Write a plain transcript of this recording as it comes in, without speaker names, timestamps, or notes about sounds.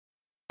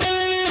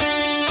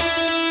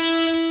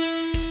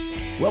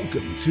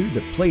Welcome to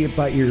the Play It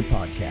By Ear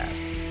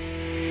podcast.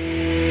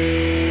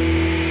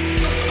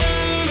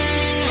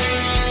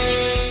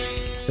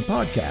 The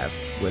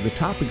podcast where the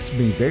topics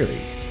may vary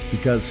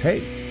because, hey,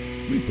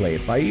 we play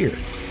it by ear.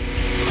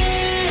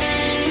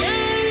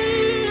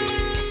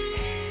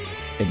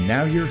 And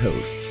now your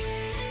hosts,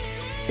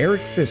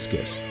 Eric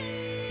Fiskus,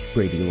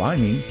 Brady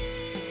Liming,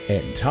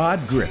 and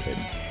Todd Griffin.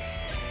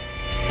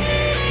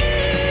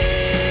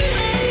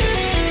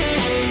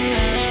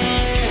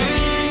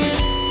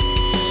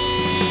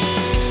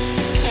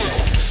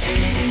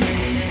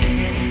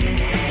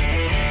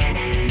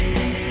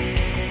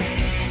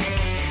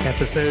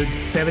 Episode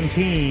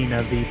 17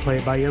 of the Play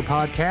It By Ear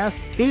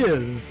podcast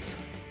is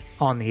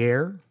on the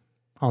air,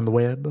 on the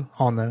web,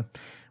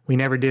 we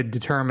never did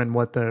determine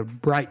what the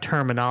right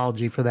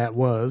terminology for that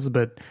was,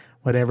 but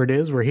whatever it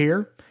is, we're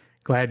here.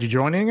 Glad you're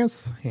joining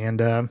us,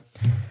 and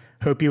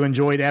hope you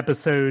enjoyed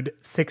episode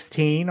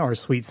 16, or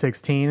Sweet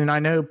 16, and I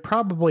know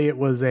probably it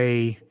was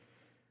a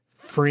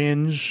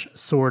fringe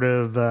sort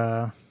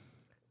of...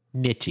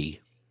 Niche-y,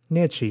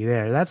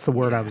 there. That's the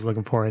word I was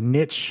looking for, a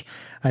niche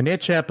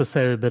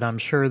episode, but I'm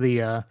sure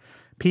the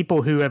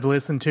people who have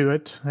listened to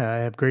it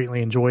have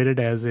greatly enjoyed it,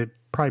 as it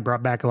probably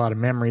brought back a lot of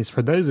memories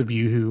for those of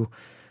you who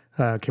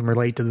can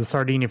relate to the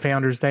Sardinia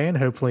Founders Day, and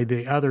hopefully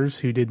the others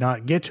who did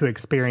not get to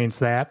experience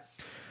that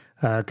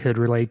could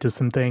relate to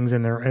some things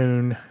in their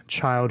own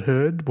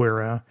childhood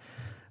where a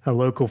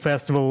local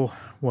festival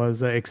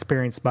was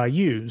experienced by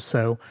you.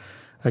 So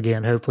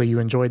again, hopefully you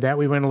enjoyed that.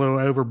 We went a little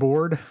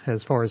overboard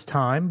as far as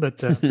time,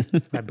 but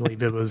I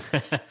believe it was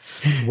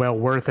well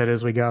worth it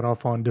as we got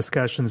off on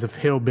discussions of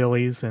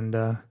hillbillies and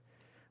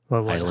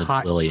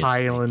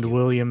Highland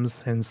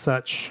Williams and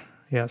such.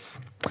 Yes.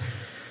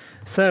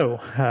 So,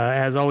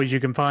 as always,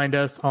 you can find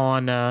us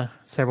on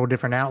several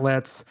different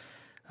outlets,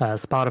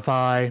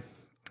 Spotify,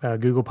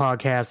 Google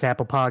Podcasts,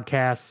 Apple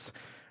Podcasts,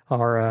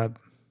 our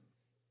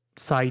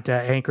site,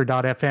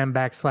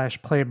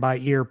 anchor.fm/Play It By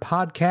Ear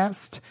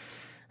podcast.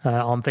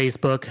 On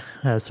Facebook,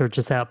 search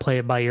us out, Play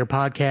It By Ear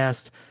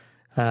podcast.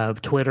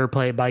 Twitter,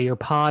 Play It By Ear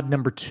pod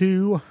number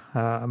 2,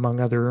 among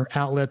other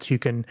outlets. You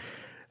can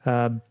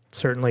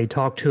certainly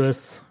talk to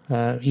us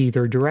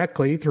either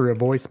directly through a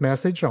voice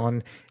message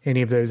on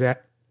any of those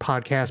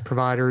podcast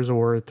providers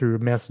or through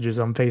messages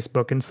on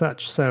Facebook and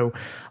such. So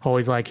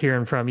always like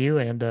hearing from you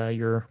and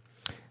your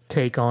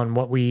take on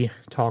what we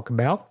talk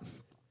about.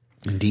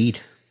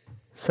 Indeed.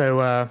 So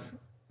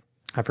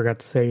I forgot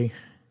to say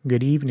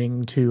good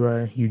evening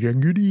to you.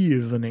 Good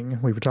evening.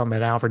 We were talking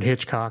about Alfred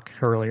Hitchcock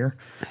earlier.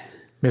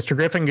 Mr.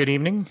 Griffin, good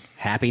evening.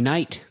 Happy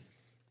night.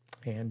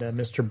 And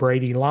Mr.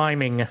 Brady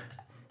Liming.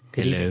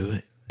 Hello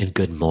and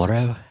good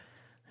morrow.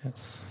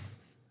 Yes.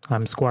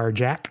 I'm Squire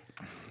Jack.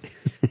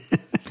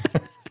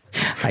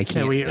 I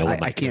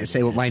can't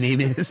say what my name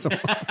is.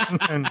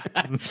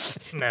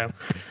 No.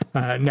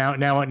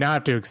 Now I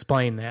have to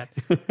explain that.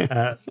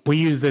 We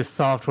use this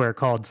software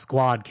called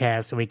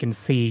Squadcast, and we can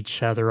see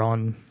each other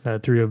on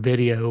through a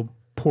video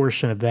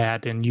portion of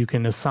that, and you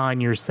can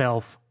assign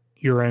yourself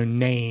your own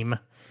name.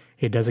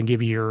 It doesn't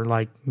give you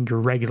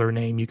your regular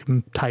name. You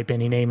can type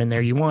any name in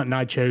there you want, and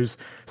I chose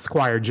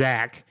Squire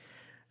Jack.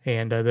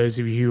 And those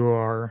of you who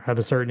are of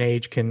a certain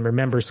age can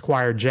remember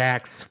Squire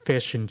Jack's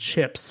Fish and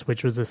Chips,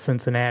 which was a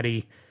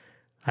Cincinnati,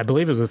 I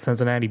believe it was a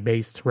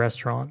Cincinnati-based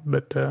restaurant.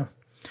 But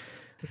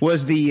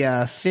was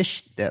the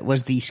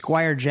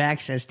Squire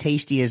Jack's as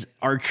tasty as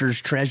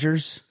Archer's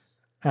Treasures?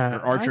 Or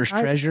Archer's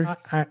Treasure?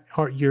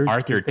 You're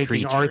Arthur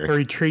thinking Treacher. Arthur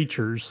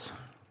Treachers.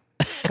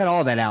 Cut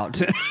all that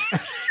out.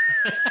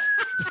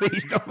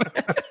 Please don't.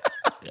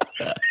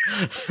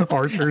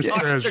 Arthur's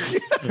Treasure.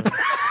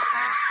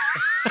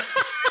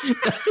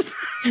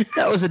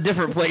 That was a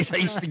different place I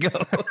used to go.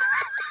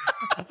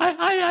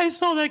 I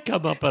saw that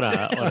come up on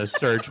a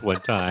search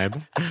one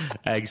time,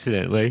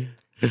 accidentally.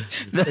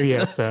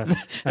 Yes,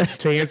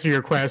 to answer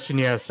your question,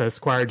 yes,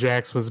 Squire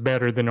Jack's was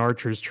better than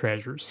Archer's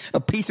Treasures.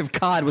 A piece of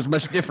cod was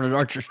much different than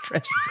Archer's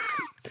Treasures.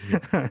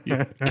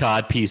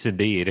 Cod piece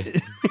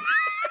indeed.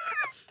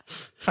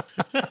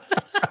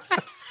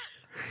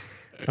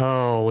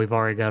 Oh, we've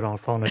already got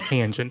off on a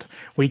tangent.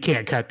 We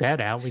can't cut that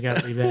out. We got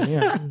to leave that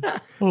in.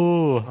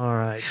 Oh, all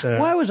right.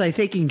 Why was I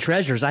thinking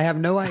treasures? I have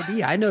no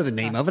idea. I know the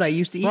name of it. I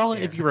used to eat Well,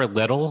 there. if you were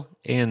little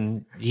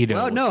and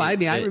Well, no, I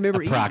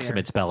remember eating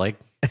approximate spelling.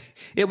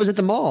 It was at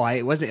the mall.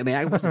 I wasn't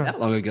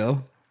that long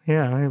ago.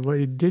 Yeah, well,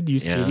 it did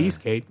used to be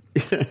Eastgate.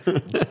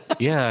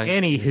 Yeah.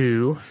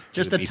 Anywho,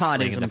 Just a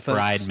Toddism. The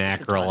fried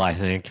mackerel, I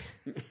think.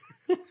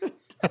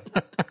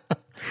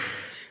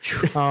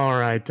 all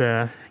right.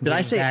 Did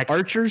I say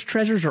Archer's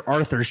Treasures or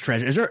Arthur's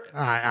Treasures?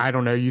 I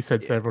don't know. You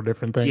said several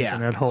different things in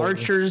that whole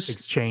Archer's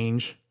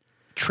exchange.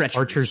 Treacherous.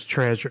 Archer's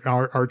treasure.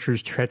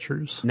 Archer's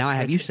treacherous. Now I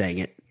have you saying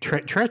it.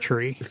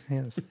 Treachery.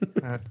 Yes.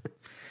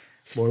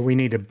 Boy, we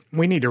need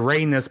to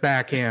rein this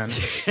back in.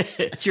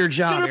 It's your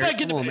job.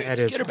 That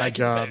is my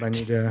job. I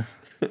need to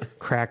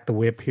crack the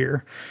whip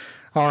here.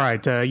 All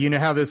right. You know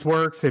how this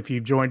works. If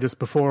you've joined us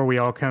before, we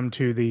all come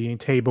to the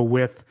table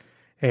with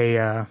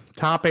a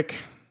topic.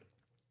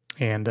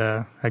 And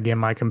again,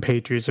 my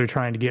compatriots are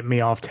trying to get me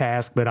off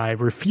task, but I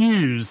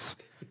refuse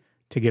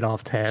to get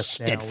off task.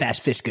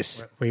 Steadfast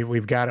fiscus.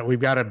 We've got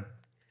to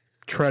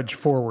trudge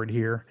forward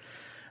here.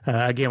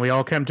 Again, we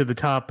all come to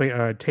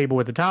the table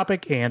with the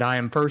topic, and I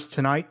am first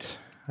tonight,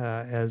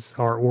 as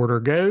our order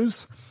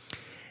goes.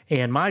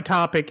 And my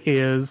topic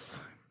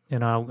is,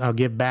 and I'll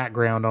give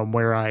background on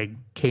where I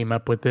came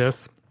up with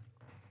this.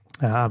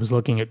 I was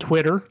looking at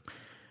Twitter,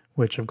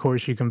 which of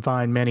course you can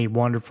find many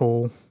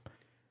wonderful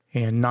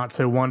and not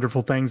so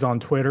wonderful things on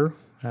Twitter,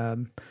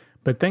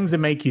 but things that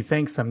make you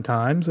think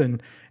sometimes.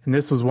 And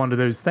this was one of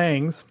those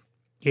things.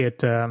 It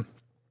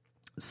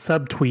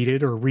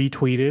subtweeted or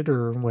retweeted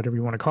or whatever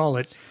you want to call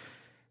it,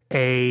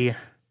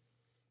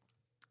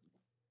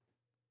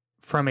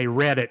 from a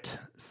Reddit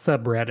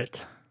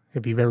subreddit.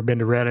 If you've ever been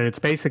to Reddit, it's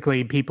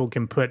basically people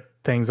can put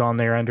things on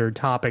there under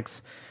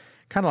topics,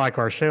 kind of like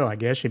our show, I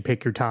guess. You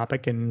pick your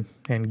topic and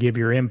give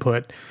your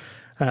input.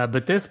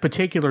 But this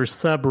particular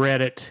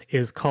subreddit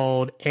is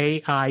called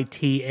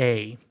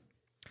AITA.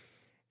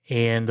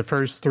 And the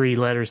first three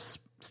letters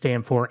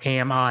stand for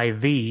Am I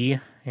The?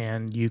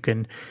 And you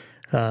can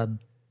kind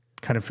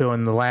of fill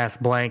in the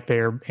last blank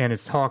there. And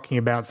it's talking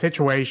about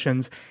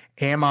situations,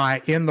 am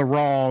I in the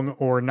wrong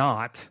or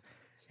not?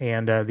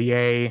 And the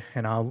A,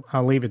 and I'll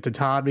leave it to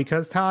Todd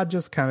because Todd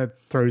just kind of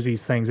throws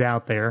these things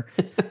out there.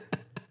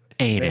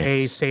 Anus. The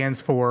A stands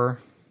for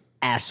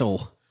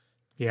asshole.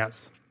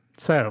 Yes.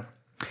 So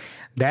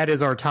that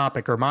is our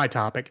topic, or my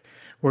topic.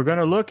 We're going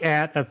to look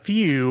at a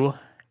few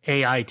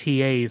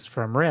AITAs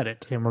from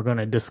Reddit, and we're going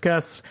to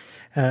discuss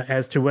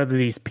as to whether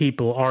these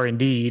people are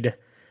indeed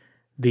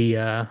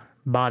the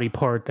body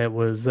part that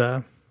was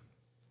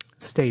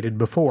stated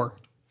before.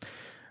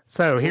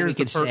 So here's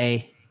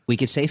we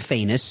could say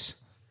Fanus.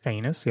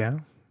 Fanus, yeah.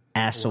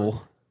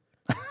 Asshole.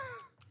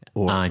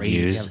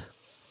 Anus.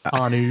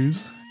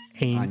 Anus.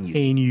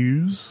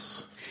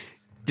 Anus.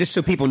 Just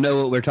so people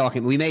know what we're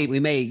talking. We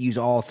may use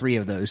all three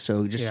of those,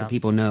 so just so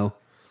people know.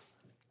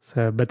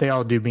 So, but they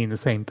all do mean the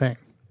same thing.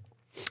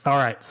 All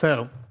right,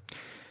 so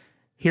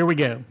here we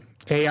go.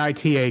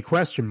 AITA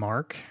question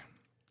mark.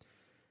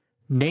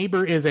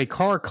 Neighbor is a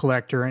car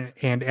collector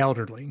and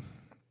elderly.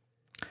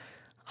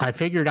 I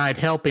figured I'd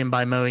help him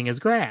by mowing his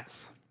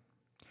grass.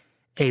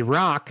 A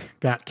rock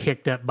got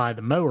kicked up by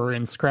the mower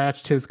and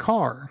scratched his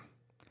car.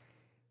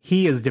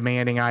 He is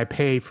demanding I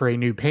pay for a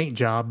new paint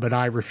job, but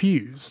I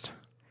refused.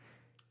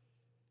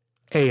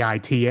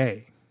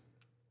 AITA.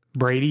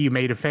 Brady, you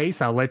made a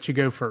face. I'll let you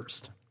go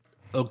first.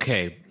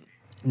 Okay.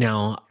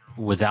 Now,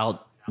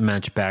 without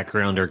much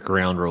background or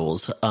ground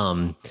rules,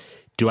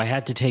 do I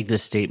have to take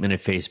this statement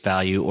at face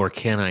value, or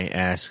can I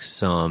ask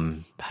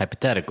some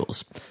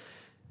hypotheticals?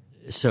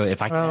 So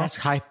if I can ask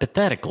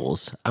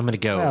hypotheticals, I'm going to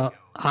go... Well,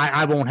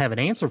 I won't have an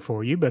answer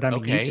for you, but I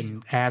mean, you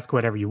can ask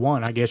whatever you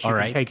want. I guess you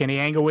can take any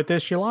angle with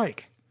this you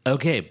like.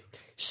 Okay.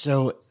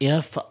 So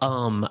if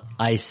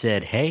I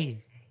said,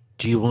 hey,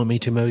 do you want me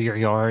to mow your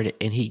yard?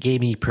 And he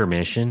gave me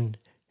permission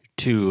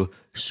to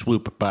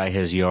swoop by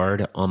his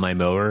yard on my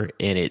mower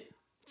and it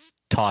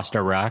tossed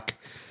a rock,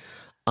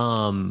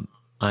 I'm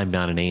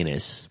not an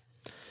anus.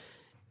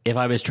 If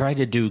I was trying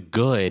to do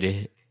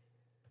good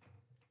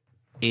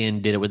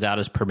and did it without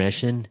his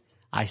permission,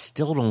 I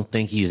still don't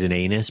think he's an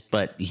anus,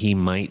 but he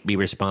might be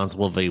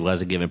responsible if he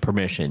wasn't given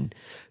permission.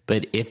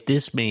 But if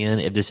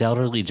this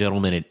elderly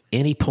gentleman at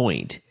any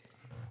point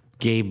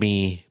gave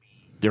me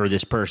or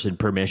this person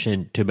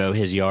permission to mow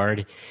his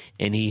yard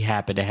and he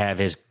happened to have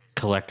his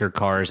collector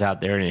cars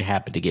out there and it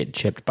happened to get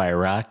chipped by a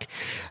rock,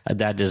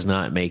 that does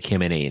not make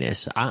him an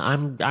anus.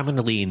 I'm going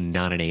to lean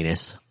not an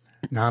anus.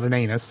 Not an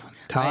anus.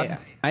 Todd?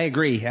 I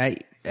agree. I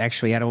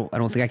don't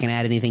think I can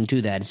add anything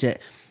to that.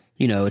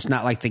 It's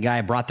not like the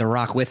guy brought the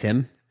rock with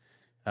him.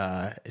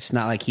 It's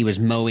not like he was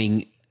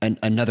mowing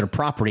another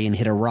property and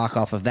hit a rock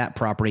off of that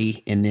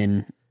property, and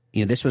then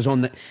this was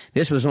on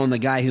the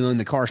guy who owned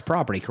the car's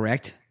property,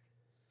 correct?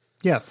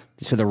 Yes.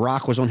 So the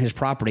rock was on his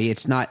property.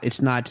 It's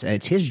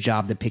his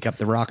job to pick up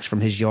the rocks from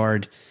his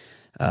yard.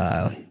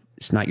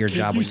 It's not your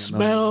job. You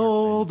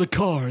smell the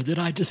car that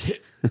I just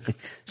hit.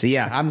 So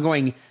yeah, I'm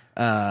going.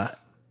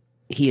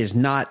 He is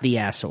not the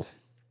asshole.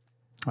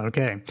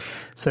 Okay,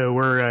 so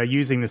we're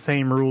using the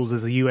same rules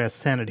as the U.S.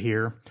 Senate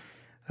here.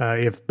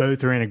 If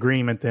both are in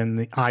agreement,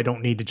 then I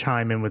don't need to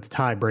chime in with the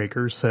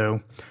tiebreakers.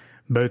 So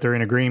both are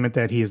in agreement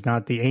that he is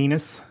not the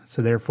anus.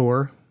 So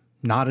therefore,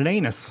 not an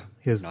anus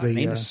is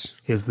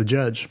the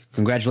judge.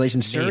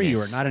 Congratulations, sir. Anus. You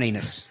are not an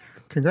anus.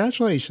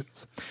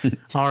 Congratulations.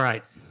 All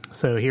right.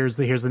 So here's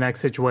the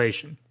next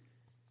situation.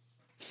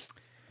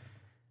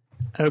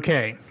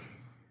 Okay.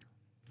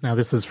 Now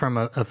this is from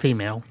a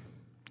female.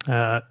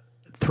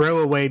 Throw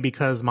away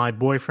because my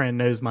boyfriend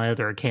knows my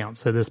other account.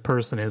 So this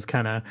person is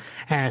kind of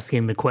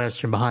asking the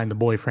question behind the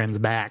boyfriend's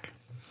back.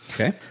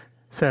 Okay.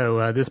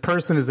 So this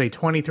person is a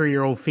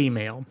 23-year-old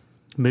female,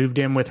 moved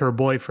in with her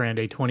boyfriend,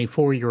 a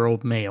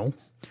 24-year-old male,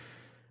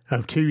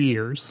 of 2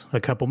 years, a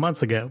couple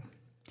months ago.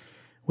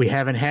 We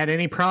haven't had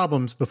any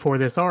problems before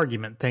this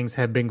argument. Things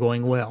have been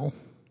going well.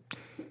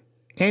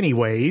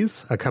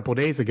 Anyways, a couple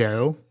days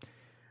ago,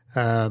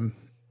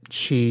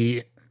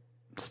 she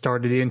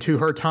started into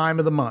her time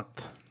of the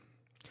month.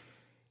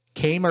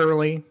 Came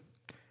early,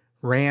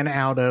 ran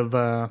out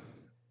of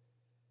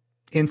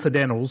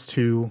incidentals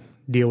to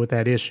deal with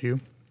that issue.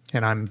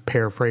 And I'm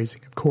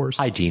paraphrasing, of course.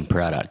 Hygiene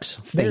products.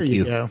 There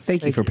you go.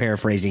 Thank you for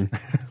paraphrasing,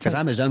 because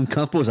I'm as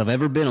uncomfortable as I've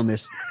ever been on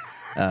this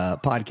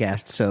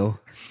podcast. So,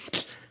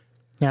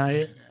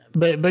 now,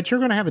 but you're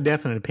going to have a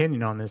definite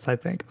opinion on this, I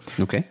think.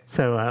 okay.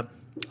 So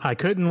I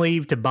couldn't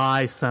leave to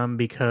buy some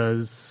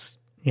because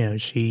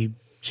she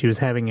was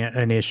having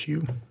an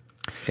issue.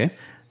 Okay.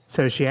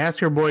 So she asked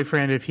her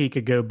boyfriend if he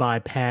could go buy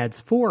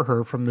pads for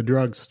her from the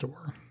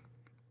drugstore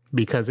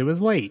because it was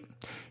late.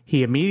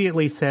 He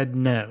immediately said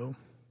no.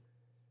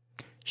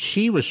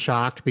 She was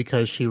shocked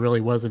because she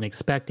really wasn't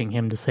expecting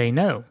him to say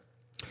no.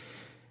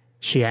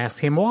 She asked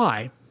him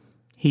why.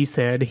 He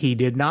said he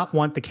did not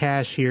want the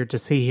cashier to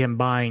see him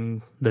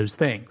buying those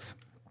things.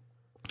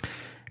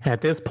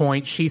 At this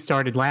point, she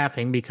started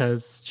laughing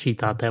because she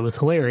thought that was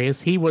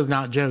hilarious. He was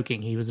not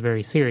joking. He was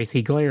very serious.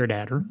 He glared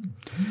at her.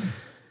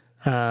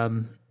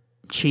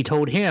 She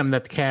told him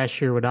that the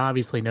cashier would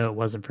obviously know it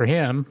wasn't for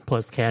him.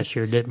 Plus, the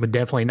cashier would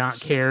definitely not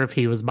care if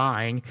he was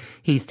buying.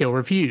 He still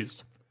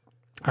refused.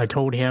 I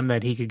told him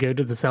that he could go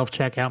to the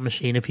self-checkout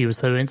machine if he was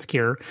so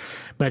insecure,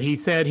 but he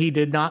said he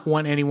did not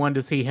want anyone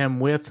to see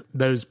him with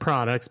those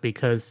products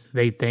because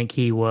they think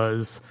he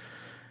was,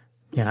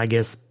 I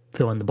guess,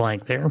 fill in the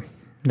blank there.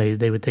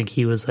 They would think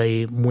he was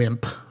a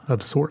wimp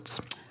of sorts.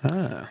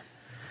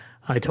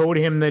 I told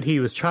him that he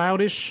was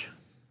childish.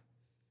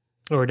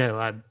 Or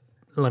no,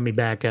 let me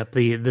back up.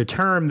 The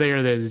term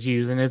there that is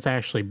used, and it's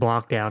actually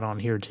blocked out on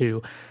here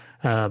too.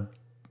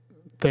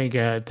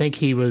 Think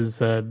he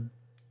was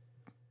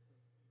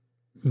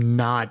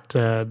not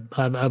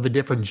of a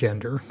different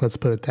gender. Let's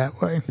put it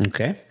that way.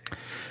 Okay.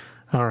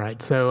 All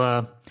right.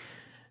 So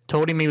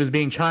told him he was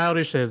being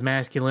childish, that his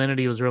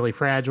masculinity was really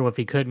fragile if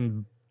he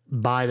couldn't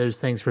buy those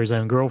things for his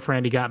own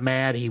girlfriend. He got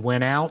mad. He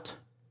went out,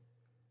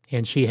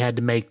 and she had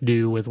to make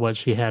do with what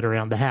she had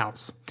around the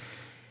house.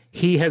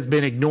 He has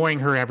been ignoring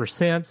her ever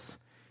since.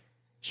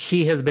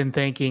 She has been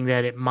thinking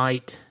that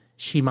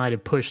she might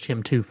have pushed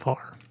him too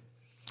far.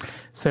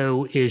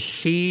 So is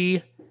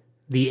she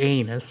the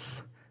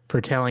anus for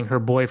telling her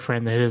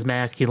boyfriend that his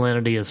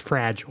masculinity is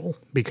fragile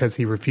because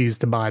he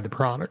refused to buy the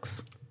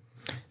products?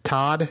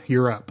 Todd,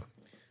 you're up.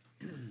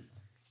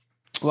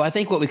 Well, I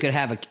think what we could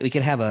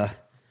have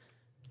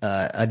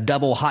a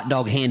double hot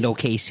dog handle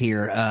case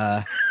here.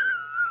 I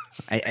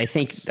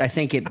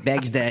think it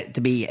begs that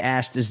to be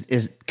asked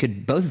is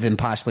could both of them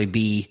possibly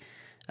be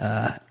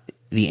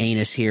the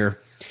anus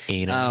here?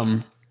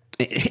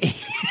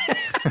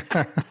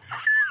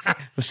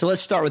 So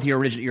let's start with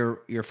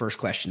your first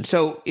question.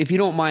 So if you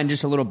don't mind,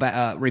 just a little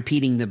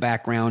repeating the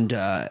background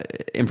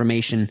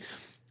information.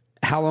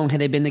 How long had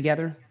they been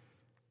together?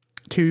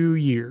 2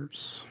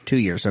 years. 2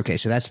 years. Okay,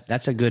 so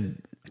that's a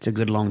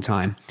good long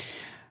time.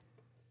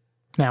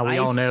 Now we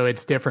all know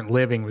it's different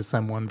living with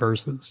someone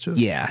versus just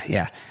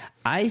yeah.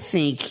 I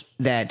think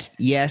that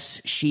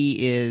yes,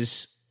 she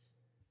is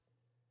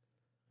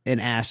an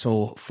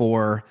asshole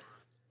for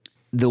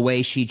the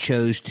way she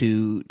chose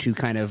to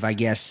kind of, I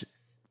guess,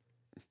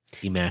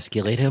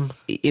 emasculate him.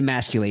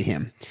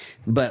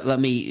 But let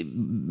me,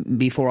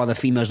 before all the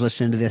females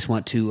listening to this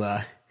want to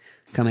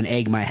come and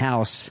egg my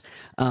house,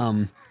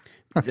 I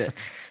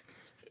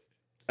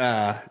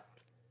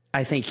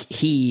think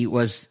he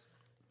was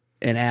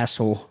an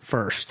asshole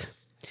first.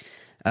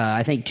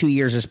 I think 2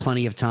 years is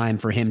plenty of time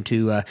for him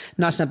to,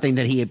 not something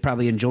that he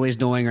probably enjoys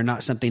doing or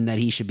not something that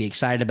he should be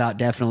excited about,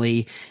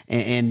 definitely.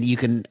 And you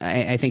can,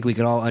 I think we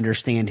could all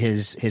understand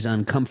his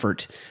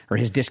uncomfort or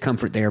his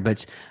discomfort there.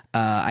 But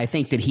I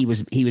think that he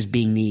was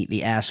being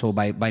the asshole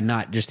by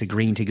not just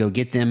agreeing to go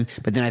get them.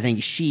 But then I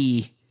think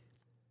she,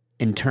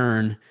 in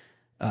turn,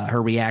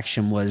 her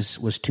reaction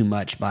was too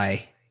much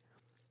by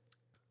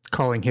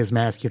calling his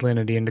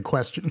masculinity into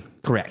question.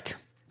 Correct.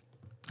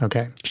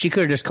 Okay. She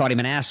could have just called him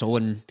an asshole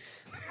and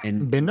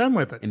been done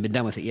with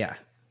it. Yeah.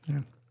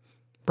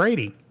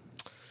 Brady.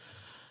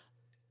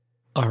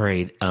 All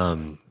right.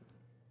 I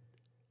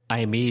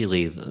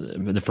immediately,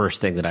 the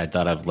first thing that I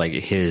thought of, like,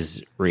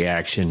 his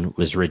reaction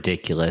was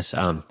ridiculous.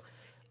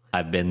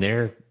 I've been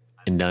there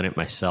and done it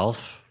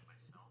myself.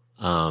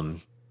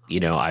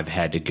 I've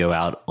had to go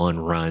out on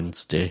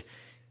runs to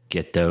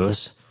get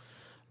those.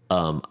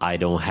 I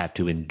don't have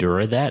to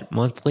endure that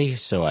monthly,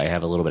 so I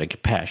have a little bit of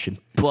compassion.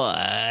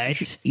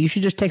 But you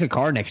should just take a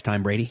car next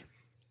time, Brady.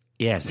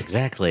 Yes,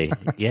 exactly.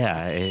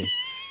 Yeah.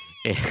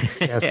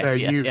 So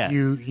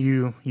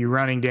you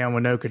running down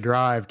Winoka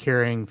Drive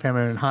carrying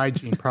feminine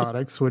hygiene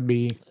products would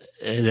be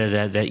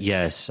that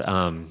yes.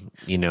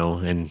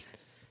 And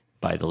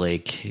by the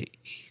lake.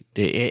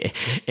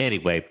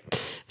 Anyway,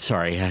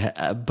 sorry,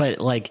 but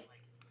like.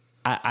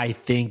 I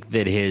think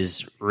that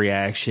his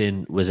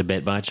reaction was a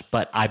bit much,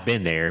 but I've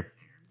been there,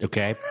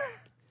 okay?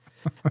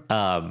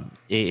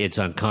 It's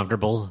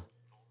uncomfortable.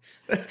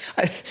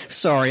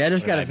 Sorry, I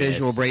just got a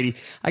visual, Brady.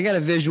 I got a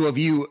visual of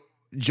you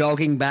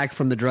jogging back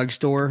from the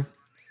drugstore,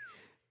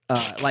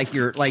 like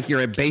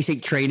you're at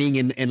basic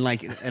training and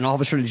like an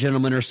officer and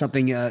gentleman or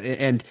something,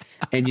 and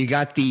you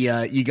got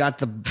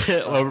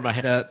the over my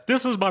head.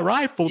 This is my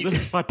rifle. This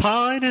is my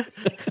pine.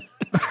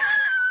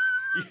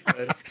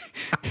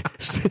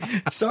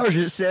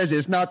 Sergeant says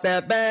it's not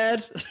that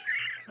bad.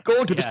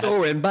 Go to the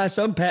store and buy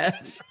some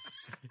pads.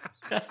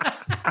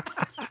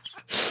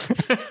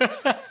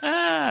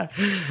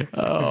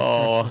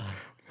 Oh,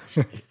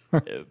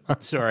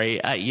 sorry.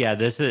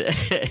 This is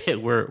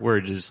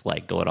we're just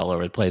like going all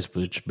over the place,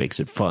 which makes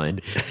it fun.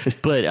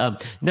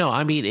 But no,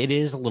 I mean it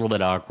is a little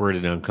bit awkward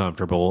and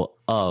uncomfortable.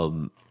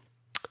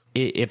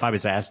 If I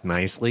was asked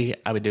nicely,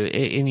 I would do it.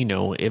 And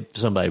if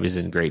somebody was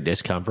in great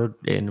discomfort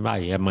and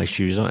I have my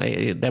shoes on,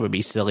 that would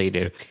be silly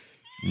to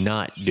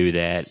not do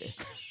that.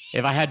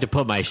 If I had to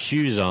put my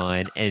shoes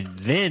on and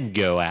then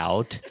go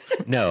out,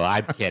 no,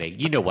 I'm kidding.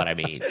 You know what I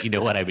mean.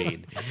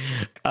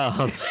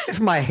 If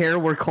my hair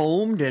were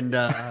combed and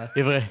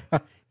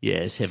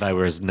if I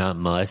was not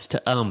mussed.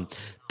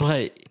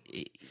 But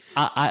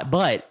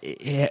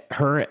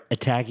her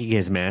attacking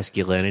his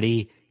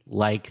masculinity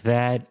like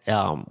that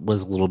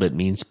was a little bit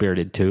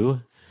mean-spirited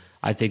too.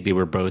 I think they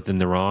were both in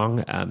the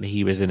wrong.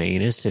 He was an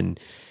anus and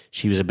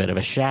she was a bit of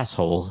a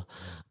shasshole.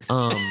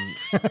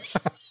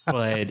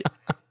 But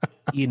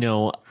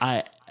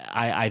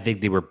I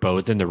think they were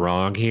both in the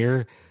wrong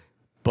here.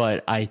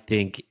 But I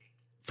think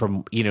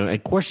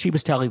of course she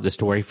was telling the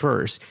story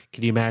first.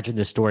 Can you imagine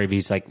the story if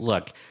he's like,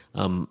 look,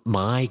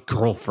 my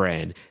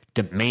girlfriend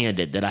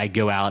demanded that I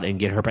go out and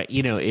get her back.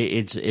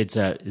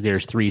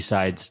 There's three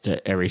sides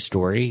to every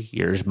story,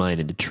 yours, mine,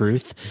 and the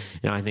truth.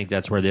 And I think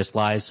that's where this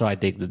lies. So I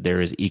think that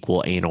there is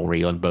equal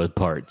analry on both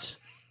parts.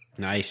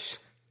 Nice.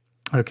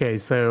 Okay,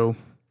 so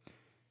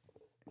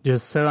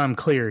just so I'm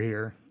clear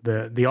here,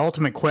 the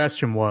ultimate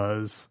question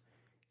was,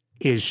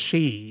 is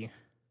she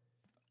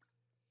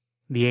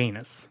the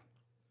anus?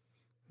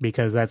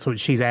 Because that's what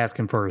she's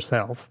asking for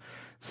herself.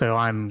 So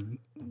I'm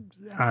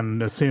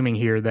assuming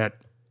here that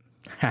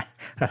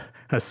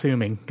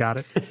assuming, got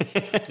it?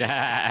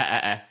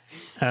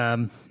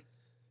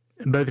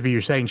 Both of you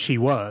are saying she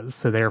was,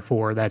 so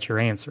therefore that's your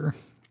answer.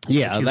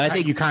 Yeah, but I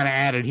think you kind of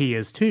added he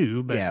is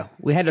too. But yeah,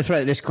 we had to throw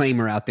that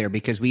disclaimer out there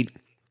because we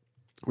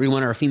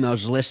want our female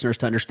listeners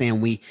to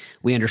understand we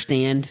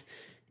understand,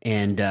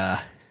 and all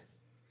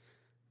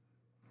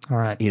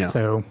right.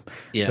 So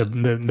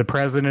the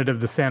president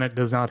of the Senate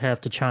does not have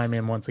to chime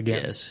in once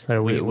again. Yes.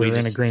 So we're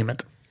in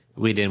agreement.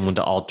 We didn't want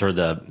to alter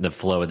the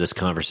flow of this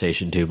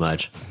conversation too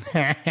much.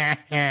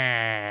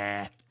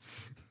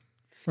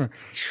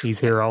 He's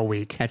here all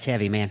week. That's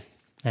heavy, man.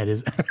 That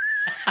is.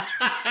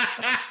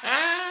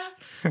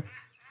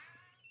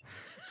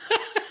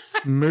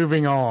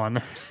 Moving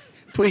on.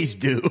 Please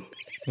do.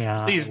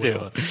 Yeah. Please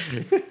do.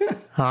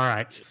 All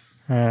right.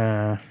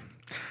 All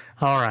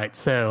right.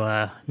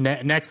 So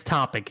next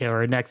topic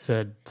or next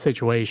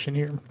situation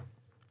here.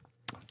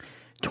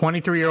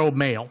 23-year-old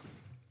male.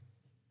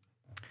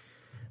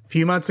 A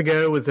few months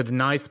ago was at a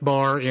nice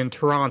bar in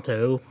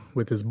Toronto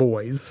with his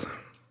boys.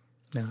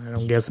 Now, I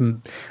don't guess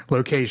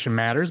location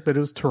matters, but it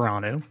was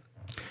Toronto.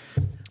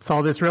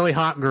 Saw this really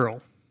hot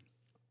girl.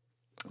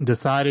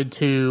 Decided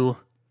to,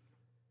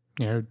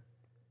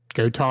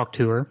 go talk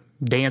to her,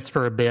 dance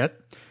for a bit,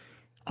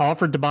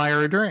 offered to buy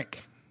her a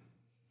drink.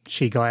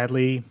 She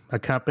gladly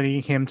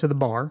accompanied him to the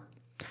bar.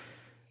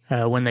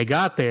 When they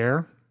got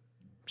there,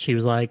 he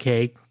was like,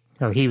 hey,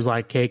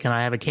 can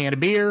I have a can of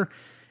beer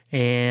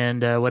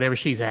and whatever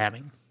she's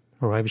having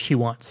or whatever she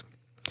wants?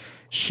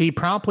 She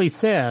promptly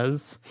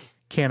says,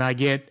 can I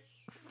get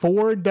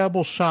 4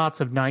 double shots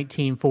of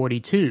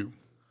 1942,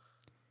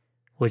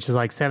 which is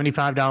like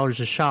 $75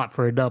 a shot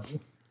for a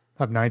double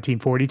of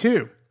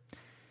 1942.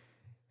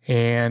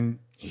 And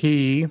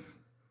he,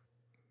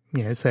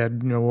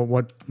 said,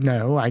 what?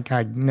 No,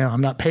 no,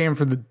 I'm not paying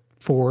for the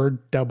 4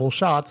 double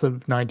shots of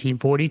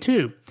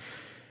 1942.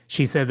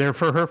 She said they're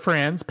for her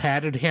friends,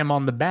 patted him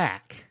on the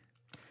back.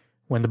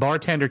 When the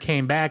bartender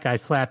came back, I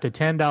slapped a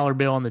 $10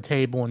 bill on the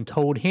table and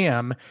told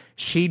him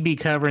she'd be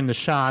covering the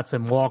shots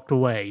and walked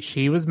away.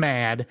 She was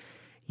mad,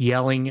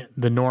 yelling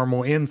the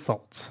normal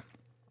insults.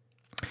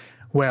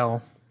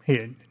 Well,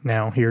 here's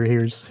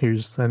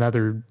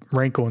another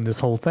wrinkle in this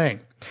whole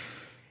thing.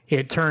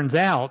 It turns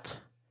out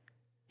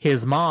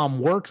his mom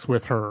works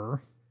with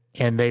her,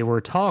 and they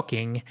were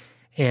talking,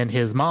 and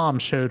his mom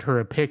showed her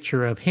a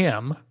picture of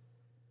him,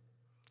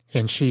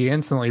 and she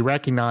instantly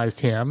recognized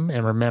him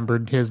and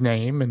remembered his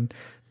name and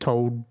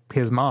told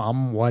his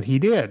mom what he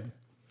did.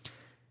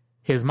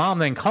 His mom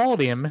then called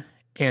him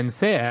and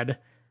said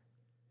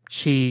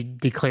she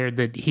declared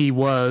that he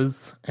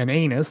was an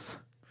anus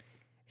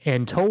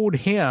and told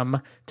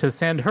him to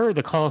send her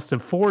the cost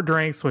of 4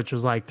 drinks, which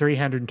was like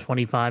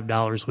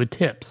 $325 with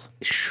tips.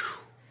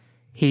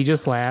 He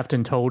just laughed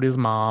and told his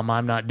mom,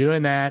 I'm not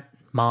doing that.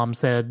 Mom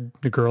said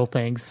the girl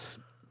thinks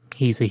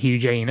he's a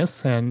huge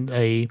anus and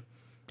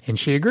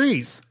she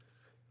agrees.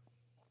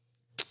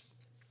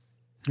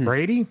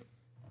 Brady?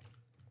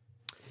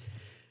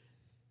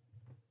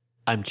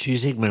 I'm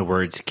choosing my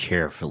words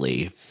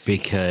carefully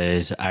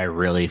because I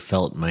really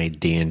felt my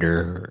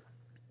dander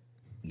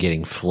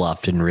getting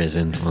fluffed and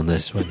risen on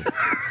this one.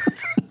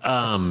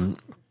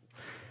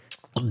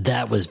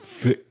 That was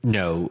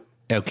no.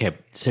 Okay,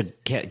 so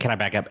can I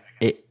back up?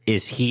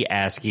 Is he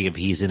asking if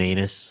he's an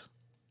anus?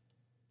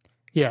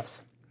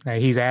 Yes.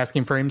 He's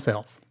asking for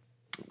himself.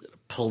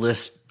 Pull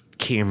this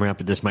camera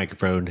up at this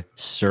microphone.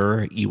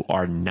 Sir, you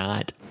are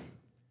not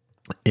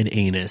an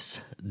anus.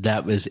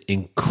 That was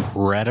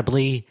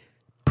incredibly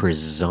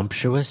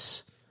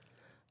presumptuous.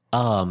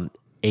 A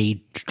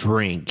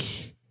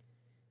drink.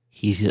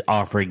 He's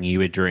offering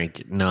you a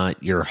drink,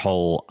 not your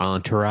whole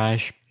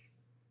entourage.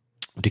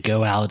 To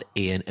go out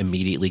and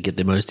immediately get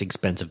the most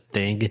expensive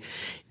thing,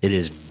 it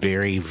is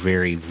very,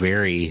 very,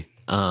 very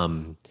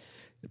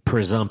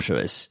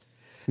presumptuous.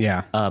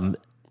 Yeah.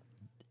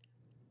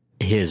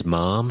 His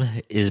mom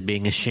is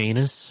being a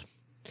shanus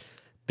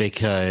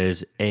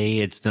because A,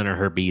 it's none of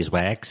her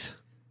beeswax.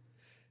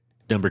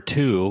 Number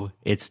two,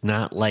 it's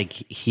not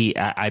like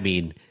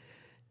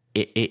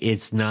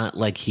it's not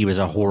like he was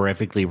a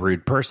horrifically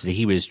rude person.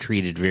 He was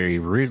treated very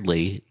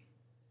rudely,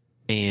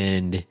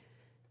 and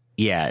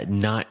yeah,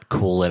 not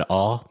cool at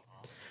all.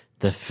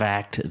 The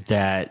fact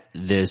that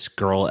this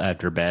girl,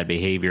 after bad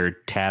behavior,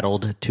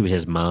 tattled to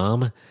his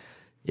mom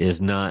is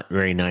not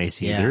very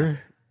nice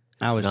either.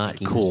 I was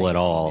not cool at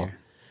all.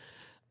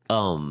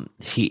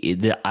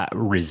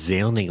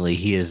 Resoundingly,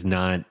 he is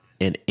not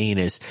an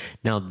anus.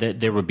 Now,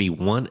 there would be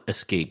one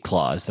escape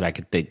clause that I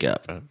could think of.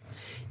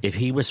 If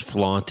he was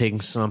flaunting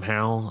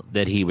somehow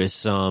that he was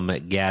some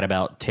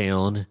gadabout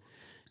town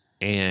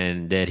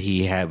and that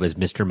he was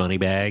Mr.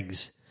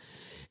 Moneybags,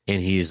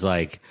 and he's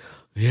like,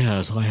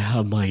 yes, I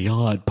have my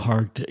yacht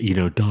parked,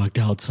 docked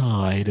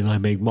outside, and I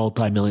make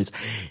multi-millions.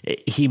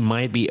 He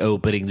might be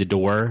opening the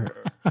door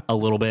a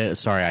little bit.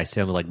 Sorry, I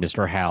sounded like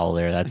Mr. Howell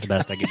there. That's the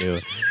best I could do.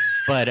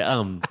 But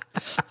that,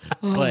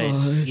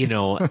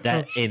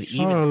 and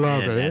even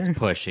then, that's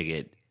pushing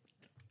it.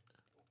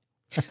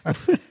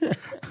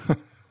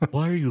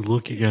 Why are you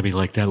looking at me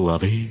like that,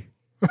 Lovey?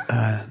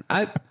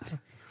 I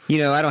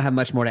don't have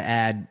much more to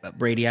add,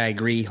 Brady. I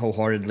agree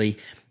wholeheartedly.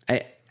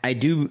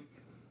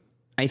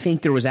 I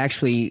think there was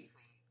actually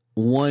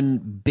one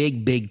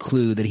big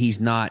clue that he's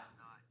not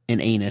an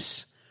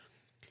anus,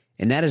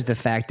 and that is the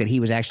fact that he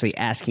was actually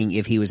asking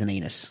if he was an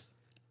anus.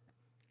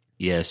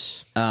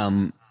 Yes.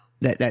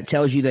 That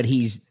tells you that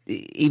he's,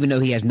 even though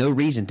he has no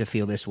reason to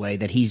feel this way,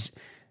 that he's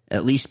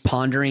at least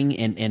pondering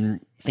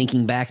and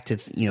thinking back to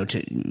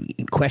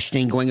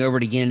questioning, going over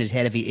it again in his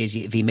head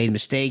if he made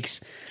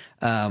mistakes,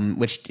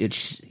 which it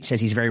says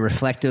he's very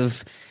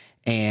reflective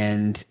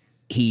and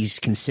he's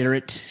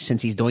considerate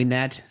since he's doing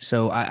that.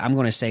 So I'm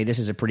going to say this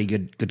is a pretty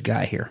good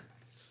guy here.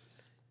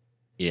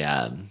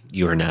 Yeah,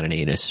 you are not an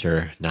anus,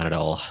 sir. Not at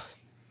all.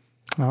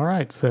 All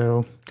right.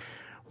 So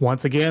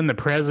once again, the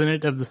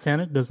president of the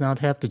Senate does not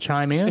have to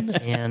chime in,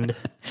 and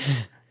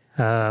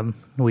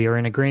we are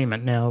in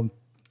agreement. Now,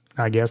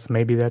 I guess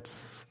maybe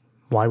that's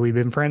why we've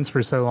been friends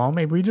for so long.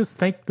 Maybe we just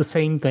think the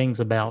same things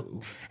about,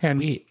 and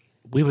we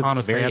would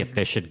honestly, be very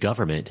efficient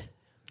government.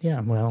 Yeah,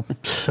 well,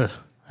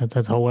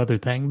 that's a whole other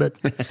thing. But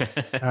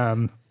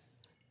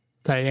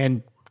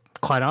and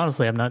quite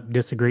honestly, I've not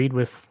disagreed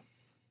with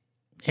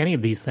any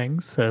of these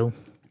things. So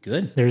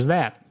good. There's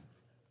that.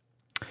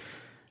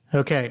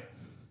 Okay.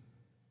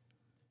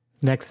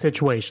 Next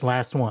situation,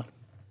 last one.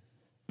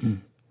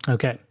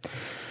 Okay.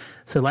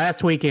 So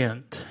last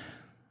weekend,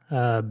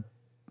 now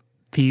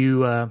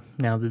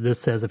this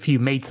says a few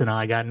mates and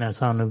I got, and I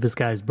don't know if this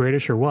guy's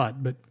British or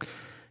what, but a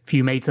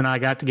few mates and I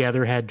got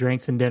together, had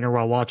drinks and dinner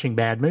while watching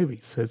bad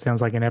movies. So it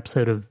sounds like an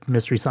episode of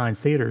Mystery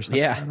Science Theater or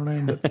something. Yeah. I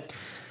don't know.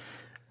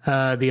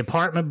 But the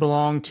apartment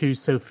belonged to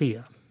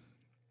Sophia.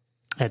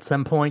 At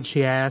some point,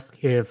 she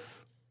asked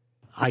if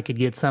I could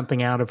get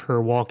something out of her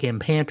walk-in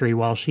pantry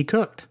while she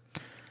cooked.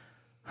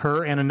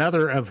 Her and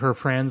another of her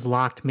friends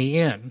locked me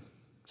in.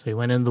 So he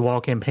went into the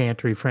walk-in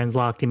pantry. Friends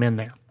locked him in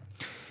there.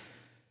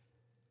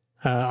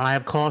 I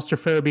have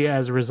claustrophobia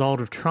as a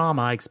result of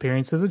trauma I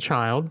experienced as a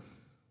child.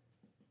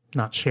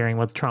 Not sharing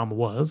what the trauma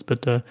was,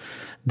 but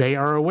they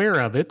are aware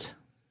of it.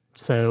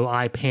 So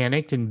I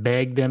panicked and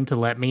begged them to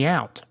let me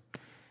out.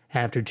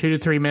 After 2 to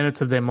 3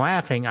 minutes of them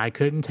laughing, I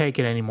couldn't take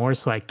it anymore,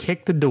 so I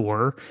kicked the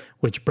door,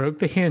 which broke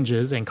the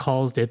hinges and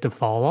caused it to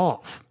fall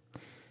off.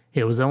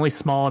 It was only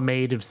small and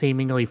made of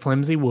seemingly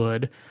flimsy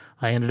wood.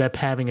 I ended up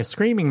having a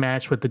screaming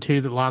match with the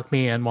two that locked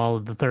me in while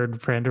the third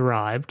friend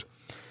arrived.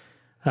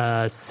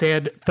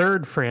 Said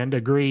third friend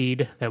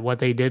agreed that what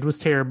they did was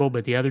terrible,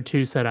 but the other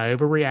two said I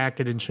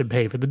overreacted and should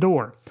pay for the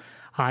door.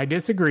 I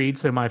disagreed,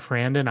 so my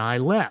friend and I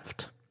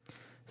left.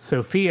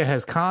 Sophia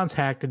has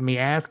contacted me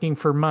asking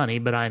for money,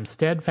 but I'm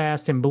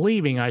steadfast in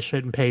believing I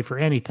shouldn't pay for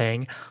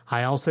anything.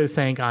 I also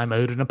think I'm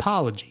owed an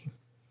apology.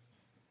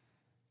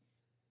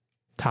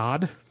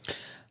 Todd?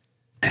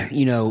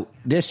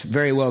 This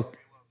very well,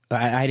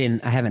 I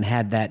haven't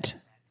had that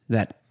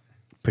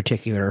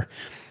particular,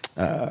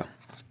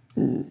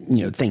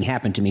 thing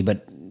happen to me,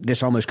 but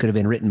this almost could have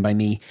been written by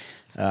me.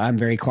 I'm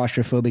very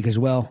claustrophobic as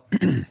well.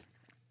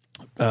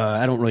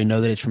 I don't really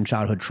know that it's from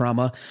childhood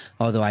trauma,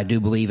 although I do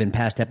believe in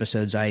past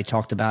episodes I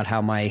talked about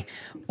how my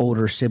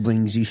older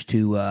siblings used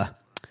to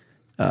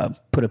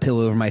put a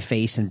pillow over my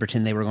face and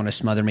pretend they were going to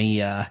smother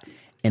me, and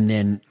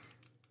then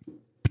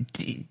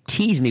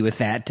tease me with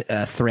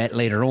that threat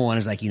later on.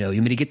 It's like, you want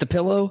me to get the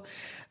pillow?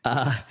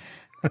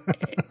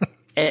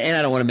 And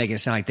I don't want to make it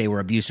sound like they were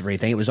abusive or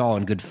anything. It was all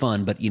in good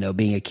fun, but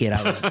being a kid,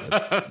 I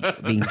was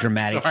being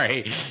dramatic.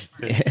 Sorry.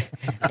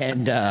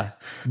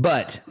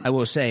 But I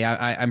will say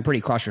I'm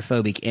pretty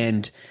claustrophobic,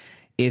 and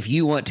if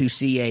you want to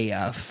see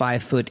a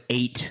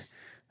 5'8",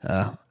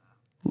 a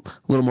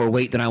little more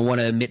weight than I want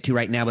to admit to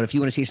right now, but if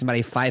you want to see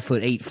somebody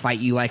 5'8" fight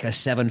you like a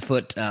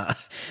 7-foot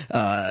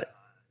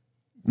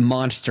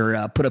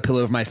monster, put a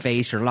pillow over my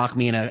face or lock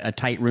me in a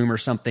tight room or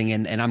something,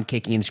 and I'm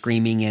kicking and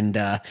screaming, and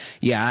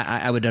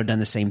I would have done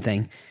the same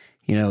thing.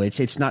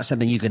 It's not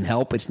something you can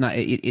help. It's not.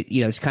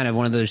 It's kind of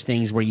one of those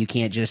things where you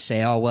can't just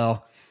say, oh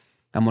well,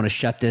 I'm going to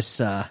shut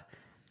this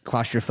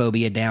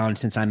claustrophobia down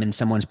since I'm in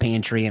someone's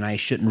pantry and I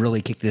shouldn't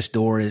really kick this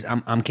door.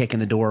 I'm kicking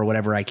the door or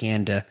whatever I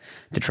can to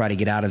try to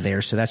get out of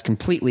there. So that's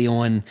completely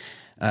on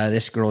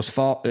this girl's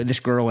fault. This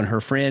girl and her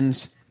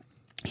friends.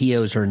 He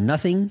owes her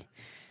nothing.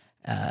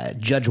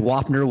 Judge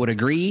Wapner would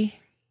agree.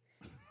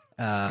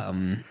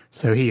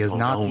 So he is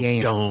not the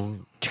anus.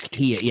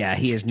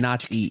 He is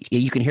not the.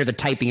 You can hear the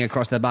typing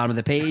across the bottom of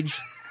the page.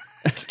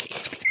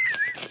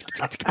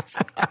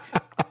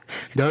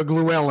 Doug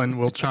Llewellyn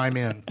will chime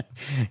in.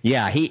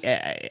 Yeah,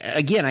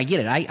 again, I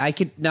get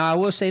it. I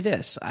will say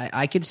this.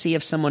 I could see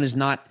if someone has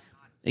not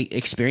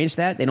experienced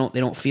that, they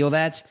don't feel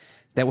that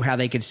how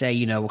they could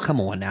say, well, come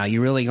on now,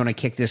 you're really going to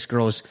kick this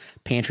girl's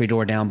pantry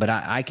door down. But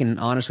I can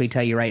honestly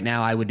tell you right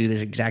now, I would do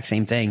this exact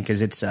same thing,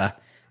 because it's,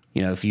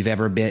 if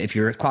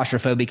you're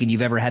claustrophobic and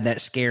you've ever had that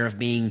scare of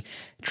being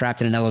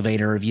trapped in an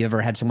elevator, or if you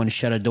ever had someone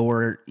shut a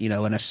door, in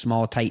a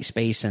small tight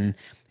space and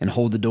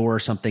hold the door or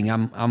something,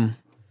 I'm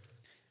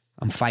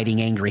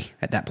fighting angry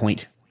at that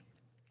point.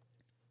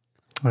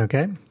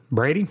 Okay.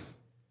 Brady?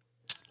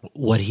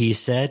 What he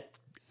said,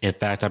 in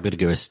fact, I'm going to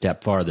go a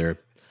step farther.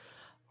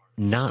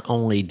 Not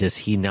only does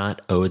he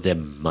not owe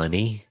them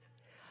money,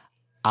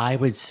 I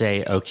would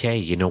say, okay,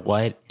 you know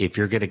what? If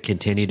you're going to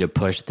continue to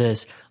push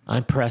this,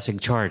 I'm pressing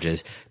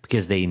charges,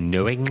 because they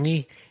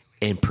knowingly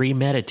and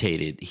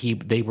premeditated.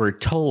 They were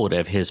told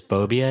of his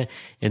phobia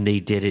and they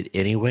did it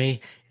anyway,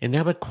 and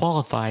that would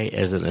qualify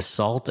as an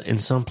assault in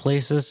some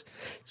places.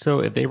 So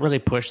if they really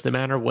pushed the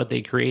matter, what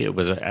they created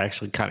was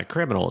actually kind of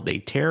criminal. They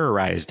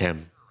terrorized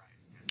him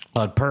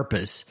on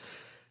purpose.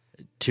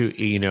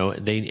 They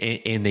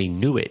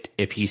knew it.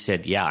 If he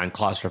said, yeah, I'm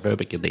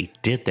claustrophobic, and they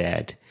did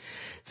that,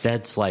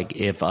 that's like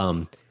if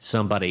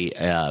somebody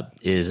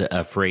is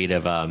afraid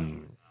of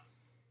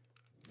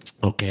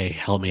okay,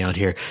 help me out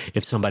here.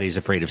 If somebody's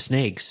afraid of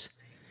snakes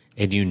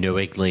and you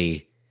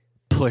knowingly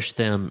push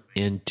them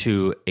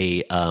into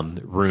a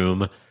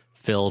room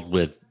filled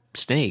with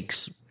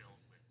snakes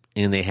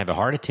and they have a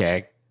heart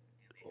attack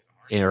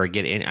or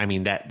get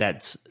in,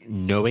 that's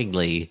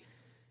knowingly,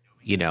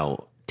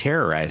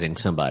 terrorizing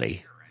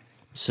somebody.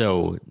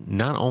 So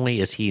not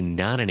only is he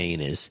not an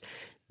anus,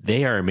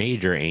 they are a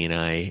major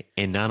ani,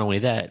 and not only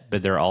that,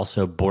 but they're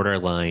also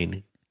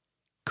borderline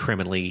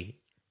criminally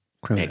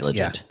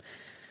negligent.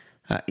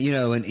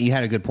 Yeah. And you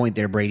had a good point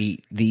there, Brady.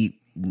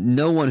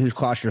 No one who's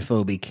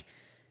claustrophobic,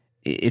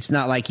 it's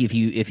not like if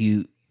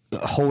you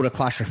hold a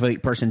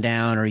claustrophobic person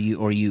down or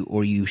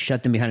you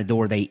shut them behind a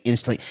door, they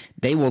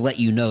will let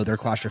you know they're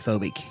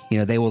claustrophobic.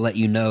 They will let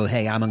you know,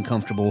 hey, I'm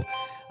uncomfortable.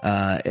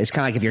 It's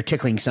kind of like if you're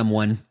tickling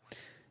someone.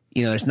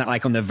 It's not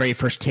like on the very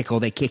first tickle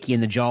they kick you in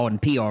the jaw and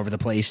pee all over the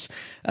place.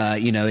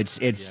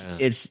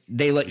 It's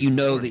they let you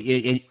know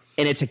that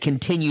and it's a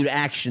continued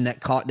action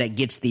that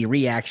gets the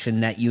reaction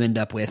that you end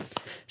up with.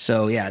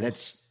 So yeah,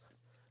 that's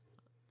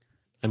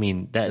not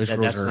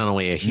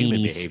only a human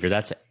meanies. Behavior.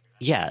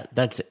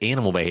 That's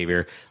animal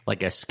behavior.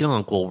 Like a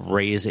skunk will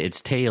raise its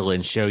tail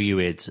and show you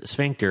its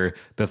sphincter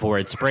before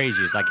it sprays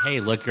you. It's like, hey,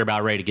 look, you're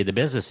about ready to get the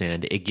business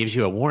end. It gives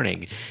you a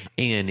warning,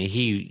 and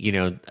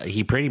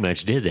he pretty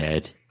much did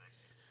that.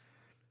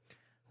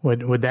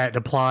 Would that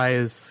apply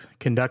as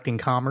conducting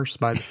commerce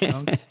by the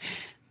skunk?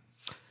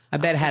 I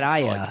bet had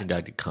I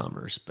conducted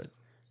commerce, but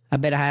I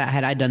bet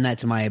had I done that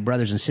to my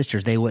brothers and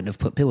sisters, they wouldn't have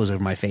put pillows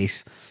over my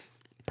face.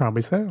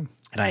 Probably so.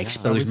 And I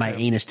exposed my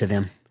anus to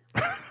them.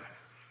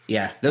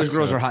 Yeah, those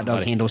girls are hot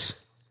dog handles.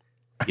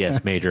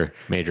 Yes, major.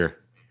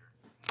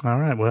 All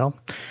right. Well,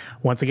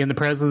 once again, the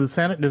President of the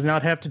Senate does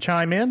not have to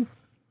chime in,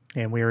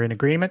 and we are in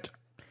agreement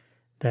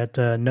that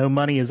no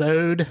money is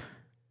owed,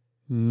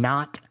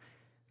 not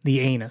the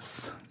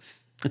anus.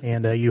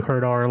 And you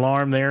heard our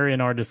alarm there in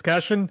our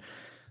discussion.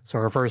 So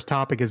our first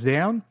topic is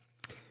down.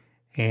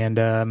 And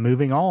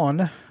moving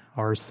on,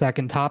 our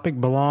second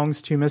topic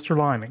belongs to Mr.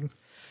 Liming.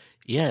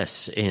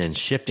 Yes, and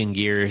shifting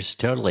gears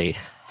totally.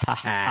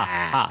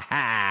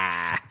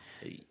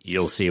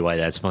 You'll see why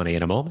that's funny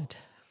in a moment.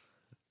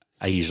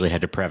 I usually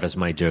had to preface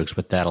my jokes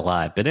with that a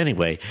lot. But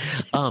anyway,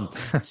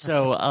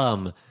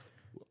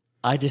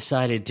 I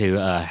decided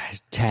to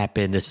tap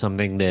into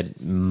something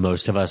that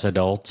most of us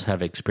adults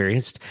have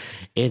experienced,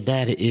 and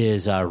that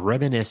is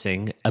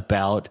reminiscing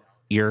about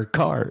your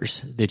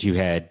cars that you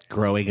had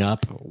growing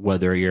up,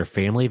 whether your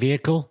family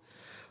vehicle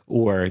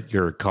or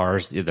your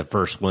cars, the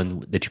first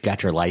one that you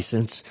got your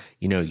license,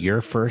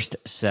 your first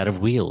set of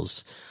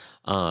wheels.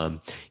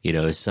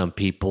 Some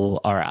people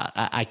are,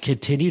 I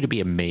continue to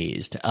be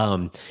amazed.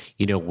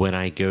 When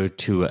I go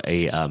to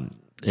an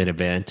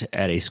event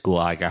at a school,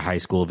 like a high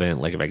school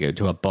event, like if I go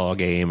to a ball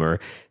game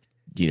or,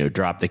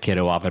 drop the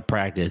kiddo off at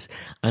practice,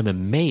 I'm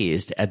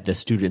amazed at the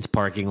students'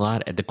 parking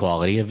lot at the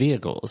quality of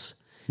vehicles.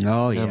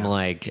 Oh, yeah.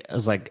 I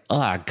was like,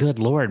 good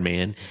Lord,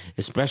 man.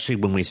 Especially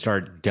when we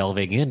start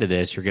delving into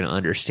this, you're going to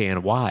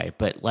understand why.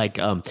 But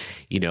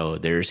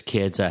there's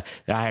kids. I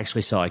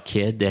actually saw a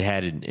kid that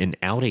had an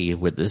Audi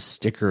with the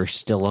sticker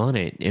still on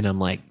it. And I'm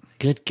like,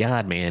 good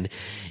God, man.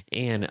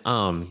 And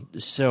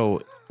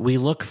so we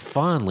look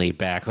fondly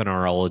back on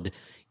our old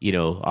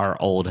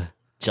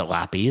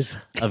jalapenos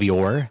of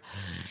yore.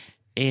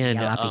 And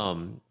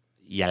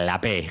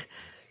jalapeno.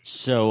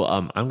 So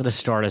I'm going to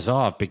start us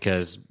off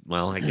because,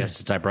 I guess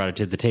since I brought it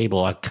to the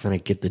table, I kind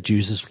of get the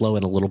juices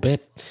flowing a little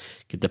bit,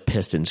 get the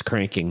pistons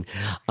cranking.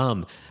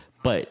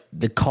 But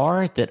the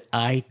car that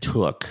I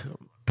took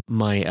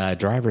my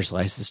driver's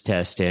license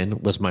test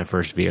in was my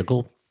first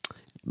vehicle.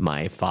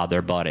 My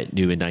father bought it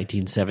new in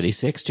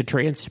 1976 to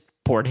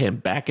transport him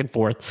back and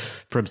forth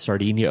from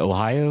Sardinia,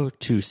 Ohio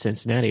to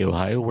Cincinnati,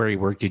 Ohio, where he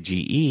worked at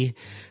GE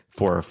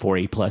for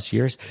 40-plus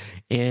years.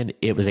 And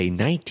it was a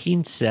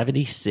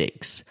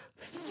 1976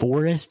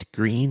 forest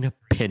green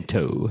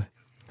Pinto.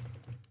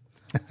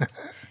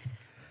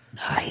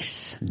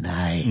 Nice.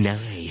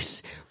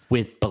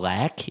 With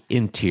black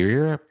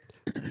interior,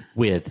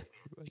 with,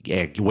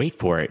 wait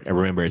for it, I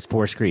remember it's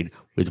forest green,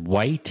 with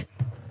white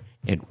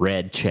and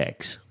red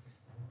checks.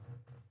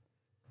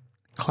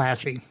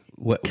 Classy.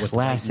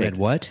 Classic. Red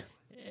what?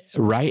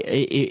 Right?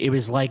 It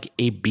was like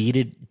a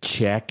beaded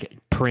check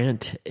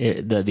print.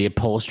 The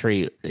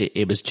upholstery,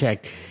 it was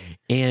checked.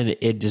 And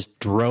it just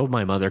drove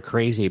my mother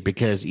crazy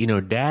because,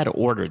 Dad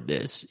ordered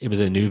this. It was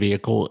a new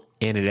vehicle,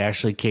 and it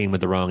actually came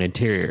with the wrong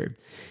interior.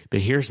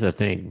 But here's the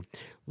thing.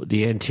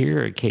 The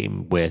interior it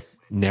came with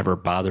never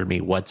bothered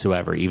me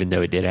whatsoever, even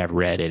though it did have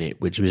red in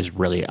it, which was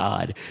really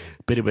odd.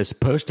 But it was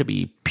supposed to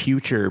be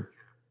future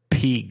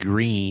pea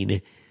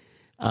green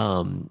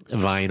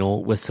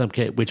vinyl with some,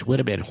 which would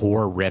have been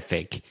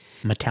horrific.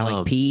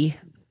 Metallic pea?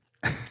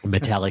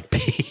 Metallic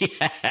pea.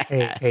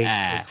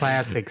 a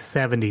classic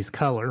 70s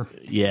color.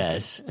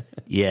 Yes.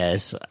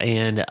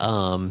 And,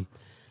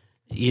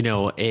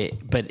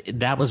 but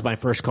that was my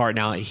first car.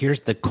 Now,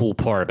 here's the cool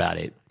part about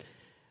it.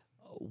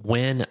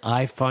 When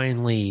we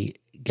finally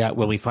got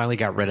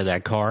rid of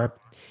that car,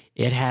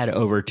 it had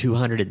over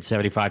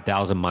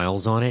 275,000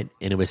 miles on it,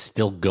 and it was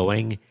still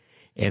going,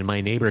 and my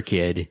neighbor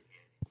kid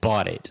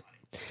bought it.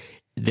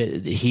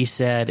 He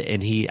said,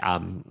 and he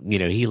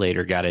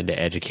later got into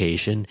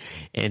education,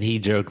 and he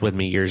joked with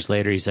me years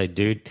later. He said,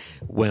 "Dude,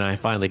 when I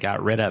finally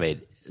got rid of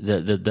it,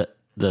 the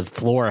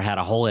floor had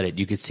a hole in it.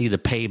 You could see the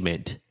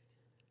pavement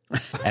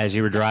as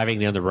you were driving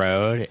down the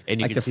road, and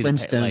you like could the see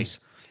Flintstones."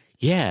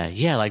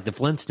 Yeah, like the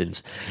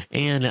Flintstones,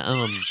 and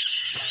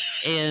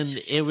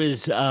it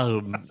was,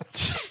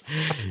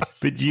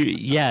 but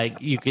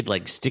you could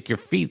like stick your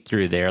feet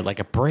through there like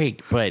a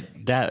brake, but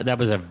that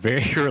was a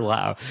very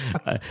loud.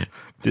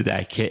 Did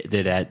that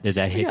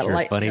hit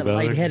your funny bone?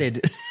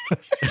 Lightheaded.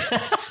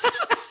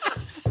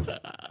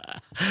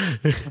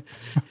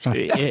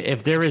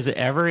 If there was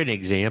ever an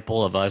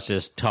example of us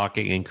just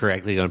talking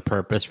incorrectly on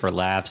purpose for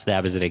laughs,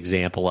 that was an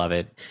example of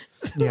it.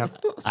 Yeah,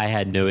 I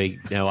had no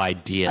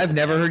idea. I've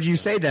never heard you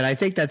say that. I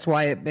think that's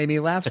why it made me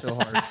laugh so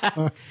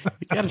hard.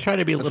 You got to try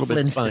to be a little bit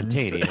Flintstones.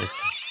 spontaneous.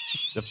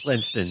 The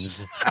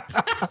Flintstones.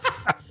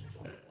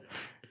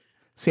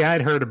 see,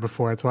 I'd heard it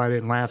before. That's why I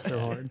didn't laugh so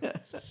hard.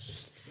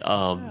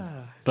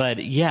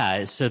 But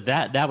yeah, so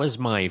that was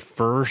my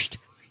first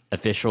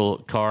official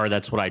car.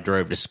 That's what I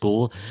drove to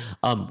school.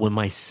 When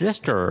my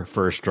sister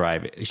first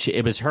drove,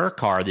 it was her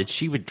car that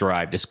she would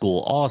drive to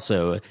school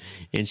also,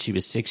 and she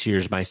was 6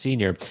 years my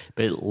senior.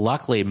 But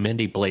luckily,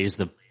 Mindy blazed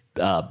the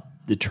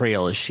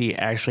trail. She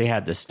actually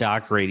had the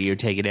stock radio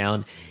taken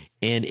down,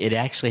 and it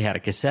actually had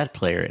a cassette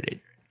player in it,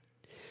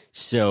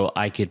 so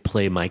I could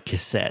play my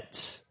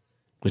cassettes,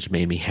 which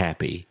made me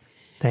happy.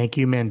 Thank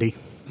you, Mindy.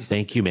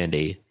 Thank you,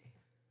 Mindy.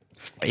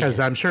 Because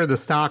I'm sure the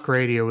stock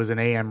radio was an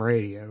AM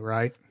radio,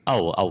 right?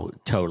 Oh,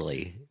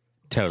 totally.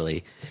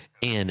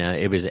 And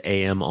it was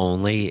AM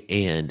only.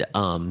 And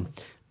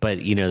but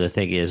the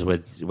thing is,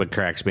 what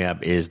cracks me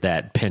up is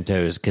that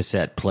Pinto's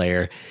cassette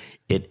player.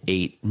 It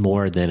ate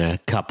more than a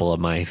couple of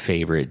my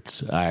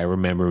favorites. I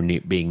remember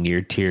being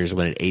near tears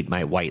when it ate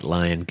my White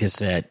Lion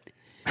cassette.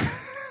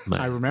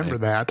 I remember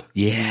that.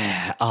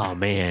 Yeah. Oh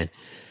man,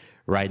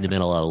 right in the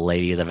middle of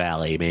Lady of the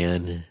Valley,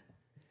 man.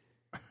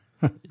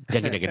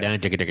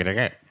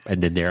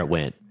 And then there it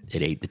went.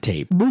 It ate the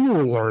tape.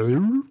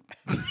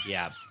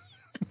 Yeah.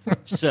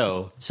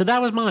 So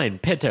that was mine,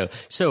 Pinto.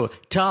 So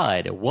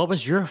Todd, what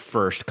was your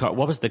first car?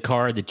 What was the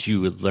car that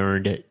you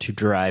learned to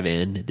drive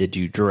in that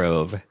you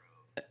drove?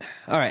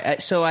 All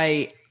right. So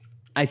I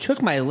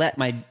took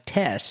my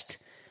test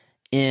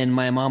in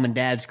my mom and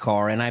dad's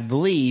car, and I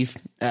believe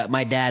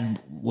my dad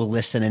will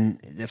listen, and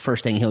the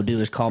first thing he'll do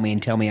is call me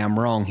and tell me I'm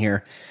wrong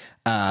here.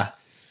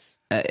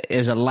 It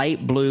was a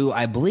light blue.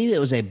 I believe it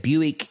was a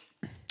Buick.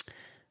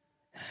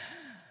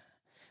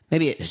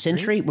 Maybe a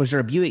Century? Was there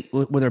a Buick?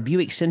 Were there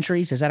Buick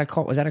Centuries? Was that a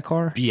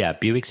car? Yeah,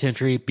 Buick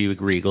Century,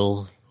 Buick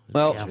Regal.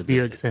 Well, Yeah,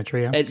 Buick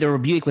Century. Yeah. there were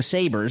Buick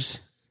LeSabres,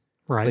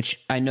 Right. which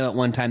I know at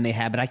one time they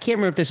had, but I can't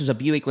remember if this was a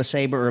Buick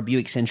LeSabre or a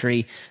Buick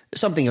Century,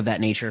 something of that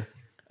nature.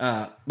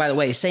 By the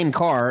way, same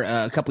car.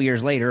 A couple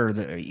years later, or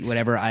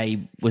whatever,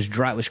 I was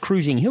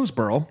cruising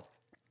Hillsboro,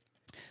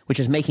 which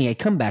is making a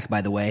comeback.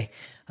 By the way,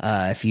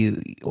 if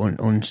you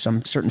on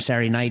some certain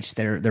Saturday nights,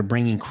 they're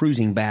bringing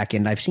cruising back,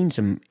 and I've seen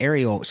some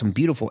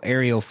beautiful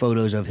aerial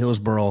photos of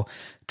Hillsboro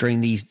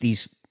during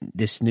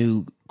this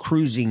new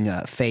cruising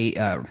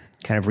kind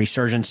of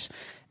resurgence.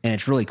 And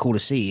it's really cool to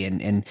see.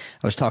 And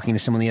I was talking to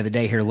someone the other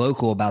day here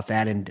local about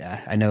that. And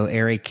I know,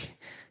 Eric,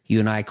 you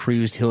and I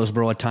cruised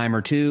Hillsboro a time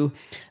or two.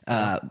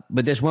 But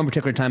this one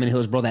particular time in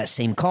Hillsboro, that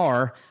same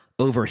car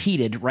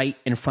overheated right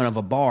in front of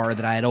a bar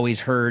that I had always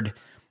heard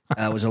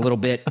was a little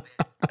bit...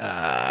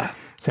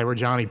 Is that where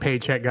Johnny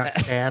Paycheck got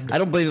stabbed? I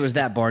don't believe it was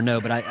that bar, no.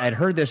 But I'd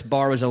heard this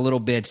bar was a little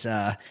bit...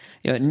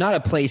 not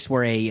a place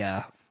where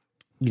a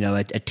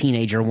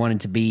teenager wanted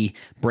to be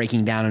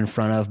breaking down in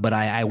front of. But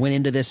I went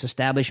into this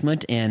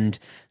establishment and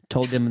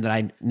told them that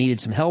I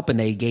needed some help, and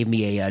they gave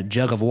me a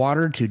jug of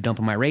water to dump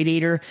on my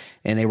radiator,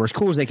 and they were as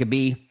cool as they could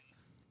be.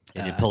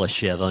 And they pull a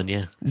shiv on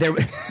you.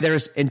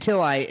 There's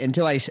until I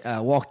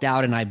walked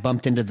out and I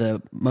bumped into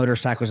the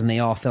motorcycles and they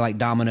all feel like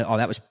domino. Oh,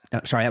 that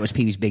was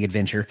Pee-wee's Big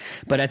Adventure,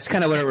 but that's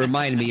kind of what it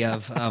reminded me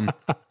of.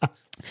 But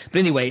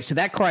anyway, so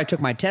that car I took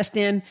my test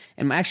in,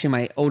 and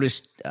my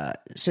oldest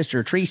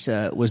sister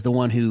Teresa was the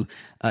one who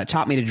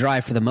taught me to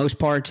drive for the most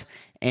part,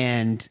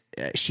 and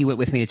she went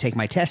with me to take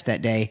my test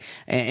that day.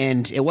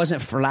 And it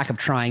wasn't for lack of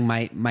trying.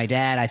 My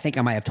dad, I think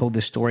I might have told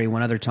this story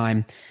one other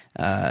time.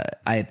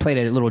 I played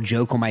a little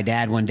joke on my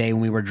dad one day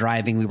when we were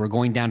driving. We were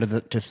going down to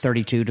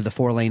 32 to the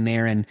 4-lane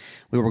there, and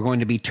we were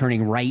going to be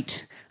turning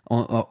right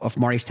off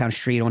Martystown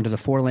Street onto the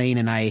 4-lane,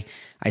 and I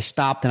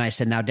stopped and I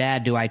said, "Now,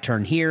 Dad, do I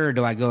turn here or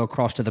do I go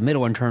across to the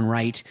middle and turn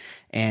right?"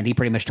 And he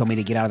pretty much told me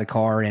to get out of the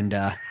car, and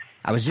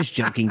I was just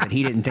joking, but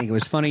he didn't think it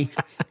was funny.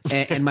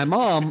 And my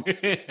mom,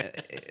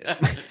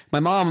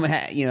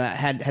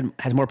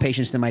 has more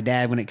patience than my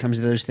dad when it comes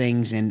to those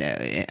things, and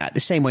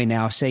the same way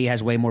now. Say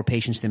has way more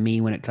patience than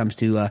me when it comes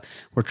to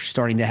we're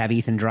starting to have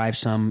Ethan drive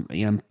some,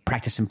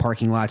 practice in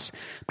parking lots.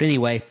 But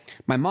anyway,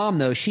 my mom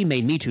though, she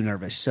made me too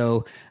nervous.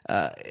 So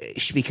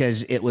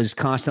because it was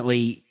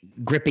constantly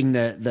gripping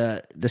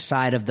the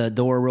side of the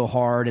door real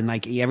hard, and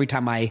like every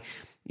time I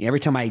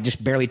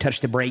just barely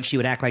touched the brake, she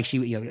would act like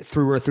she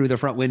threw her through the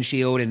front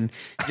windshield, and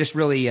just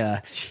really,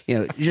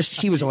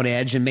 she was on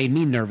edge and made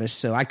me nervous.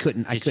 So I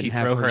couldn't. Did she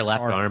throw her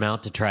left arm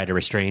out to try to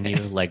restrain you,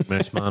 like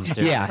most moms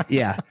do?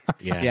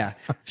 Yeah.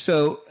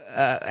 So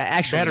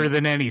actually, Better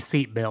than any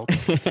seatbelt.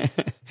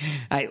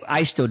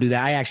 I still do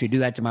that. I actually do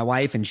that to my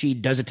wife, and she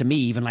does it to me,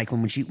 even like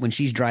when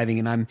she's driving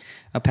and I'm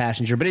a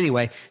passenger. But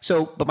anyway,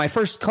 but my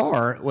first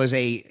car was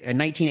a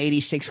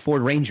 1986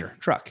 Ford Ranger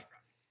truck,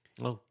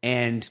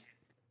 and.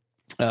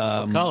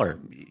 What color?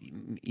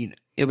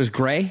 It was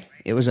gray.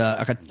 It was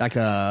like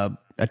a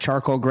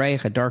charcoal gray,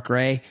 like a dark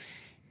gray,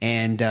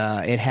 and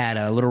it had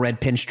a little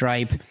red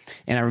pinstripe.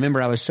 And I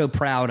remember I was so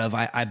proud of.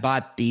 I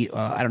bought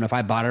I don't know if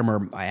I bought them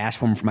or I asked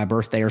for them for my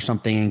birthday or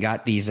something, and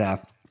got these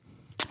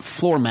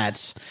floor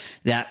mats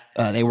that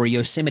they were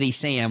Yosemite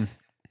Sam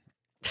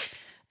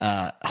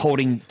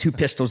holding two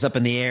pistols up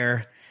in the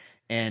air,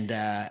 and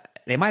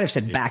they might have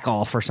said "back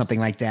off" or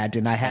something like that.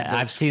 And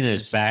I've seen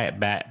those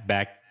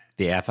back.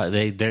 Yeah,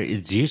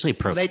 it's usually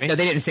profane. They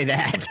didn't say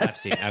that. I've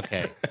seen.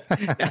 Okay.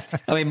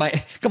 I mean,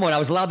 come on. I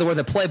was allowed to wear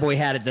the Playboy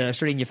hat at the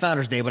Sardinia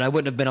Founders Day, but I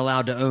wouldn't have been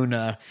allowed to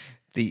own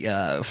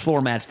the floor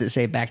mats that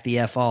say "back the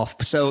F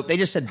off." So they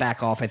just said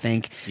 "back off," I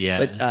think. Yeah.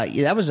 But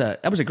that was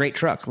a great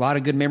truck. A lot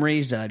of good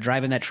memories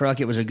driving that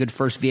truck. It was a good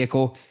first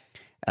vehicle.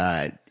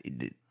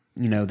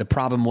 The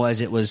problem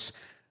was it was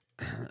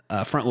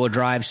front wheel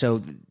drive,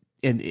 so.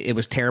 And it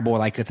was terrible,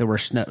 like if there were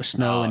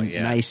snow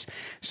and ice.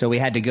 So we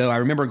had to go. I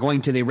remember going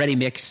to the Ready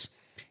Mix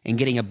and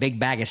getting a big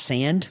bag of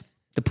sand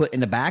to put in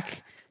the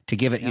back to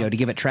give it, to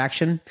give it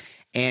traction.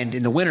 And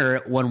in the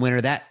one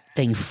winter, that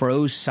thing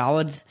froze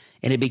solid,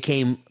 and it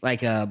became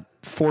like a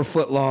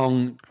 4-foot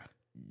long,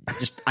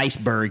 just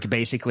iceberg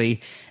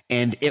basically.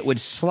 And it would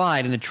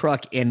slide in the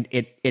truck, and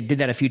it did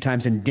that a few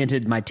times and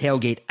dented my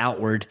tailgate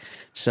outward.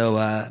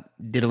 So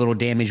did a little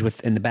damage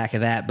in the back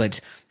of that,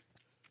 but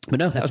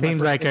no, that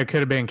seems like it could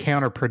have been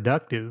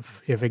counterproductive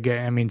if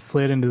it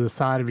slid into the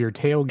side of your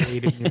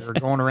tailgate and you're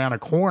going around a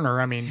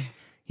corner. I mean,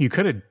 you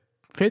could have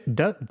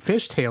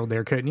fishtailed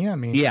there, couldn't you? I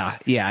mean, yeah.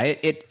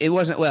 It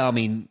wasn't well. I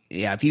mean,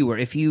 yeah. If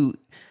you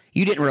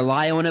didn't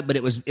rely on it, but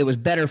it was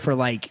better for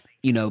like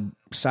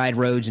side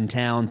roads in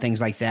town, things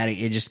like that.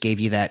 It just gave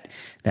you that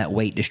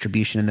weight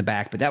distribution in the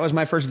back. But that was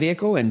my first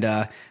vehicle, and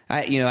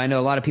I know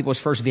a lot of people's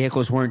first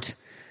vehicles weren't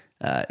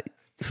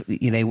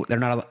they're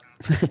not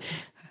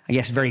I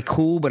guess very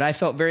cool, but I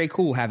felt very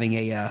cool having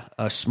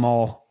a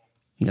small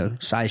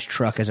sized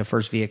truck as a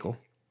first vehicle.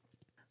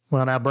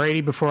 Well, now,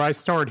 Brady, before I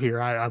start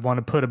here, I want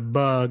to put a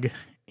bug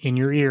in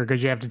your ear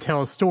because you have to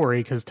tell a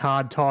story, because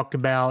Todd talked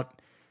about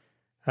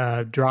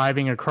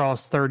driving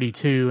across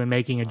 32 and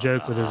making a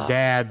joke with his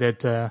dad that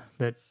the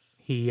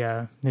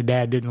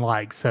dad didn't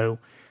like. So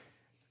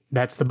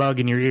that's the bug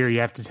in your ear.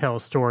 You have to tell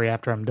a story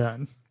after I'm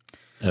done.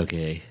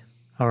 Okay.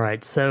 All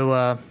right.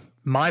 So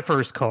my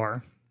first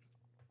car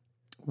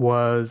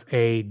was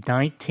a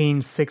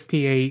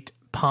 1968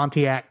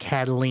 Pontiac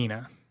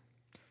Catalina.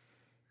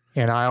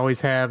 And I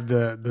always have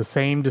the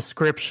same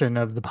description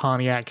of the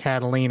Pontiac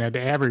Catalina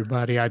to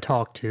everybody I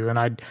talk to. And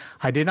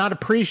I did not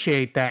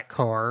appreciate that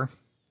car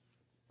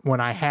when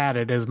I had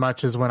it as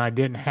much as when I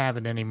didn't have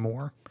it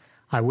anymore.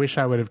 I wish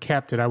I would have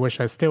kept it. I wish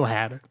I still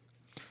had it.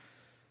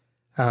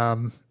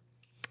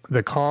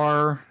 The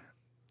car,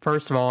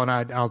 first of all, and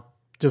I'll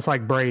just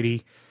like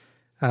Brady,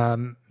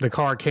 the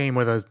car came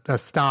with a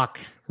stock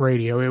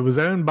radio. It was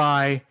owned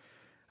by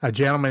a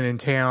gentleman in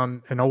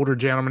town, an older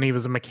gentleman. He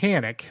was a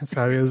mechanic,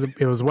 so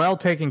it was well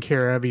taken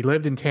care of. He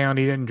lived in town.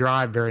 He didn't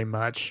drive very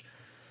much.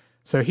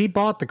 So he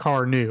bought the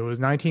car new. It was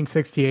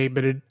 1968,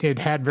 but it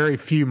had very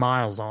few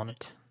miles on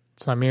it.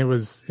 So, I mean, it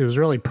was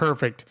really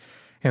perfect.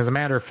 As a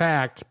matter of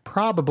fact,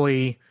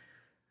 probably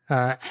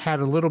had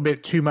a little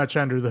bit too much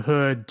under the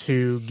hood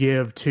to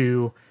give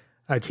to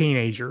a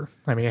teenager.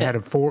 I mean, it had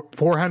a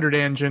 400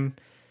 engine.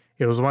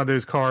 It was one of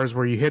those cars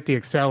where you hit the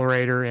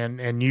accelerator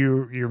and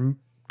you're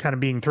kind of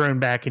being thrown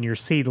back in your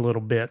seat a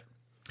little bit.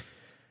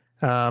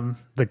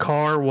 The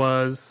car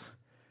was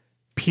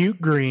puke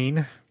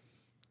green,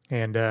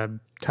 and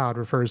Todd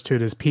refers to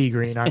it as pea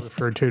green. I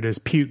refer to it as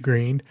puke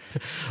green.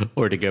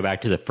 Or to go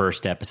back to the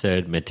first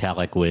episode,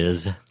 metallic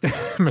whiz.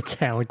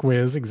 Metallic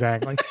whiz,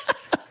 exactly.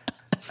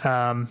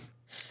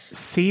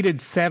 Seated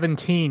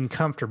 17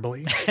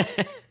 comfortably.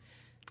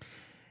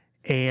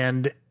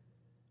 And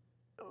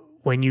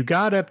when you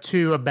got up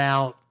to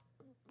about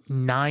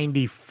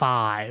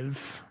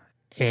 95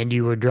 and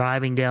you were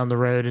driving down the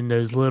road in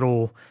those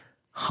little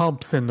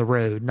humps in the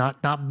road,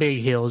 not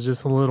big hills,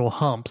 just little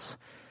humps,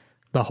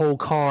 the whole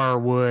car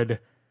would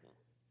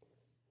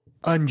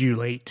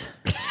undulate.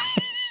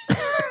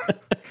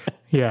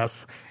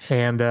 Yes.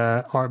 And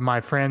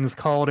my friends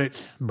called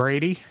it,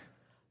 Brady,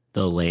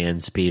 the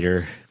land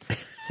speeder.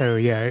 So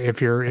yeah,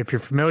 if you're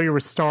familiar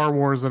with Star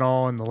Wars at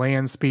all and the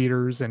land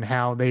speeders and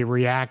how they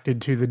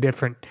reacted to the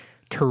different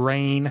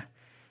terrain,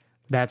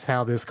 that's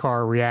how this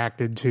car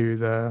reacted to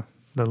the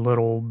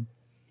little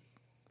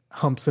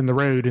humps in the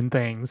road and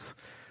things,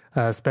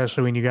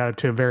 especially when you got up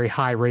to a very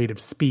high rate of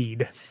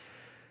speed.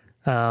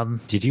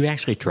 Did you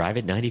actually drive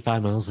at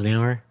 95 miles an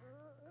hour?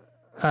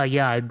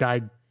 Yeah,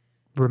 I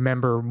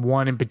remember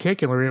one in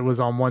particular. It was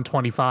on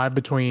 125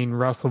 between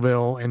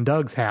Russellville and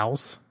Doug's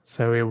house.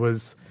 So it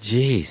was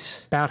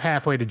about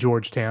halfway to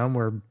Georgetown,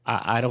 where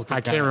I don't think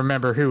I can't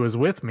remember who was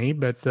with me,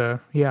 but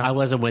yeah. I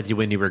wasn't with you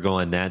when you were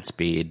going that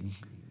speed.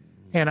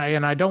 And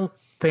I don't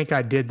think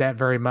I did that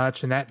very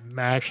much, and that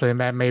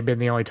may have been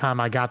the only time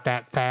I got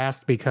that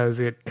fast, because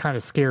it kind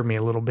of scared me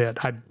a little bit.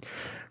 Of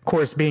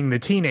course, being the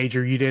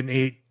teenager, you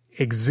didn't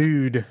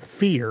exude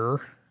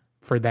fear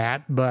for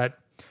that, but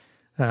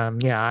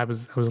yeah, I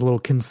was a little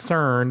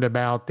concerned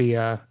about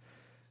the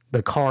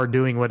car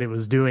doing what it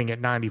was doing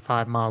at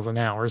 95 miles an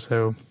hour.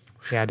 So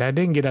yeah, I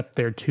didn't get up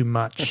there too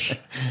much.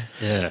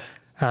 Yeah.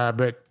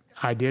 But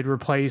I did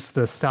replace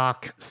the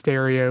stock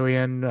stereo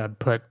in,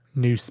 put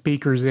new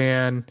speakers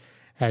in,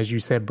 as you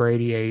said,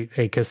 Brady,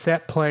 a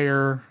cassette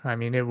player. I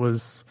mean, it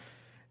was,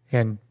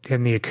 and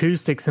the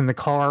acoustics in the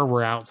car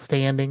were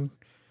outstanding.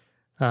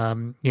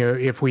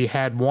 If we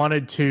had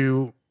wanted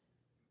to,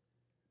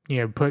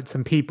 put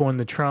some people in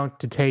the trunk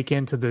to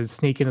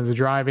sneak into the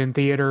drive-in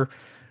theater,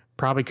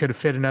 probably could have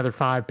fit another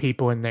 5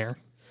 people in there.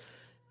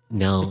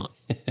 No,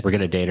 we're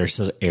going to date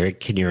ourselves. Eric,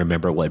 can you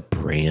remember what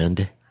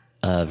brand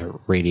of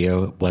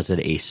radio? Was it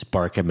a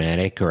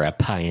Sparkomatic or a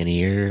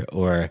Pioneer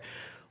or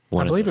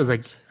one? I believe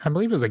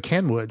it was a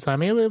Kenwood's. I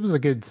mean, it was a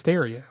good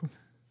stereo,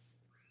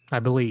 I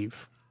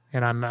believe.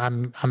 And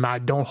I'm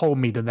not, don't hold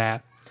me to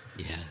that.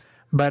 Yeah.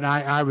 But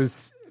I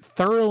was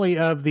thoroughly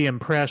of the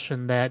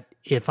impression that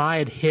if I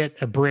had hit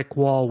a brick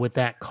wall with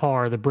that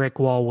car, the brick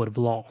wall would have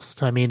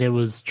lost. I mean, it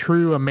was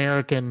true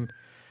American.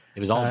 It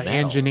was all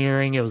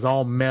engineering. It was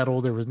all metal.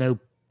 There was no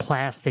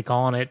plastic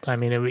on it. I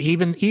mean,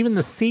 even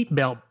the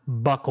seatbelt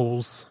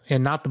buckles,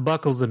 and not the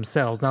buckles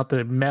themselves, not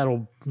the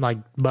metal like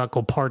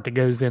buckle part that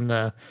goes in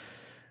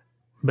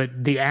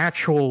but the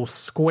actual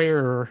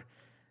square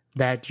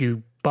that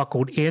you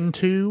buckled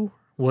into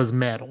was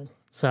metal.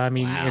 So I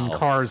mean, in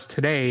cars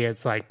today,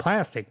 it's like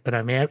plastic, but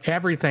I mean,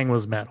 everything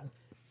was metal.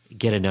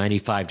 Get a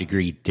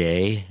 95-degree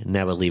day, and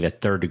that would leave a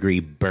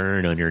 3rd-degree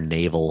burn on your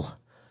navel.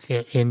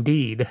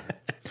 Indeed.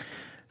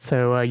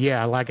 So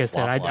yeah, like I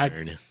said, Waffle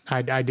iron.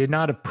 I did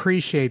not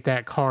appreciate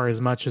that car as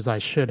much as I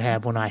should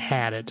have when I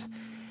had it,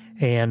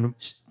 and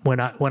when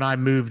I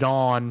moved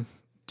on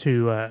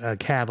to a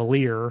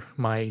Cavalier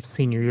my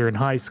senior year in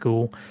high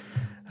school,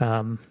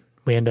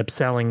 we ended up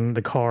selling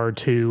the car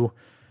to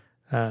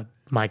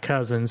my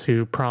cousins,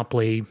 who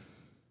promptly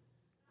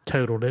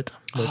totaled it.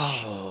 Which,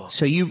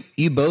 So you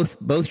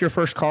both your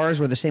first cars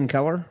were the same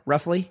color,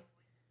 roughly?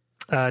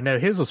 no,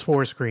 his was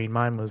forest green.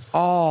 Mine was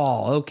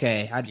Oh,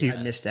 okay. I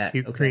missed that.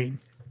 puke Okay. green.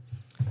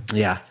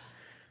 Yeah.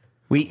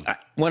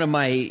 One of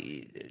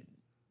my.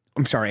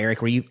 I'm sorry,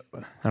 Eric. Were you?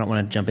 I don't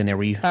want to jump in there.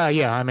 Were you?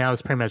 Yeah, I mean, I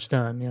was pretty much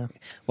done. Yeah.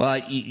 Well,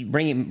 you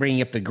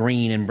bringing up the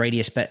green, and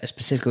Brady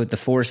specifically with the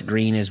forest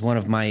green is one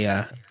of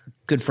my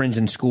good friends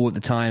in school at the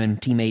time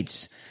and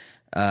teammates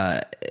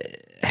had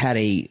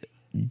a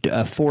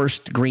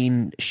forest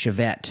green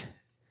Chevette,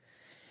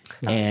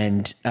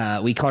 and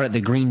we called it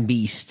the Green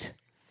Beast.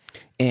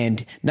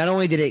 And not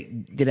only did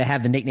it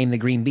have the nickname the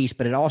Green Beast,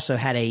 but it also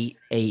had a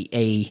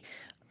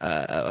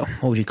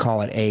what would you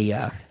call it,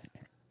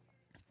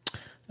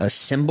 a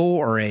symbol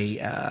or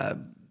a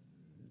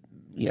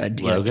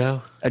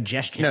Logo? a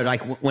gesture. No,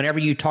 like whenever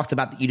you talked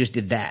about that, you just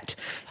did that.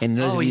 And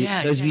those of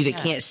you that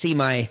can't see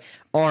my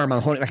arm,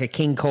 I'm holding like a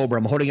king cobra.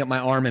 I'm holding up my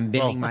arm and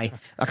bending my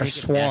like a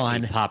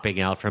swan. Nessie popping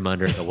out from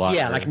under the water.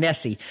 Yeah, like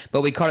Nessie.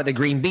 But we called it the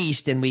Green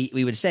Beast, and we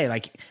would say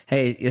like,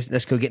 "Hey,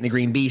 let's go get in the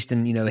Green Beast,"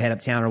 and head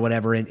uptown or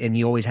whatever. And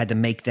you always had to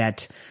make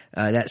that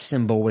that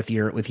symbol with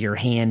your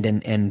hand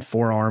and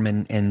forearm,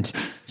 and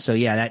so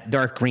yeah, that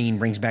dark green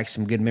brings back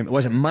some good memories. It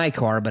wasn't my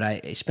car, but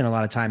I spent a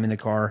lot of time in the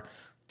car.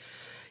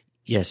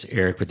 Yes,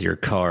 Eric, with your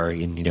car,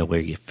 and where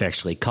you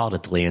affectionately called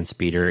it the land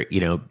speeder,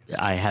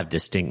 I have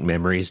distinct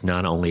memories,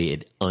 not only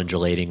it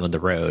undulating on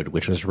the road,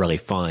 which was really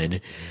fun,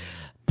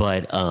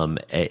 but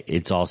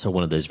it's also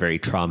one of those very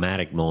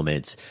traumatic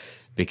moments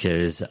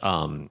because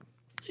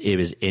it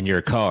was in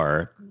your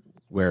car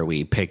where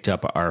we picked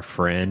up our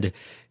friend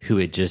who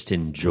had just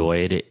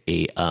enjoyed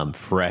a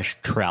fresh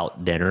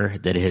trout dinner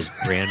that his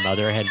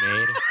grandmother had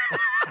made.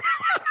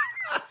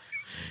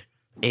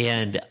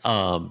 And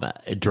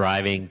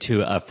driving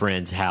to a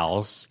friend's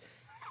house,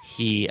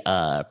 he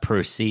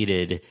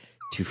proceeded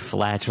to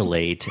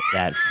flatulate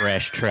that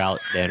fresh trout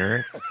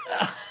dinner.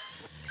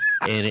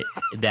 And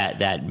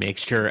that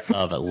mixture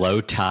of low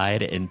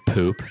tide and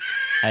poop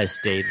has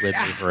stayed with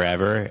me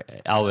forever.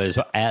 I was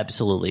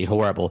absolutely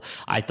horrible.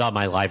 I thought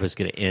my life was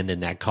going to end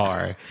in that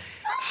car.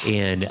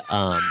 And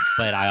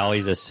but I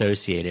always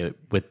associate it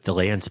with the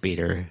land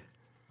speeder.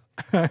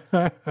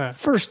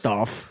 First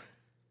off,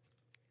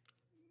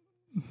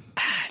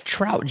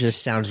 trout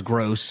just sounds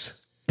gross.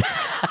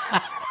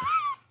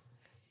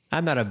 I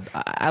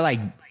like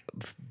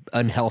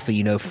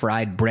unhealthy,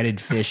 fried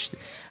breaded fish.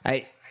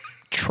 A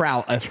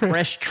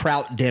fresh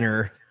trout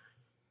dinner.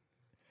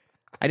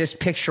 I just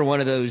picture one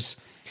of those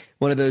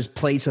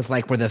plates with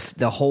like where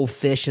the whole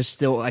fish is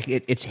still like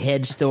its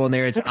head's still in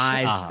there, its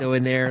eyes still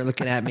in there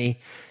looking at me.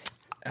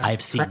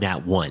 I've seen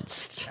that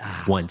once.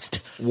 Once.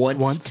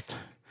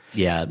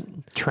 Yeah.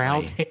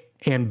 Trout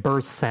and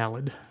burst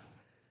salad.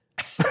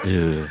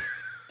 Ew.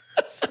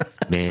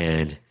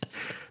 Man.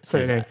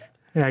 So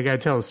I got to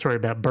tell a story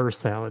about burst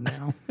salad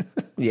now.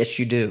 Yes,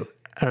 you do.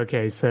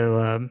 Okay,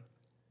 so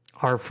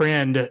our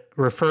friend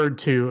referred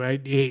to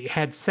he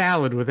had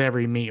salad with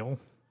every meal.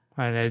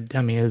 I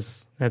mean,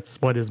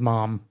 that's what his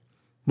mom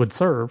would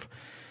serve.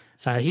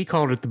 He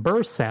called it the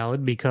burst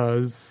salad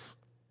because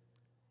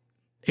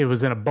it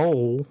was in a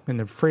bowl in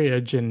the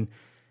fridge, and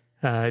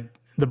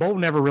the bowl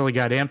never really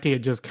got empty. It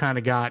just kind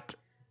of got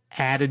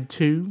added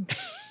to.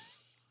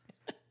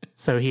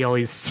 So he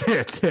always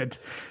said that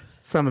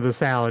some of the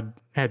salad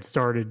had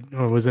started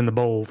or was in the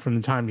bowl from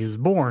the time he was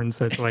born.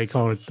 So that's why he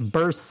called it the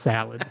burst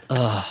salad.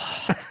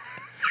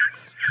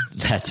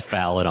 That's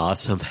foul and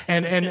awesome.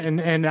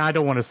 And I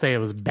don't want to say it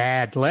was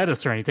bad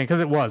lettuce or anything because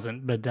it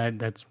wasn't, but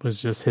that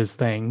was just his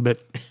thing.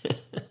 But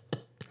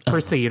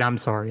proceed. I'm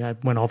sorry. I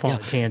went off on a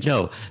tangent.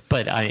 No,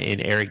 but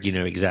and Eric, you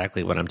know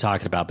exactly what I'm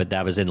talking about, but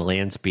that was in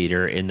land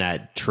speeder in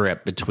that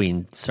trip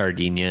between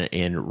Sardinia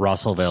and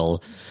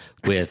Russellville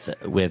with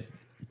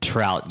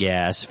trout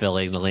gas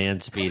filling the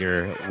land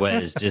speeder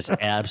was just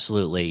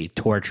absolutely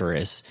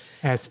torturous.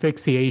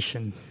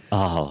 Asphyxiation.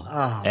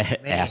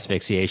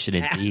 Asphyxiation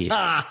indeed.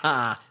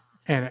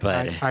 And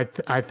But-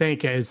 I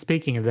think,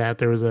 speaking of that,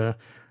 there was a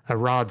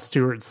Rod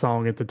Stewart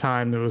song at the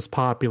time that was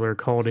popular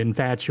called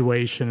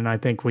Infatuation, and I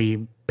think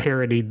we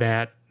parodied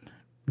that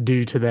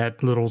due to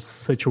that little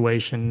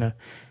situation.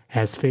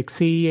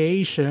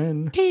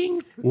 Asphyxiation.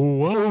 Ding.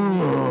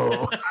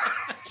 Whoa.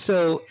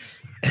 So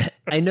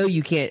I know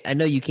you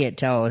can't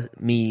tell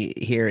me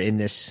here in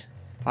this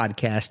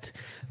podcast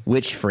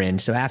which friend.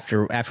 So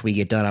after we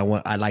get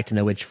done, I'd like to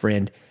know which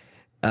friend.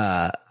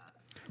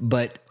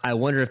 But I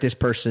wonder if this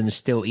person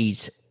still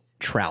eats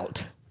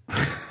trout.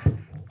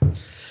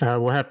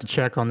 We'll have to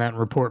check on that and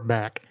report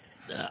back.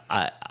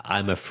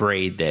 I'm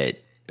afraid that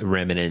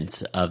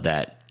remnants of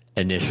that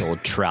initial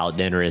trout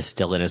dinner is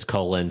still in his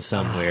colon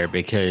somewhere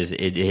because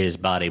his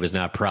body was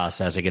not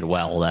processing it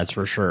well. That's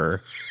for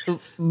sure.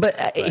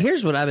 But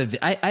here's what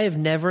I have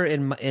never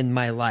in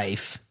my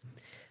life.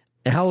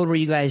 How old were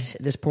you guys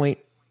at this point?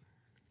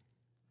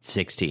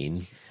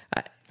 16.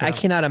 I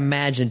cannot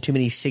imagine too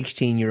many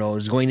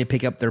 16-year-olds going to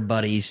pick up their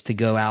buddies to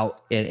go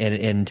out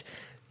and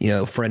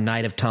for a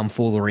night of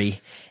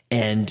tomfoolery,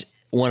 and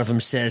one of them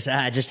says,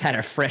 "I just had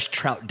a fresh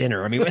trout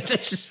dinner." I mean,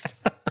 that's just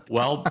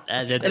well,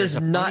 there's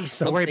a funny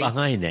story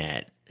behind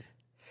that,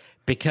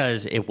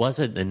 because it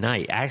wasn't the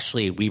night.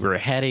 Actually, we were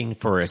heading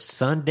for a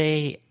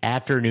Sunday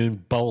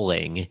afternoon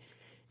bowling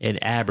in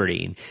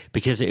Aberdeen,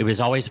 because it was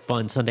always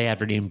fun Sunday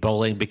afternoon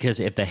bowling, because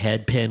if the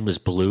head pin was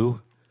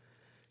blue,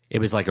 it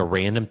was like a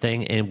random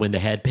thing, and when the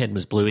head pin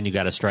was blue and you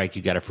got a strike,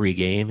 you got a free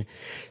game.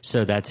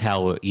 So that's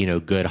how,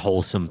 good,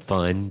 wholesome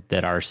fun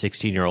that our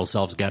 16-year-old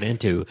selves got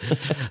into.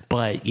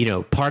 But,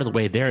 part of the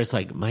way there is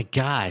like, my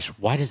gosh,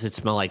 why does it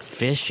smell like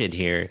fish in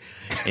here?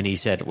 And he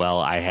said, well,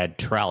 I had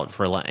trout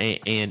for lunch,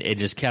 and it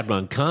just kept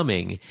on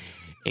coming,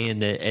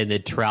 and the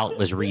trout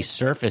was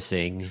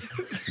resurfacing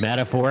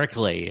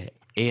metaphorically.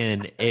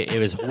 And it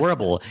was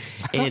horrible.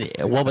 And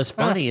what was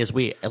funny is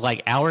we,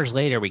 like, hours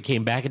later, we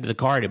came back into the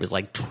car and it was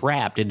like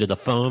trapped into the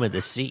foam of the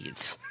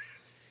seats.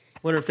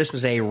 Wonder if this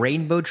was a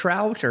rainbow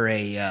trout or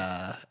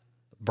a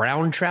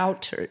brown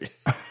trout. Or...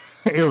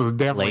 It was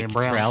definitely Lake a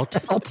brown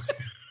trout.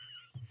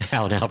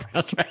 How now,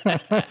 brown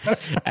trout?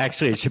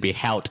 Actually, it should be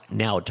hout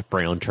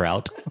brown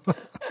trout.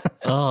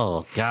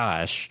 Oh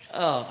gosh.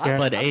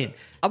 But I'm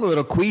a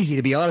little queasy,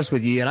 to be honest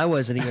with you, and I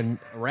wasn't even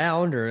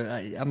around, or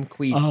I'm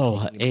queasy.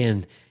 Oh,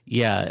 and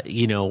yeah,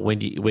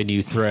 when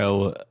you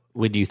throw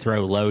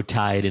low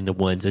tide into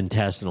one's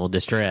intestinal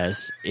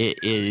distress,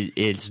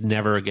 it's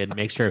never a good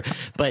mixture.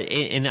 But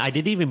and I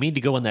didn't even mean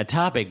to go on that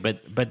topic,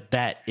 but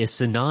that is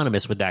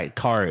synonymous with that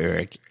car,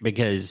 Eric,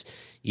 because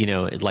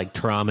like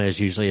trauma is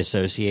usually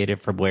associated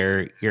from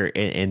where you're,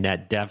 and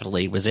that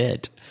definitely was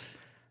it.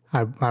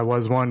 I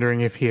was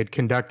wondering if he had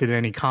conducted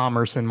any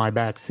commerce in my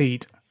back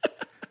seat.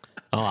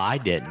 Oh, I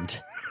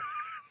didn't.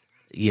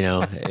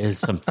 It's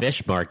some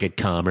fish market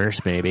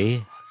commerce,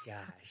 maybe.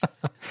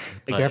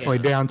 Definitely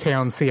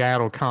downtown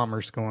Seattle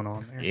commerce going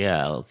on there.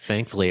 Yeah,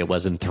 thankfully it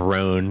wasn't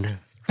thrown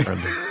from...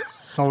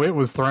 Oh, it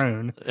was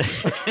thrown.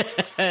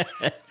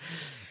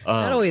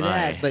 Not only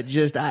that, but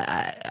just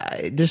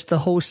just the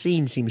whole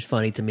scene seems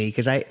funny to me,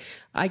 because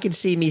I can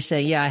see me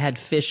saying, "Yeah, I had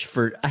fish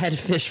for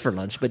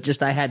lunch," but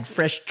just I had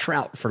fresh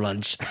trout for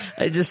lunch.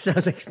 It just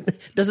sounds like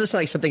doesn't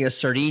sound like something a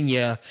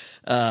Sardinia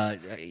a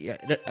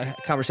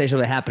conversation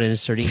that happened in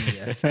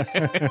Sardinia.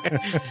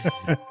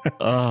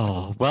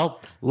 Oh,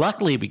 well,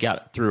 luckily we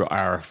got through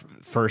our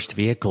first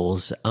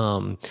vehicles,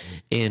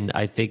 and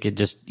I think it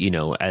just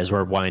as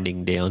we're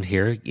winding down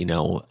here,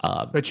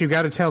 But you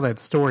got to tell that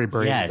story,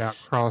 Brady,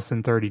 Yes. about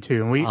crossing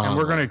 32, and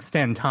we're going to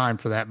extend time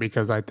for that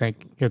because I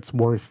think it's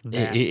worth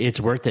that. it's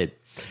worth it.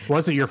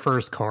 Wasn't your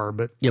first car,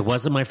 but It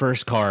wasn't my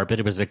first car, but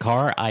it was a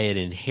car I had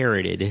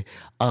inherited.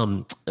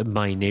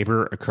 My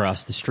neighbor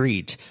across the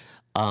street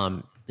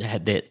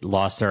had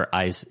lost their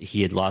eyes.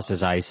 He had lost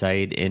his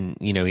eyesight, and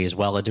he was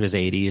well into his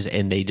 80s,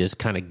 and they just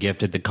kind of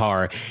gifted the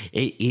car.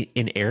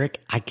 And Eric,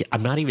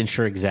 I'm not even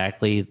sure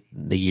exactly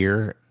the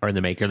year or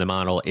the make or the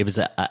model. It was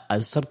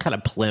some kind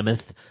of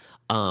Plymouth,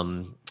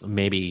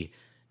 maybe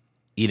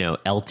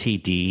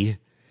LTD.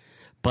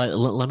 But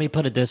let me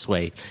put it this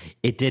way.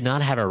 It did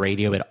not have a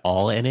radio at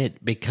all in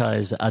it,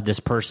 because this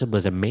person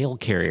was a mail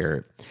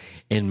carrier,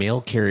 and mail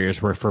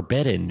carriers were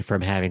forbidden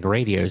from having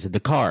radios in the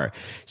car.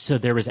 So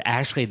there was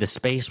actually, the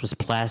space was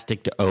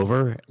plasticed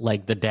over,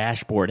 like the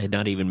dashboard had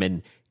not even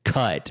been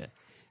cut,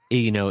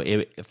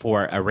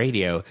 for a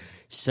radio.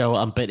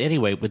 So, but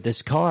anyway, with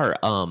this car,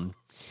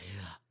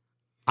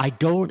 I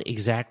don't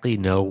exactly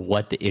know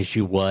what the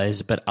issue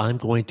was, but I'm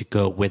going to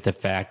go with the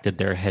fact that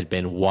there had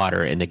been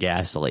water in the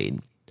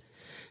gasoline,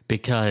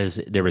 because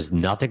there was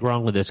nothing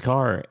wrong with this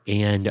car.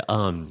 And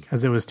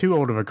because it was too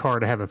old of a car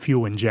to have a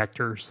fuel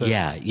injector. So.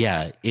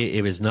 Yeah,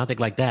 it was nothing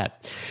like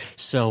that.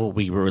 So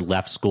we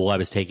left school. I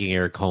was taking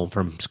Eric home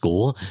from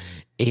school,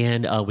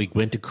 and we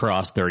went to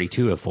cross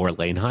 32, a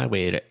 4-lane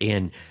highway.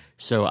 And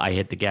so I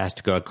hit the gas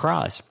to go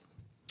across.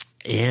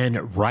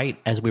 And right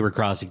as we were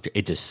crossing,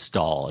 it just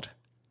stalled,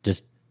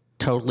 just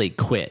totally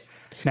quit.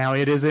 Now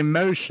it is in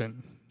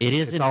motion.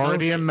 It's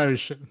already in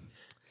motion.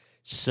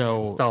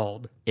 So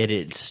Stalled.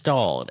 It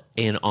stalled,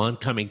 and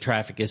oncoming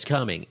traffic is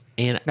coming.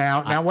 And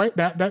Now wait,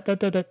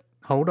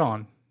 hold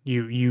on.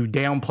 You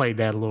downplayed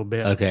that a little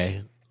bit.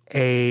 Okay.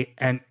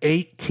 An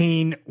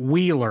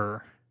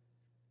 18-wheeler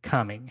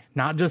coming,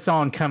 not just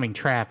oncoming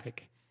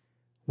traffic.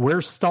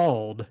 We're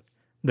stalled.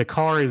 The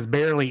car is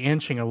barely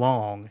inching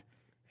along,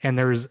 and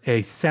there's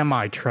a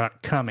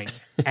semi-truck coming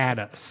at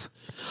us.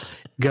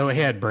 Go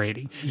ahead,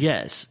 Brady.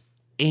 Yes.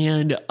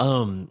 And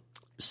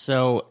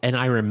so, and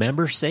I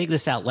remember saying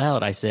this out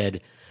loud. I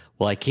said,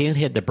 well, I can't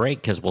hit the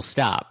brake because we'll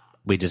stop.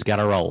 We just got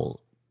to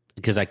roll,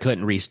 because I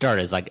couldn't restart.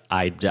 It's like,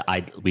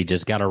 we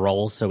just got to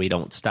roll so we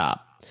don't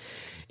stop.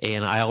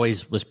 And I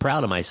always was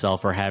proud of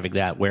myself for having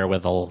that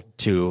wherewithal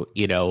to,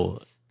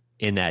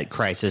 in that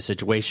crisis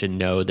situation,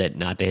 know that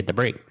not to hit the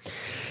brake.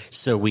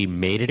 So we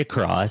made it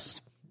across,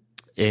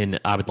 and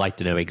I would like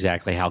to know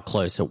exactly how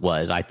close it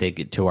was. I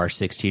think to our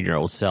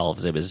 16-year-old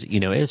selves, it was,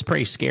 it was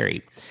pretty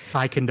scary.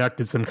 I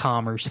conducted some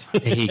commerce.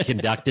 He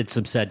conducted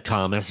some said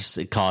commerce.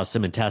 It caused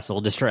some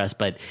intestinal distress.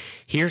 But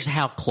here's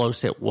how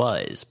close it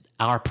was.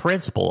 Our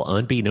principal,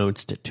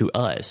 unbeknownst to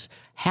us,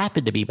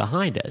 happened to be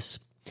behind us.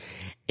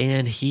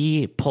 And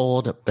he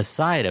pulled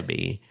beside of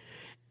me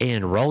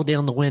and rolled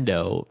down the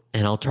window.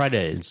 And I'll try to,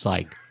 it's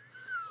like,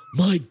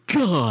 my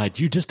God,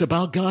 you just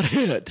about got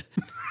hit.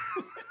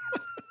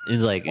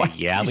 He's like, what?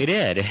 Yeah, we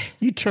did.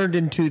 You turned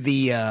into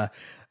the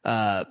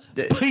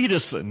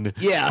Peterson.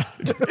 Yeah.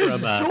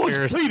 From,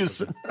 George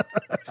Peterson.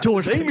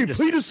 George Amy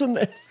Peterson.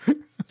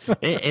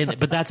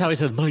 But that's how he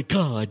says, my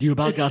God, you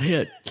about got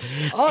hit.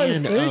 I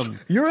think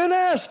you're an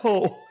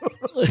asshole.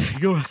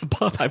 You're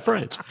my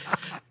French.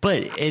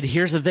 And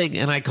here's the thing,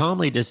 and I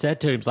calmly just said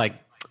to him, it's like,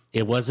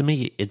 it wasn't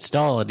me, it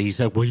stalled. He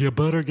said, well, you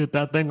better get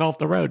that thing off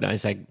the road. And I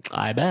said,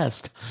 I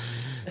best.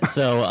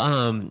 So,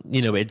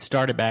 it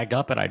started back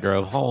up, and I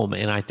drove home,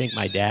 and I think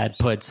my dad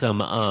put some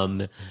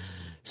one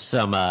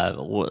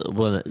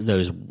of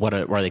those, what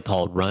are they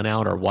called, run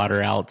out or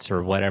water outs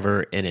or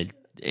whatever, and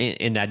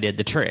that did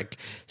the trick.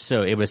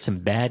 So it was some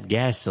bad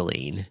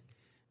gasoline,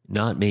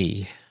 not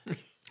me.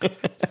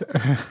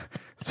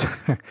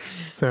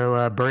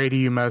 So Brady,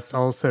 you must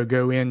also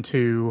go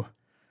into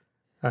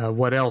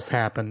what else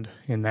happened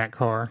in that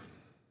car.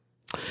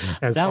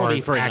 That will be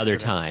for another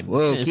time.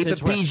 Whoa, keep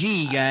it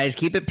PG, guys.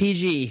 Keep it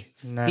PG.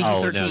 No.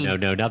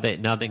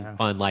 PG-13. Nothing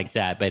fun like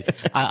that. But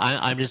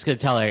I'm just going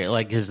to tell her,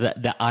 because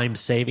that I'm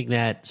saving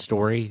that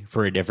story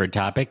for a different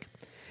topic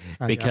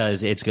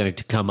because it's going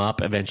to come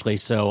up eventually.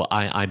 So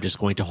I'm just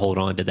going to hold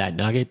on to that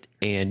nugget,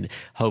 and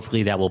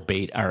hopefully that will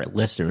bait our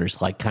listeners,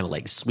 kind of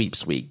like Sweep.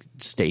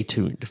 Stay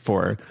tuned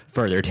for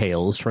further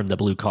tales from the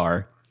blue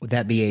car. Would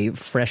that be a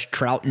fresh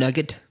trout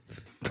nugget?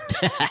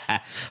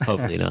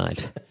 Hopefully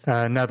not.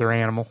 Another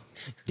animal.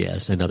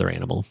 Yes, another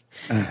animal.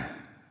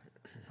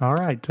 All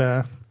right.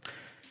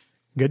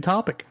 Good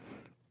topic.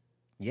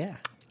 Yeah.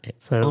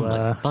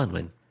 So fun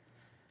one.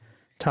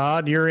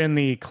 Todd, you're in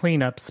the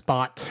cleanup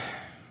spot.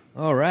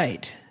 All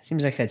right.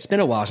 Seems like it's been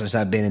a while since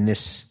I've been in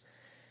this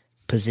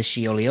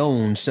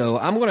position. So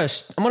I'm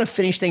gonna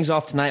finish things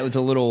off tonight with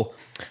a little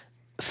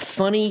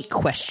funny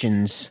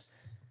questions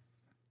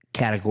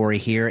category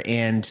here,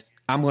 and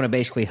I'm gonna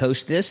basically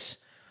host this.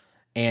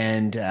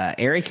 And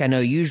Eric, I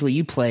know usually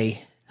you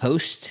play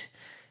host,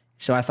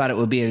 so I thought it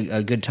would be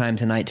a good time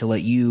tonight to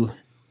let you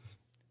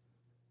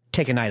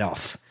take a night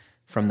off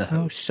from the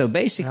host. So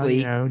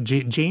basically,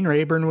 Gene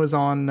Rayburn was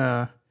on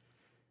what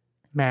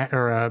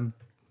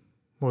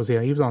was he?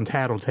 He was on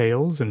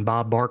Tattletales, and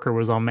Bob Barker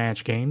was on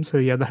Match Game. So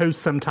yeah, the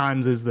host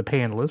sometimes is the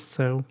panelist.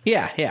 So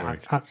yeah.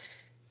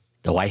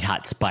 The white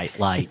hot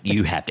spotlight,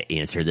 you have to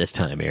answer this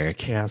time,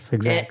 Eric. Yes,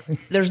 exactly.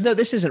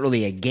 This isn't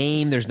really a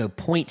game. There's no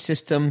point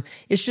system.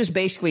 It's just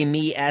basically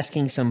me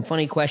asking some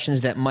funny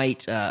questions that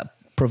might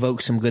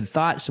provoke some good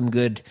thought, some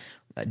good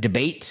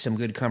debate, some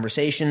good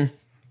conversation.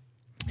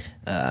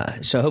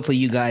 So hopefully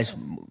you guys,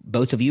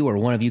 both of you or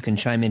one of you, can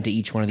chime into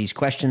each one of these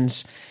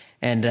questions.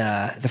 And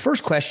the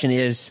first question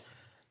is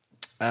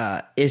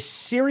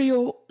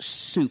cereal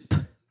soup?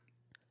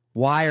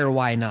 Why or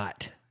why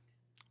not?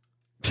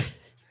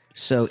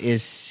 So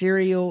is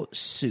cereal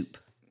soup?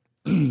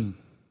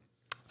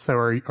 So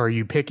are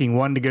you picking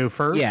one to go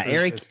first? Yeah,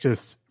 Eric. It's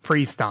just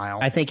freestyle.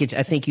 I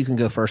think you can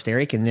go first,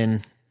 Eric, and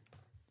then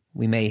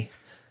we may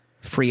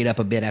free it up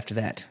a bit after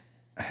that.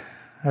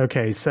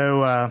 Okay,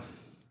 so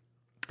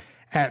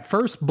at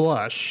first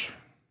blush,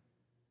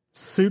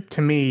 soup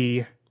to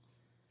me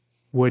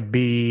would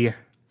be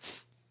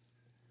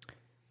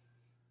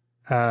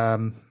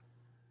the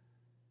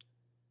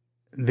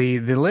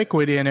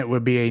liquid in it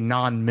would be a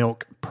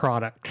non-milk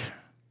product.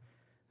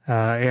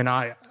 And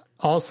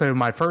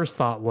my first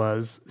thought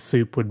was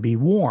soup would be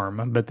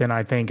warm, but then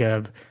I think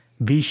of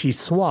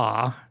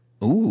vichyssoise,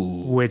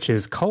 which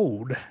is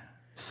cold.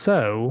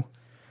 So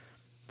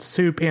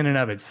soup in and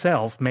of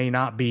itself may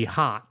not be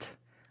hot,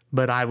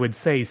 but I would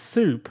say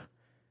soup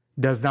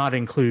does not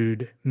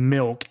include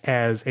milk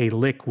as a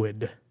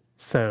liquid.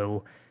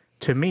 So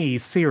to me,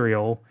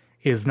 cereal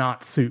is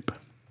not soup.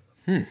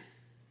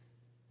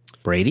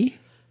 Brady?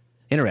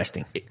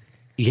 Interesting.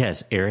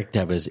 Yes, Eric,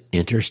 that was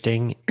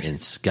interesting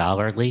and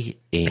scholarly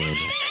and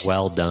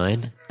well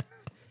done.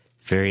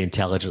 Very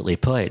intelligently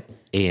put.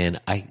 And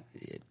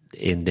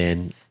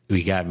then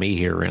we got me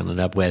here rounding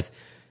up with,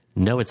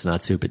 no, it's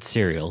not soup, it's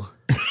cereal.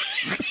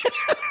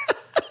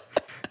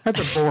 That's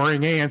a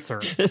boring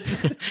answer.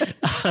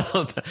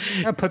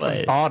 I put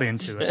some thought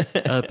into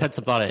it. Put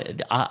some thought in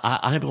it.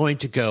 I'm going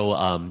to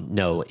go,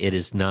 no, it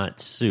is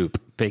not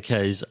soup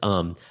because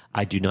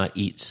I do not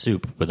eat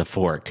soup with a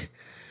fork.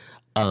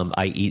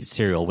 I eat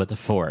cereal with a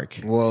fork.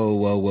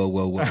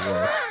 Whoa.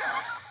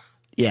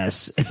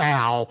 Yes.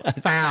 Foul.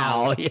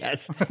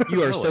 Yes.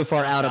 You are so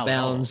far out of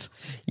bounds.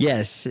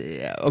 Yes.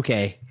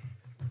 Okay.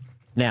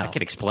 Now I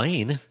can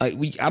explain. I'm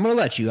going to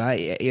let you.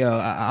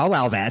 I'll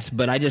allow that,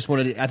 but I just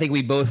wanted. I think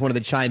we both wanted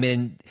to chime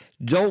in.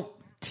 Don't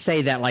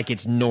say that like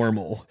it's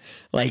normal.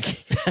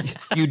 Like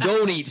you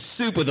don't eat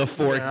soup with a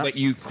fork, but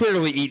you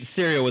clearly eat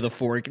cereal with a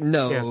fork.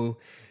 No,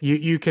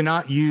 you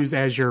cannot use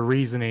as your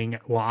reasoning.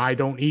 Well, I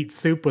don't eat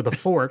soup with a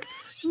fork.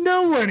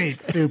 No one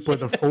eats soup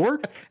with a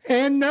fork,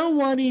 and no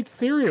one eats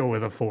cereal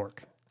with a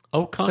fork.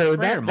 Oh,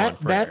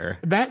 contraire,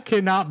 that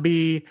cannot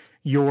be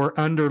your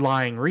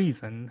underlying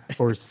reason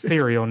for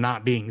cereal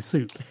not being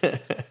soup. Go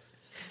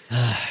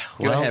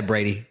ahead,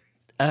 Brady.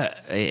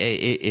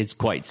 It's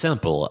quite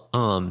simple.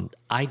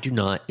 I do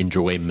not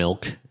enjoy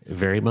milk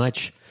very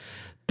much,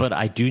 but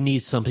I do need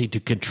something to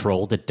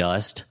control the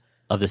dust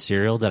of the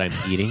cereal that I'm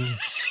eating.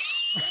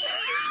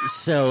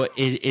 So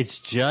it's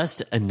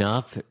just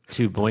enough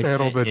to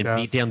moisten it and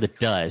beat down the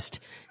dust.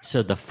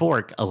 So the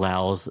fork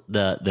allows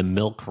the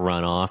milk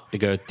runoff to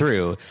go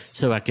through,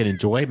 so I can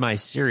enjoy my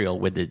cereal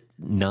with the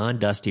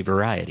non-dusty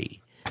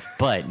variety,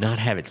 but not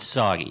have it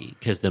soggy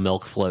because the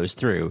milk flows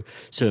through,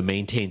 so it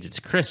maintains its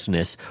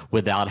crispness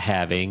without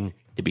having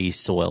to be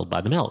soiled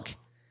by the milk.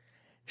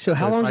 So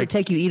how long does it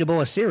take you to eat a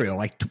bowl of cereal?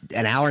 Like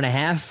an hour and a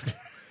half?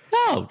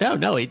 No. I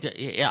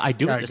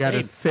do it the same. Got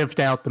to sift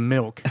out the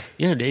milk.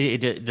 Yeah,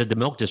 the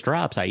milk just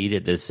drops. I eat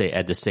it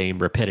at the same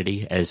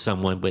rapidity as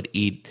someone would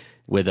eat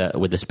with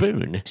a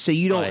spoon. So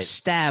you don't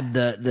stab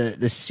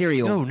the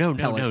cereal?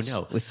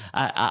 No.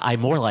 I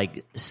more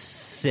like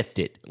sift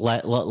it.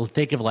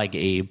 Think of like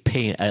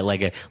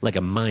like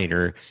a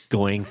miner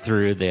going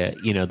through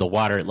the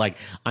water. Like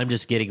I'm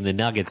just getting the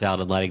nuggets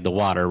out and letting the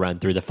water run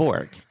through the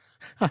fork.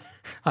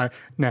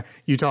 Now,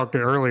 you talked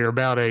earlier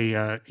about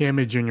a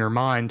image in your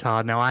mind,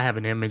 Todd. Now I have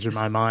an image in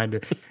my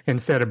mind.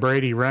 Instead of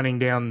Brady running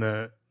down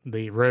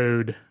the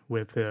road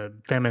with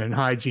feminine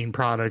hygiene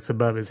products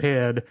above his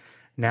head,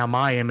 now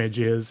my image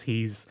is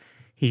he's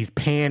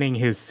panning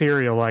his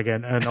cereal like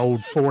an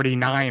old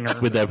 49er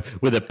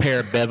with a pair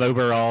of Bev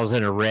overalls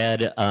and a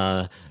red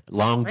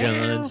long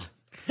johns.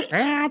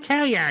 Well, I'll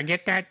tell you,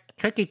 get that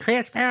Cookie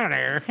Crisp out of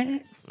there.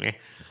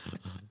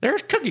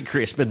 There's Cookie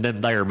Crisp in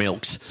them there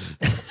milks.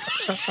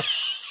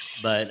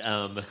 But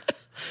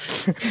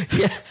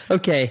yeah,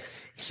 okay.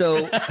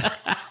 So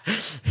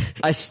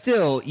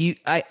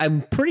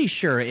I'm pretty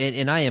sure,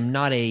 and I am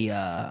not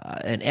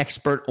an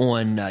expert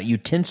on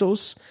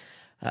utensils,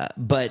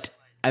 but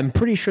I'm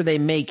pretty sure they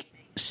make.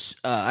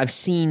 I've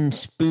seen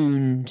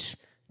spoons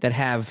that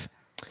have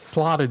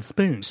slotted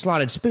spoons. Why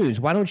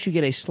don't you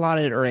get a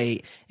slotted or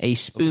a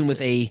spoon with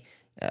a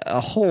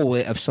hole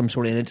of some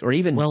sort in it, or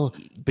even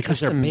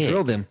because they're big.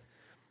 Drill them,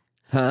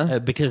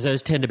 because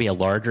those tend to be a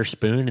larger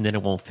spoon, and then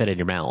it won't fit in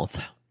your mouth.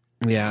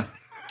 Yeah.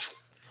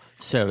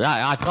 So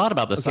I thought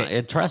about this.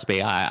 Okay. Trust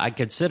me, I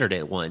considered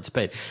it once,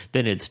 but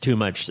then it's too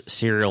much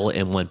cereal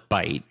in one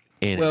bite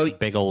and a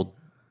big old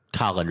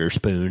colander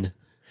spoon.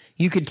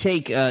 You could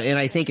take, and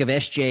I think of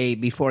SJ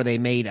before they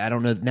made, I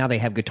don't know, now they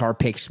have guitar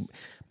picks,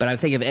 but I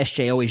think of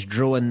SJ always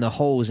drilling the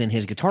holes in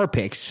his guitar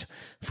picks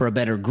for a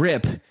better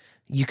grip.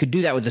 You could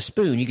do that with a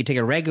spoon. You could take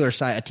a regular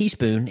size, a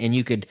teaspoon, and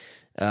you could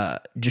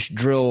just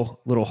drill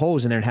little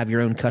holes in there and have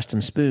your own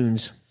custom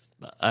spoons.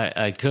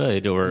 I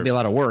could, or it'd be a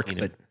lot of work,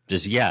 but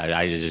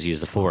I just use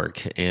the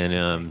fork,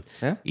 and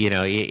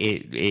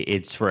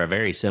it's for a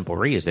very simple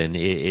reason.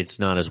 It's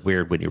not as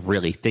weird when you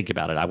really think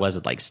about it. I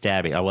wasn't like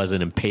stabbing. I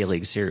wasn't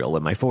impaling cereal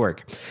with my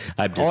fork.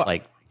 I'm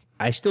just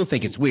I still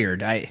think it's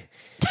weird.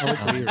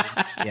 It's weird.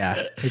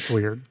 Yeah, it's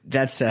weird.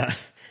 That's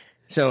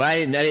So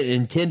I didn't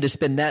intend to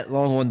spend that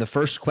long on the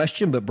first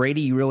question, but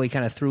Brady, you really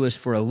kind of threw us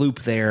for a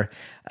loop there.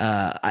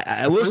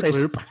 I will say,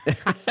 loop.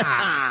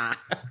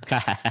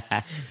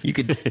 You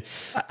could.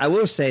 I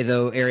will say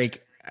though,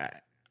 Eric,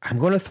 I'm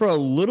going to throw a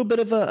little bit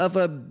of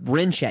a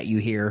wrench at you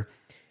here.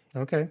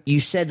 Okay. You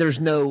said there's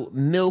no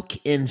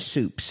milk in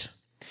soups.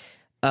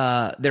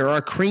 There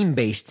are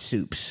cream-based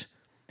soups.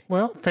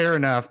 Well, fair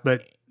enough,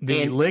 but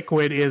the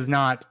liquid is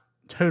not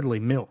totally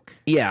milk.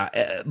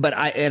 Yeah, but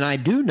I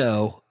do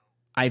know.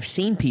 I've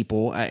seen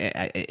people,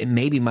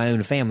 maybe my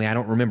own family, I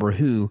don't remember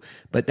who,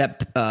 but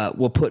that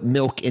will put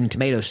milk in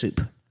tomato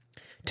soup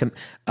to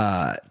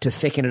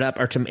thicken it up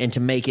and to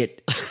make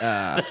it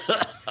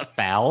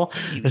foul.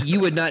 You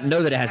would not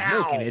know that it has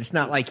milk in it. It's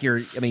not like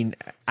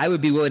I would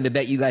be willing to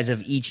bet you guys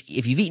if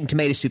you've eaten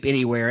tomato soup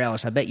anywhere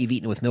else, I bet you've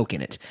eaten it with milk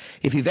in it.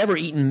 If you've ever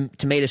eaten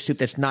tomato soup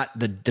that's not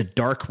the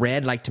dark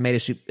red like tomato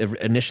soup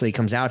initially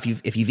comes out,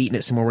 if you've eaten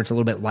it somewhere where it's a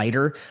little bit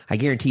lighter, I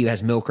guarantee you it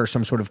has milk or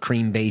some sort of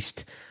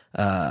cream-based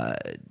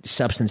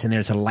substance in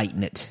there to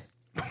lighten it.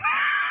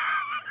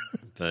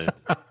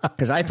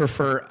 Because I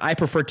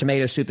prefer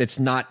tomato soup that's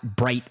not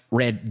bright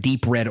red,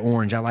 deep red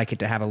orange. I like it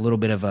to have a little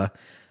bit of a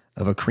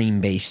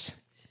cream base.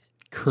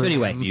 So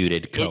anyway,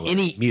 muted color.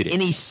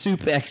 Any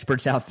soup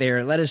experts out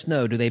there, let us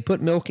know. Do they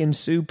put milk in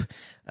soup?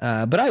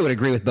 But I would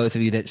agree with both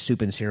of you that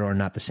soup and cereal are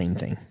not the same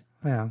thing.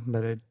 Yeah,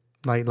 but it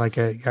like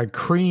a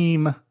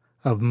cream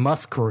of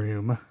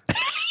mushroom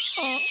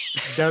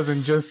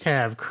doesn't just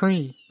have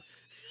cream.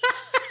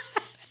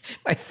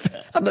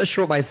 I'm not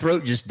sure what my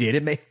throat just did.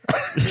 It may.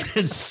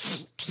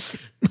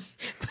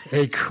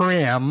 a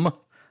creme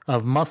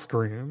of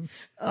muskroom.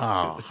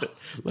 Oh,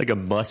 Like a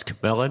musk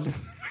melon.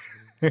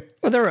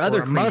 well, there are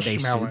other a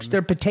cream-based mushmelon. soups.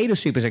 Their potato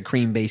soup is a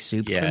cream-based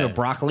soup. Yeah. Cream of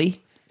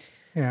broccoli.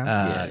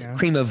 Yeah.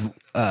 Cream of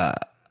I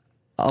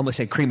almost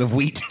said cream of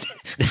wheat.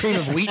 Cream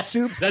of wheat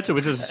soup. That's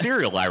which is a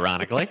cereal,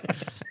 ironically.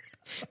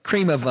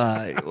 Cream of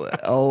I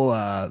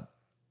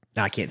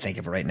can't think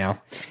of it right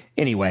now.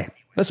 Anyway,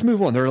 let's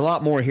move on. There are a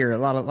lot more here. A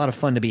lot of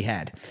fun to be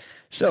had.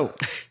 So,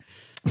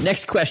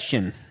 next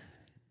question.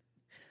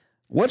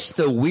 What's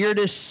the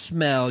weirdest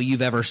smell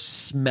you've ever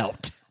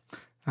smelt?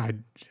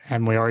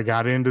 Haven't we already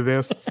got into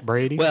this,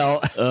 Brady?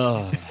 Well,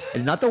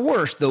 not the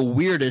worst, the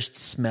weirdest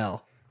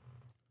smell.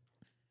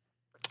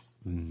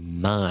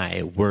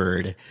 My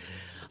word.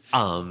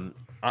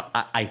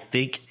 I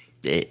think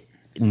it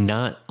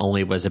not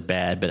only was it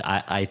bad, but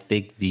I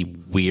think the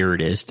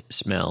weirdest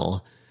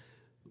smell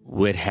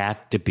would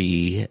have to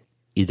be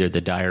either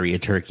the diarrhea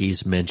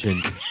turkeys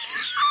mentioned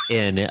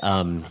in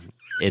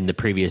the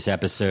previous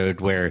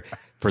episode, where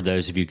for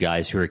those of you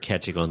guys who are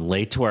catching on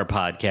late to our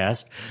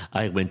podcast,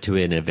 I went to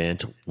an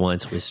event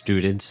once with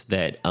students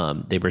that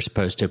they were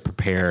supposed to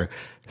prepare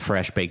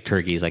fresh baked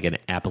turkeys, like an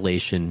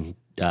Appalachian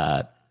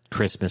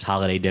Christmas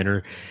holiday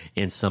dinner,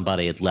 and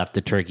somebody had left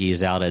the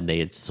turkeys out and they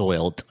had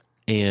soiled.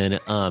 And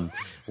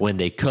when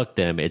they cooked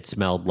them, it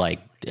smelled like,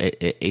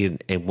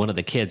 and one of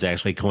the kids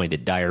actually coined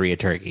it diarrhea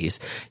turkeys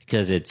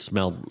because it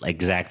smelled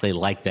exactly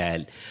like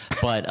that.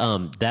 But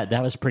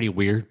that was pretty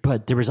weird.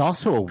 But there was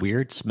also a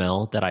weird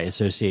smell that I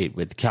associate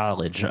with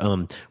college,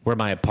 where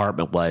my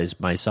apartment was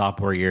my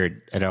sophomore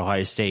year at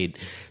Ohio State.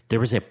 There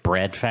was a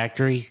bread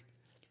factory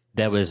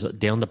that was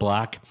down the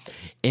block,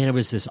 and it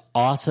was this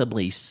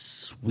awesomely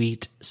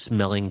sweet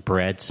smelling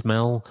bread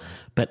smell.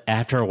 But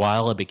after a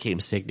while, it became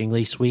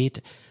sickeningly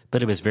sweet.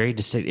 But it was very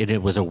distinct, and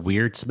it was a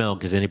weird smell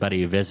because anybody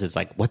who visits,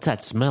 like, what's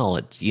that smell?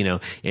 It's, and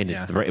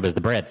it's it was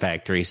the bread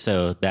factory,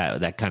 so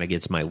that kind of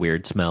gets my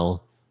weird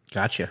smell.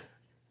 Gotcha.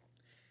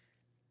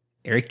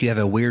 Eric, do you have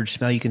a weird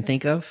smell you can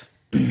think of?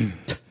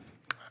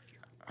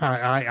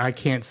 I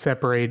can't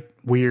separate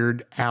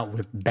weird out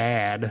with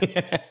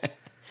bad.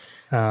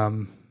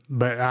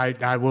 But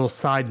I will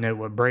side note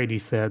what Brady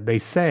said. They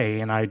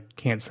say, and I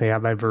can't say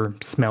I've ever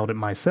smelled it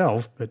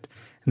myself, but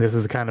this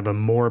is kind of a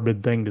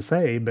morbid thing to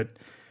say, but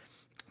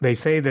they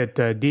say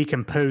that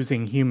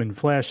decomposing human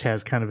flesh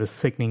has kind of a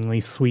sickeningly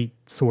sweet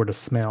sort of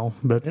smell.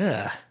 But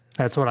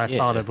that's what I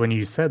thought of when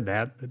you said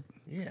that. But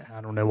Yeah.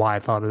 I don't know why I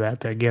thought of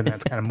that. Again,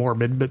 that's kind of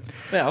morbid. But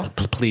Well,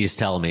 Please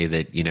tell me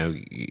that,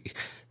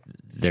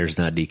 there's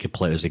not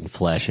decomposing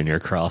flesh in your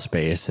crawl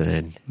space. And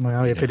then,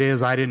 well, if it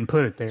is, I didn't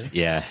put it there.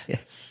 yeah.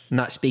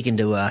 not speaking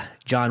to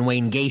John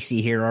Wayne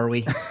Gacy here, are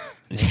we?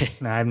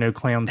 No, I have no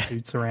clown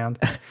suits around.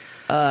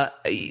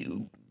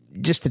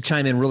 Just to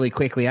chime in really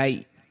quickly,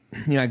 I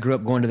grew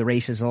up going to the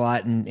races a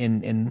lot,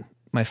 and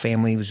my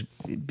family was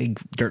a big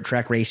dirt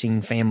track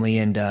racing family,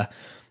 and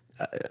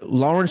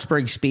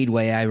Lawrenceburg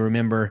Speedway, I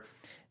remember,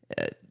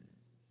 I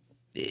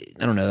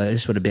don't know,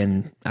 this would have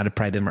been, I'd have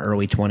probably been in my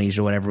early 20s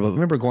or whatever, but I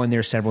remember going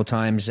there several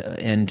times,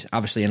 and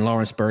obviously in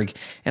Lawrenceburg,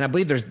 and I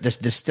believe there's this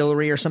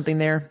distillery or something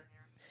there.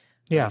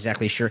 Yeah. Not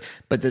exactly sure,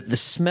 but the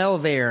smell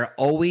there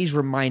always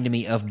reminded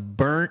me of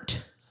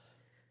burnt,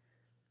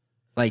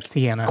 like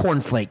Sienna.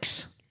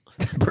 cornflakes.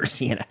 Burnt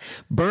sienna,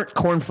 burnt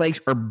cornflakes,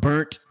 or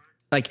burnt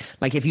like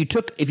if you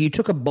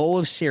took a bowl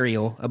of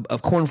cereal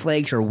of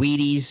cornflakes or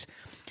Wheaties,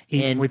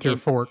 Eating with your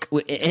fork.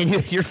 and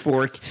with your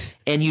fork,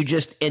 and you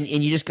just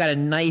got a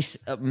nice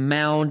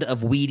mound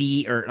of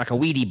Wheatie, or like a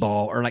Wheatie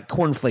ball or like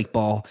cornflake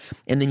ball,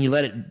 and then you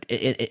let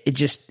it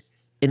just,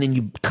 and then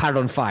you caught it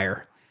on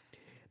fire.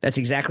 That's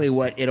exactly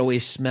what it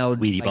always smelled.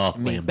 Wheatie like ball to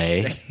me.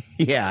 flambe.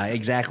 Yeah,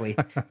 exactly.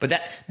 But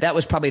that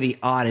was probably the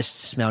oddest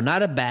smell.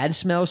 Not a bad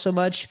smell so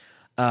much.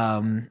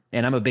 And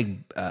I'm a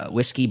big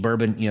whiskey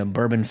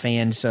bourbon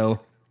fan.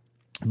 So,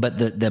 but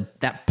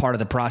that part of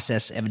the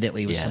process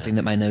evidently was something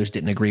that my nose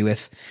didn't agree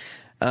with.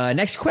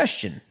 Next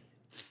question: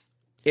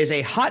 is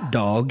a hot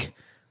dog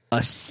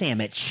a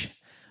sandwich?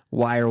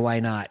 Why or why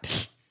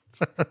not?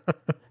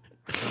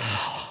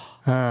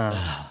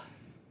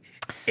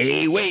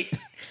 Hey, wait!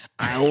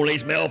 I only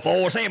smell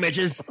 4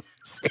 sandwiches,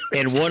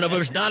 and one of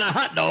them's not a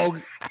hot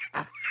dog.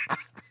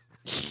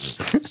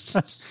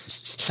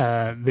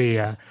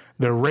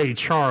 The Ray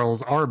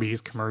Charles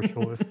Arby's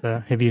commercial,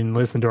 if you didn't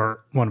listen to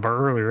one of our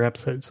earlier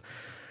episodes,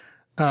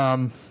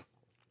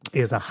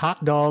 is a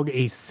hot dog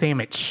a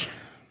sandwich?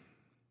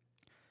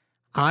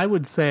 I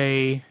would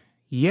say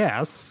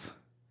yes,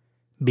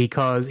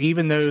 because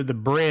even though the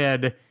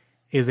bread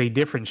is a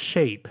different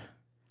shape,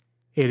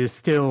 it is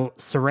still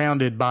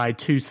surrounded by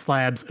 2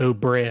 slabs of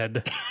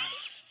bread.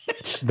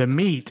 The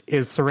meat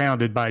is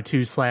surrounded by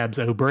 2 slabs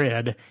of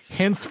bread.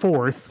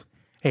 Henceforth,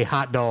 a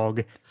hot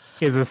dog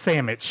is a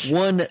sandwich.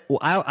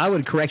 I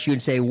would correct you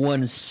and say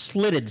 1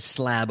 slitted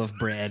slab of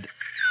bread.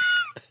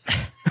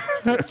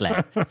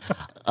 Slap.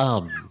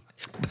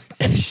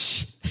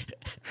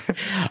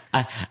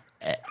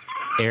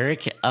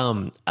 Eric,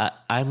 I'm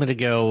going to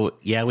go,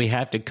 we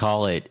have to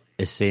call it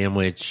a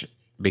sandwich,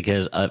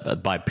 because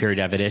by pure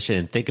definition,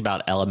 and think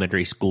about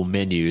elementary school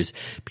menus,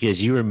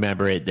 because you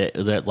remember it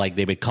that like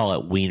they would call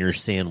it wiener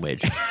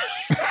sandwich.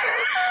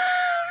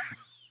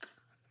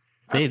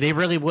 They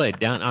really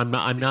would. I'm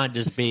not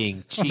just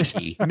being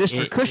cheeky.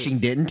 Mr. Cushing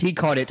didn't. He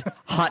called it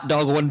hot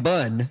dog on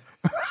bun.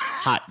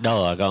 Hot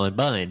dog on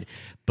bun.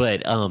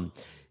 But there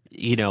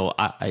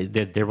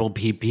will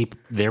be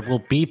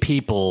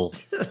people.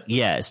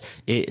 Yes,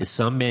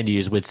 some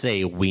menus would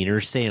say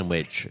wiener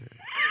sandwich.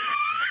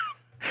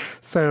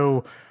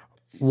 So,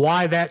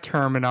 why that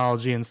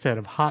terminology instead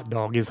of hot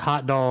dog? Is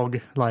hot dog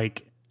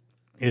like?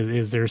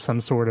 Is there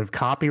some sort of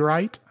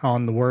copyright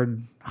on the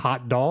word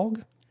hot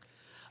dog,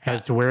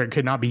 as to where it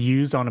could not be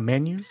used on a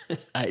menu?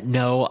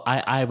 No,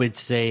 I would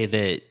say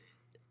that.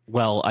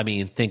 Well, I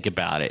mean, think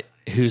about it.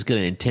 Who's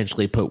going to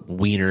intentionally put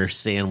wiener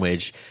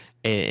sandwich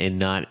and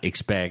not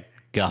expect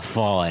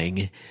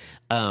guffawing?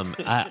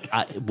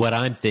 What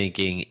I'm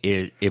thinking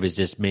is it was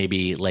just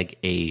maybe like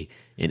an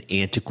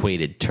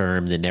antiquated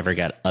term that never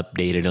got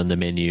updated on the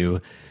menu.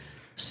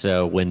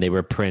 So when they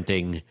were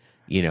printing,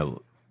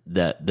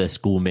 the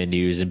school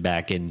menus and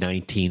back in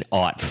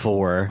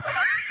 1904,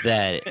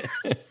 that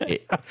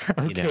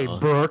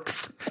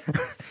Brooks,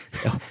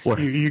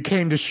 you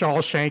came to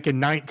Shawshank in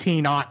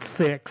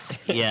 1906.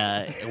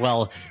 Yeah,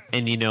 well,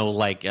 and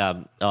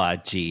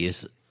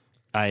geez.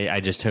 I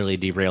just totally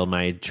derailed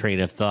my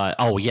train of thought.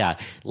 Oh yeah,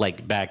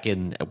 like back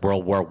in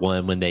World War I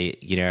when they,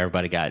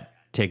 everybody got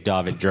ticked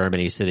off in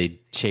Germany, so they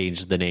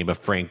changed the name of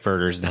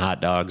Frankfurters and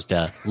hot dogs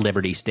to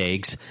Liberty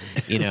Steaks.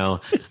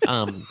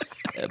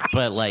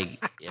 But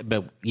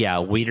yeah,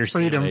 wiener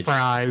freedom sandwich.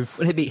 Fries.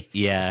 Would it be?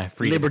 Yeah,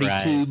 freedom Liberty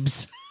fries.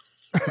 Tubes.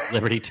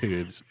 Liberty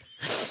Tubes.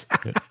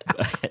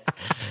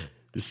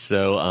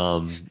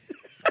 So,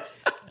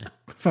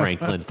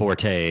 Franklin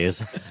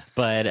Fortes,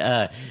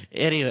 but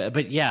anyway,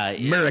 but yeah,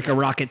 America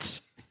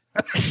Rockets.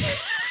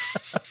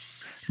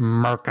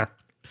 Merca.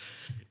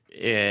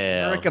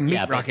 Yeah, America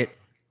Meat Rocket.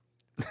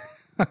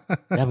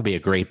 That would be a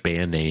great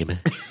band name.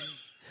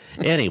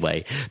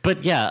 Anyway,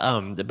 but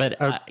yeah,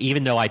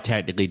 even though I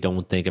technically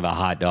don't think of a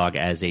hot dog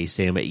as a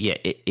sandwich, yeah,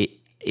 it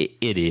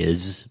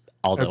is.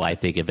 Although I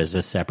think of it as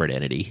a separate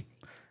entity.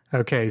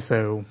 Okay,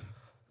 so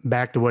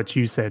back to what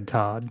you said,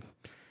 Todd.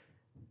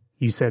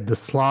 You said the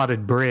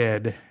slotted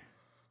bread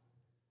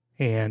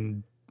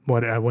and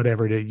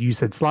whatever it is. You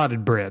said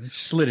slotted bread.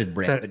 Slitted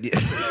bread.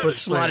 But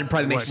slotted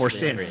probably makes more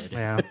sense.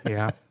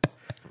 Yeah.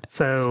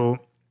 So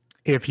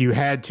if you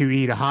had to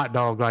eat a hot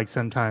dog, like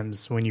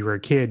sometimes when you were a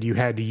kid, you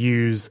had to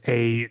use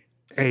a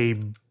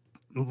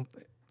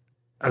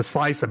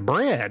slice of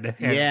bread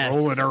and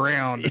roll it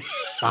around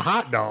a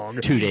hot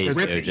dog. 2 days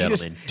ago,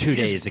 gentlemen. 2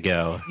 days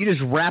ago. You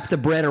just wrap the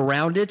bread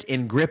around it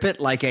and grip it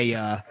like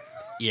a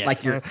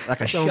like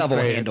a shovel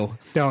handle.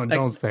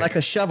 Don't say like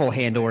a shovel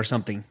handle or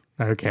something.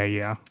 Okay,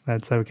 yeah,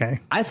 that's okay.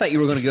 I thought you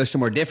were going to go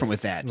somewhere different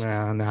with that.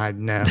 Well,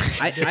 no.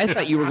 I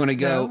thought you were going to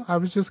go. No, I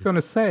was just going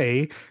to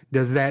say,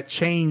 does that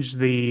change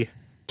the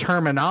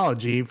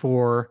terminology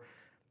for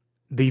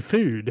the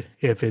food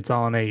if it's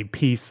on a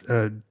piece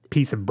of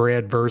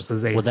bread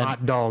versus a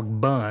hot dog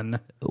bun?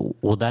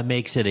 Well, that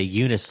makes it a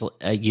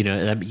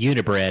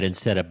unibread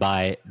instead of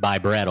by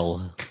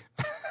breadle.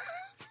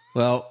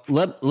 Well,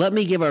 let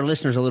me give our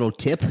listeners a little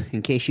tip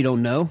in case you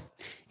don't know.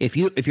 If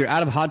you're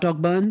out of hot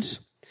dog buns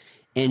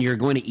and you're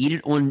going to eat it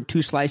on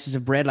 2 slices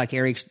of bread, like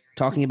Eric's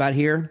talking about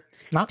here,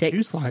 not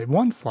 2 slices,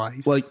 1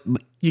 slice. Well,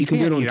 you can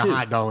do it on eat 2. A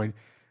hot dog.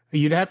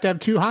 You'd have to have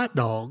 2 hot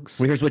dogs.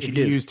 Well, here's what you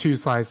do: use 2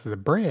 slices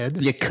of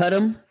bread. You cut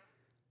them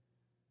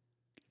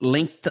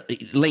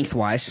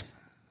lengthwise.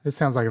 This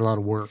sounds like a lot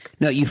of work.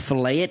 No, you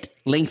fillet it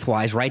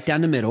lengthwise, right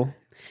down the middle.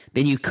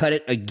 Then you cut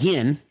it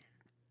again,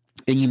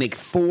 and you make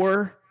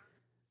 4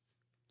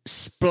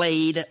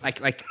 splayed,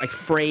 like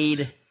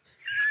frayed,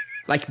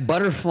 like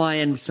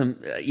butterflying some.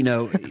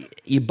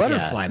 You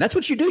butterfly. That's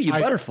what you do. You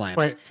butterfly.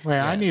 Wait.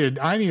 Yeah. I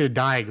need a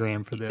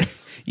diagram for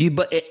this.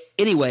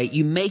 Anyway,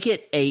 you make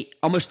it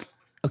almost.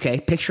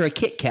 Okay, picture a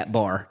Kit Kat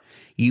bar.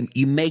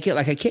 You make it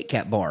like a Kit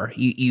Kat bar.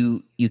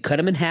 You cut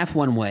them in half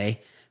one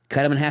way,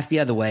 cut them in half the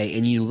other way,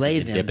 and you lay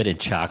them. Dip it in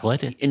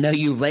chocolate? And no,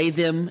 you lay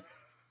them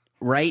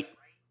right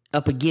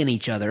up against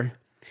each other.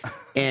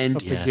 And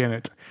up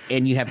against it.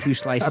 And you have 2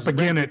 slices. Up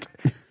against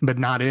it, but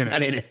not in it.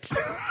 Not in it.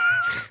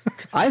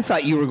 I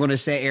thought you were going to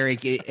say,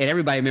 Eric, and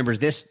everybody remembers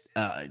this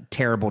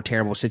terrible,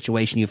 terrible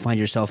situation you find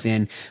yourself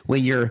in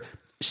when your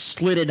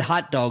slitted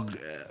hot dog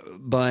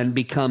bun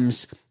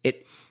becomes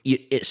it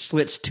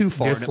slits too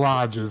far.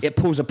 Dislodges. It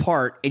pulls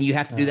apart, and you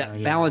have to do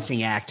that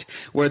balancing act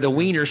where the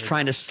wiener's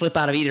trying to slip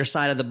out of either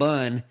side of the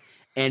bun.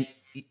 And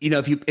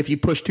if you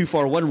push too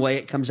far one way,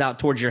 it comes out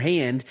towards your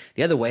hand.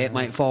 The other way, it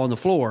might fall on the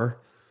floor.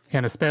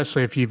 And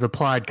especially if you've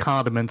applied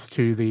condiments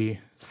to the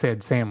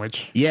said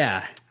sandwich.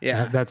 Yeah.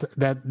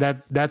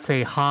 That's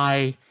a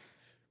high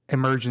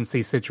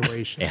emergency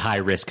situation. A high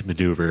risk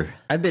maneuver.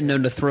 I've been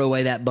known to throw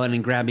away that bun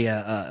and grab me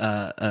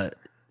a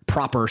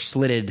proper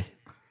slitted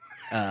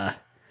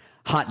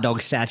hot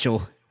dog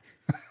satchel.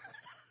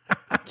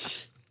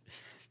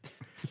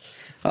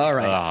 All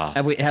right.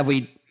 Have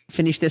we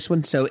finish this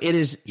one? So it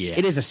is. Yeah.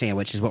 It is a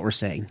sandwich, is what we're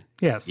saying.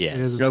 Yes. Yes.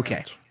 It is a Okay.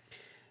 sandwich.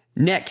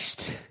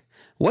 Next,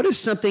 what is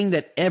something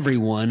that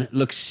everyone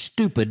looks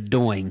stupid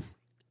doing?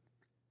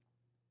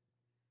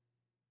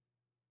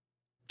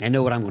 I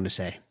know what I'm going to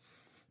say.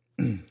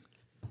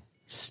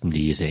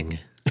 Sneezing.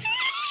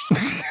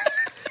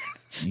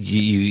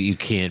 You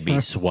can't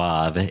be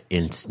suave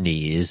and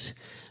sneeze.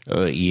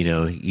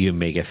 You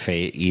make a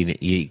face.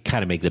 You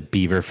kind of make the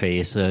beaver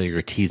face.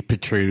 Your teeth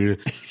protrude,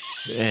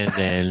 and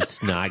then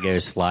snot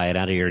goes flying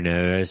out of your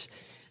nose.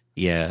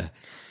 Yeah,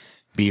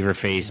 beaver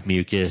face,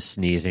 mucus,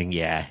 sneezing.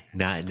 Yeah,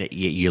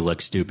 you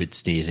look stupid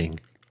sneezing.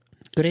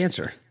 Good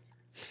answer.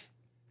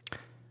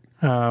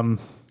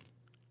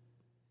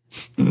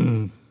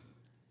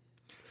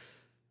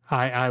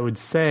 I would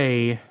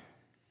say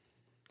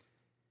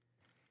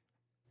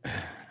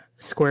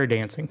square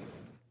dancing.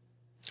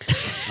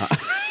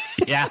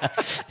 Yeah.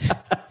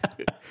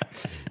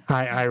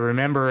 I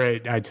remember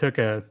I took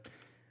a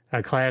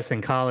class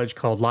in college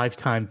called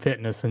Lifetime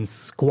Fitness, and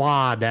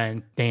squad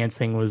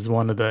dancing was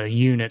one of the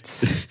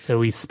units. So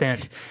we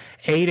spent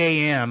 8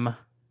 a.m.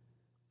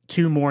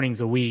 2 mornings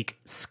a week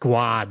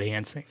squad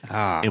dancing.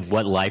 And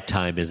what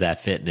lifetime is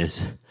that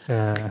fitness?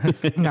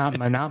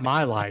 Not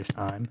my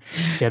lifetime.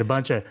 You had a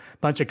bunch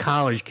of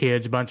college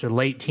kids, a bunch of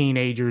late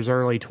teenagers,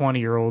 early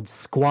 20-year-olds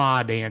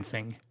squad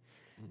dancing.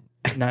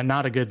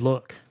 Not a good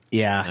look.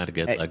 Yeah, Not a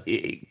good look.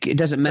 It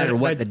doesn't matter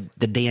what That's-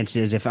 the dance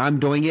is. If I'm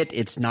doing it,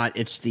 it's not.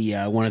 It's the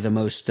one of the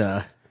most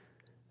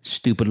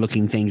stupid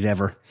looking things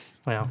ever.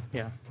 Well,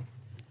 yeah,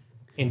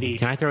 indeed.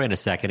 Can I throw in a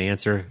second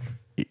answer?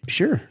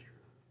 Sure.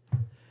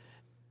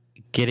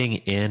 Getting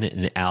in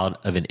and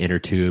out of an inner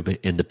tube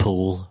in the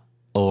pool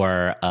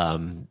or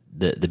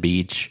the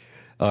beach,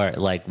 or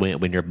like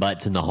when your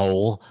butt's in the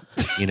hole,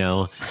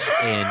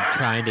 and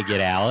trying to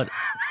get out,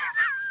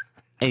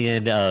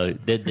 and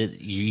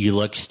you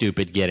look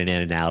stupid getting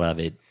in and out of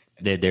it.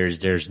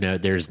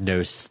 There's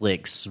no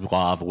slick,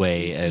 suave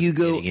way of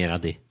getting in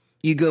on the.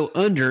 You go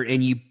under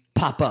and you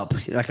pop up,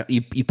 like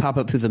you pop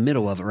up through the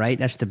middle of it, right?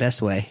 That's the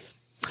best way.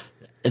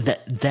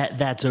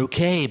 That's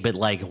okay, but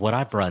like what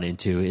I've run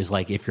into is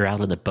like if you're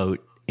out on the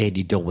boat and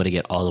you don't want to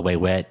get all the way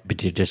wet,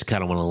 but you just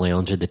kind of want to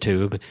lounge in the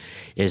tube,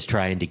 is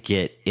trying to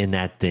get in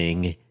that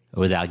thing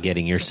without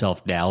getting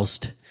yourself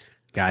doused.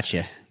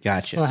 Gotcha.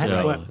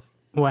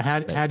 Well,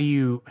 how do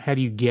you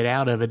get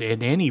out of it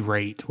at any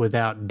rate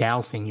without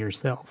dousing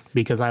yourself?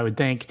 Because I would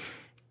think,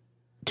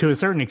 to a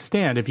certain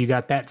extent, if you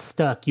got that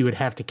stuck, you would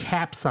have to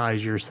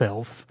capsize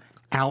yourself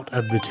out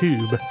of the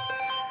tube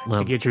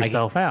to get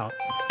yourself out.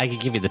 I can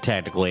give you the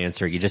tactical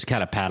answer. You just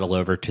kind of paddle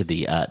over to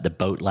the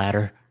boat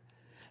ladder,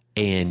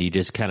 and you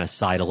just kind of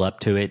sidle up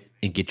to it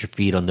and get your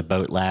feet on the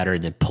boat ladder,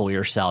 and then pull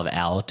yourself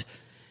out.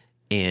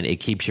 And it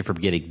keeps you from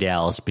getting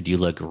doused, but you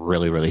look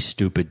really, really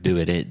stupid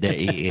doing it.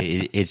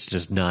 It's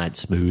just not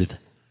smooth.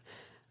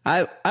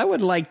 I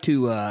would like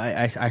to.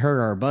 I heard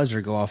our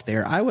buzzer go off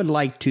there. I would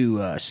like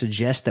to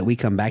suggest that we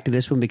come back to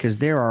this one because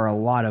there are a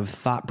lot of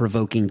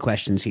thought-provoking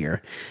questions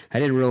here. I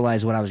didn't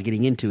realize what I was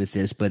getting into with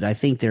this, but I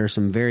think there are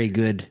some very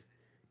good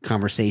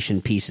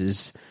conversation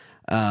pieces.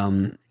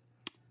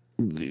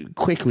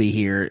 Quickly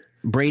here,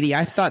 Brady.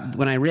 I thought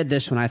when I read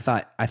this one, I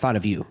thought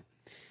of you.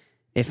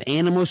 If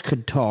animals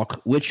could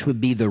talk, which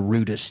would be the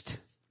rudest?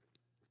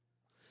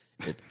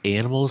 If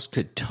animals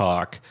could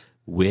talk,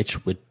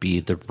 which would be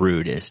the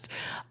rudest?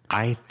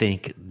 I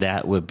think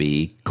that would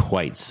be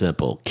quite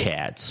simple.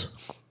 Cats.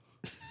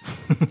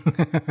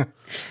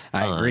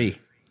 I agree.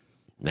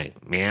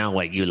 Like, meow,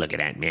 what you looking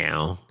at,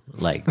 meow?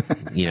 Like,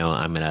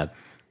 I'm going to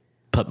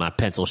put my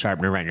pencil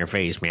sharpener right in your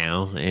face,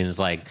 meow. And it's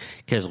like,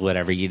 because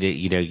whatever you do,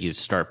 you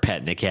start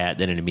petting the cat,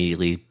 then it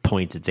immediately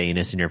points its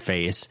anus in your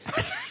face.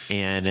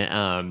 And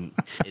then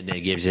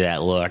it gives you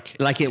that look.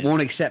 Like it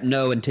won't accept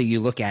no until you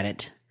look at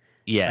it.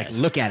 Yes.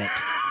 Like, look at it.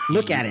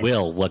 Look at it.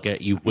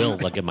 You will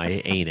look at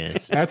my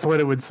anus. That's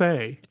what it would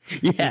say.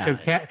 Yeah.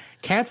 Because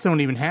cats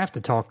don't even have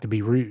to talk to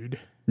be rude.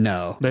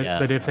 No.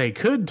 But if they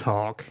could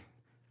talk,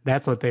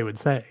 that's what they would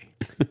say.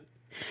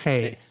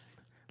 Hey,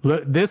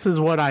 look, this is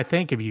what I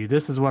think of you.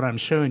 This is what I'm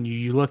showing you.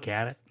 You look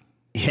at it.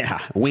 Yeah.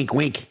 Wink,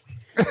 wink.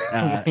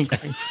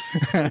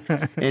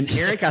 And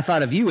Eric, I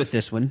thought of you with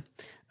this one.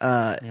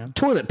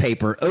 Toilet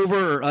paper,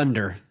 over or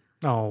under?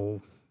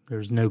 Oh,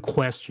 there's no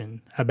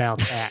question about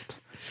that.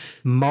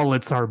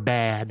 Mullets are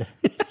bad.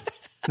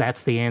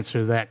 That's the answer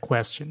to that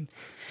question.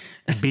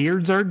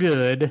 Beards are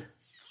good.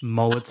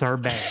 Mullets are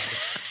bad.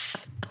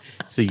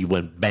 So you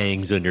want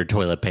bangs on your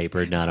toilet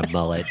paper, not a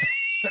mullet.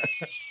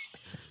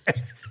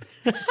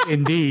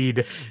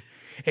 Indeed.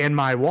 And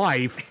my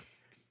wife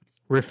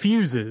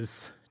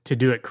refuses to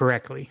do it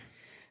correctly.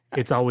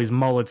 It's always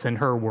mullets in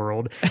her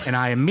world. And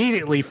I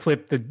immediately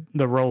flip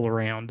the roll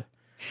around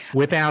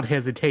without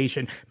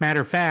hesitation.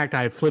 Matter of fact,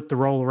 I flipped the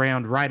roll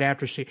around right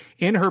after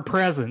in her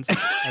presence,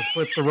 I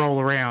flipped the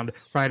roll around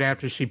right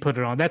after she put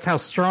it on. That's how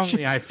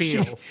strongly I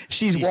feel.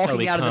 She's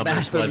walking out of the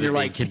bathroom and you're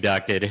like,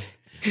 conducted.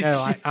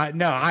 No,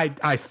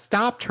 I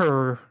stopped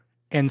her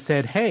and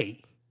said,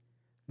 hey,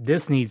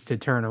 this needs to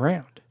turn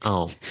around.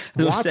 Oh.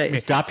 Watch me.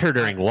 Stopped her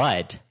during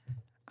what?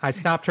 I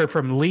stopped her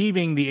from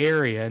leaving the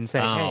area and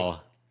saying, hey,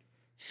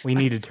 we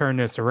need to turn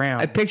this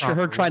around. I picture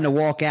her trying to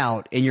walk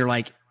out, and you're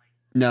like,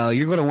 no,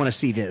 you're going to want to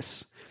see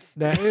this.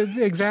 That is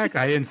exactly.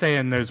 I didn't say it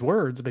in those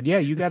words, but yeah,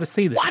 you got to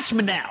see this. Watch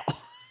me now.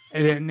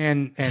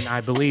 And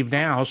I believe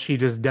now she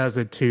just does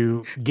it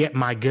to get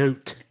my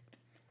goat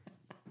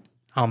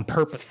on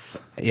purpose.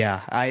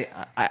 Yeah,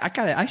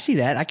 I see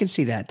that. I can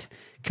see that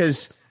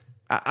because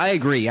I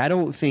agree. I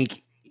don't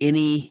think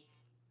I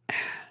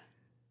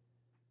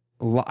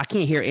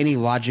can't hear any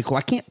logical.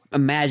 I can't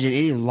imagine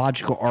any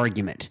logical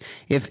argument.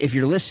 If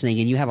you're listening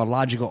and you have a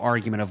logical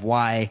argument of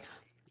why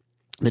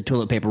the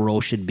toilet paper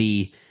roll should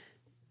be,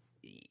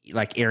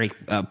 like Eric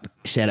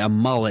said, a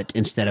mullet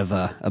instead of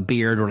a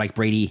beard, or like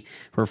Brady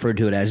referred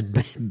to it as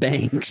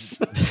bangs.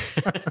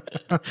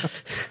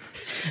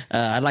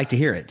 I'd like to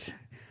hear it.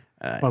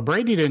 Well,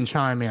 Brady didn't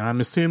chime in.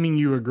 I'm assuming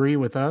you agree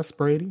with us,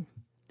 Brady?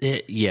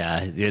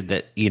 Yeah,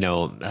 that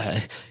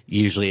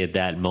usually at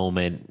that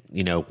moment,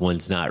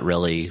 one's not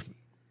really.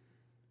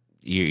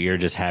 You're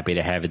just happy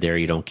to have it there.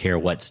 You don't care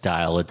what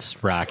style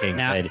it's rocking.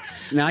 Now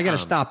I got to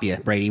stop you,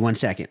 Brady. 1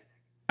 second.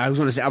 I was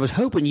going to say I was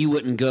hoping you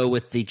wouldn't go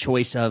with the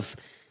choice of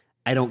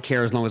I don't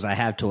care as long as I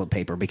have toilet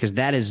paper, because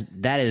that's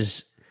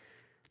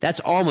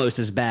almost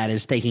as bad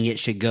as thinking it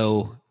should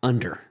go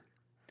under.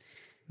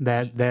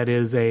 That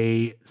is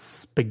a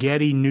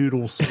spaghetti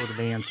noodle sort of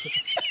answer.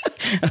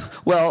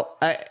 Well,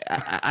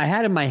 I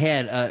had in my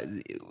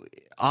head,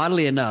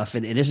 oddly enough,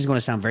 and this is going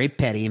to sound very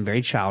petty and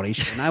very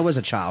childish. When I was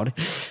a child,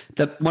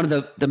 one of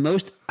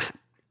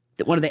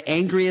the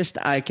angriest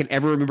I can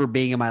ever remember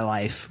being in my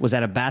life was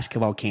at a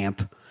basketball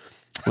camp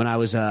when I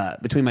was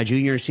between my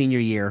junior and senior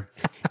year,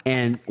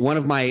 and one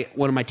of my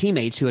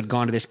teammates who had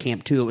gone to this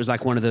camp too. It was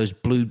like one of those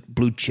blue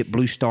chip,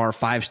 blue star,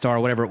 5-star,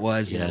 whatever it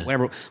was,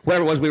 whatever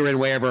it was. We were in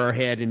way over our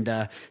head,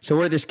 and so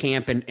we're at this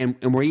camp, and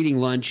we're eating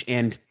lunch,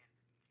 and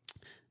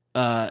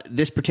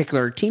this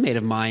particular teammate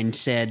of mine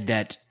said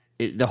that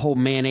the whole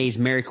mayonnaise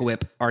Miracle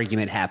Whip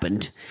argument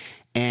happened,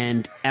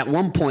 and at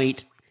one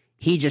point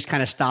he just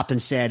kind of stopped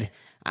and said,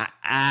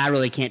 "I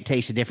really can't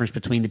taste the difference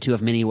between the two of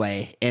them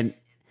anyway," and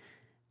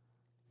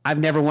I've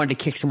never wanted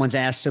to kick someone's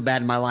ass so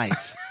bad in my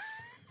life.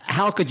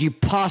 How could you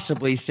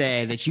possibly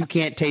say that you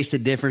can't taste the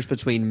difference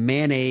between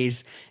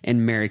mayonnaise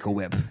and Miracle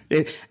Whip?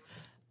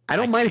 I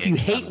don't mind if you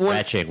hate one.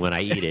 Retching when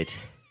I eat it.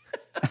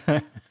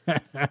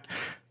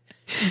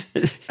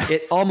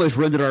 It almost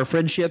ruined our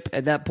friendship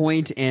at that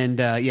point. And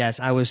yes,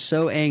 I was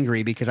so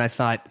angry because I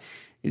thought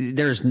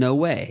there's no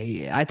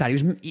way. I thought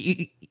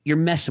you're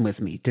messing with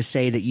me to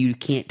say that you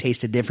can't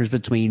taste the difference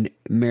between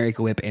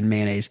Miracle Whip and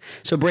mayonnaise.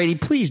 So Brady,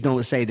 please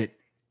don't say that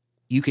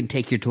you can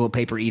take your toilet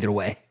paper either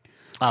way.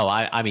 Oh,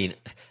 I mean,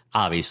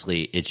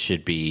 obviously it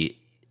should be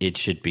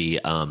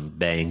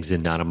bangs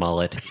and not a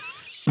mullet,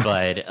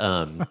 but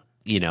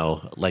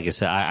like I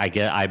said,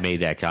 I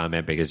made that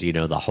comment because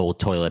the whole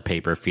toilet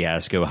paper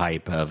fiasco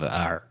hype of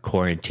our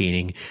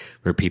quarantining,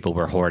 where people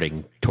were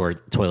hoarding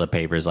toilet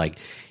papers. Like,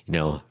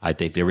 I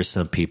think there were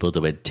some people that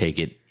would take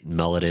it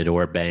mulleted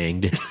or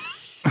banged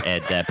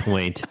at that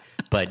point,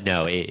 but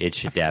no, it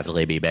should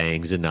definitely be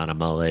bangs and not a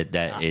mullet.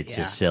 It's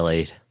just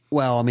silly.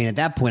 Well, I mean, at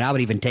that point, I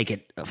would even take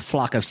it a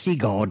flock of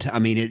seagull. I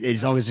mean,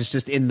 as long as it's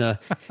just in the,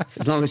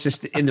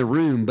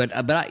 room. But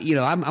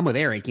I'm with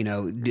Eric.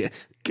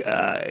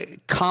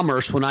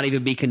 Commerce will not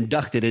even be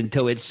conducted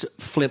until it's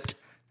flipped.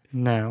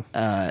 No.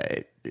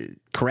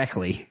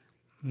 Correctly.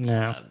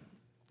 No.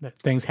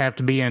 Things have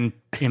to be in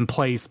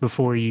place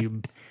before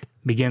you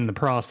begin the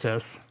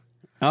process.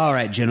 All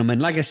right, gentlemen.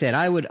 Like I said,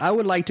 I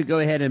would like to go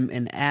ahead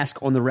and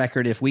ask on the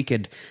record if we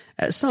could,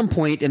 at some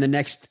point in the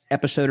next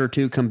episode or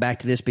two, come back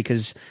to this,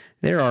 because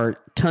there are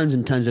tons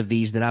and tons of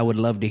these that I would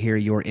love to hear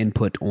your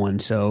input on.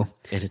 So,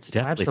 and it's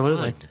definitely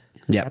absolutely, fun.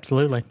 Yeah,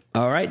 absolutely.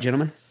 All right,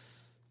 gentlemen.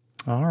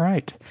 All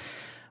right.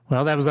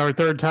 Well, that was our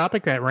third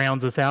topic. That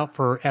rounds us out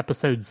for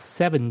episode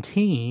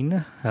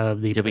 17 of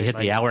the. Did we hit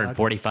the hour and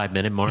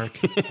 45-minute mark?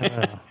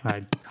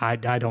 I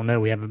don't know.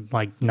 We have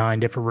like 9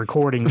 different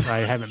recordings. I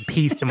haven't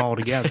pieced them all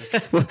together.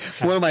 Well,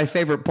 one of my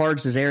favorite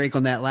parts is, Eric,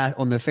 on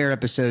the fair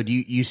episode,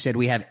 you said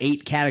we have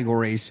 8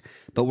 categories,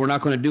 but we're not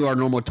going to do our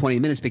normal 20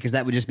 minutes because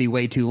that would just be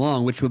way too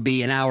long, which would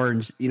be an hour,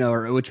 and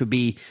or which would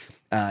be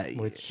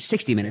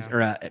 60 minutes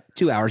or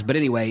 2 hours. But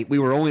anyway, we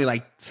were only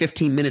like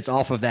 15 minutes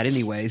off of that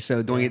anyway.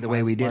 So doing it the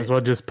way we did, might as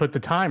well just put the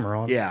timer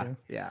on. Yeah.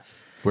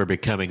 We're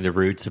becoming the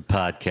roots of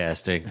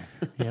podcasting.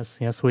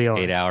 Yes, we are.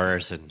 8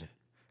 hours and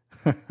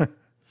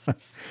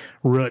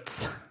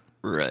roots.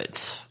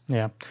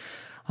 Yeah.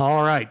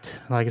 All right.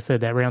 Like I said,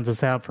 that rounds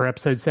us out for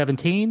episode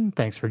 17.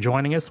 Thanks for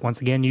joining us.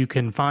 Once again, you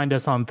can find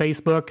us on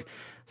Facebook.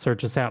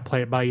 Search us out,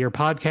 Play It By Ear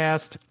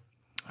Podcast.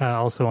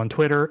 Also on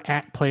Twitter,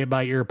 at Play It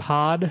By Ear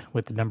Pod,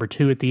 with the number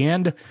 2 at the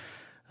end.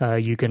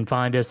 You can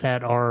find us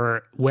at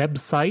our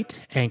website,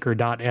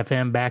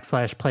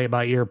 anchor.fm/Play It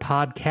By Ear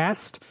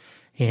Podcast.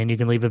 And you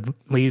can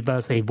leave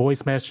us a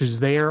voice message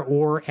there,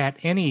 or at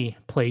any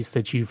place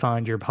that you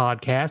find your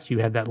podcast. You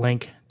have that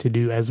link to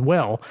do as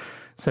well.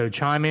 So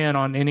chime in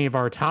on any of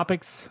our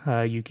topics.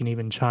 You can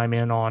even chime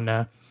in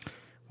on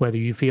whether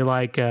you feel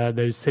like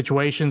those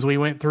situations we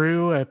went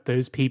through, if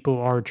those people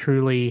are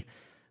truly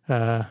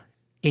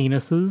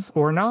anuses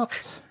or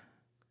not,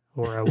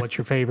 or what's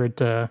your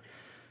favorite,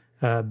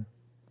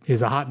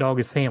 is a hot dog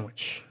a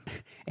sandwich?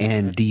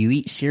 And do you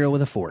eat cereal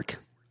with a fork?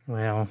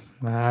 Well,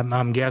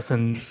 I'm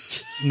guessing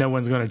no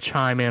one's going to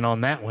chime in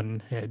on that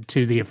one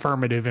to the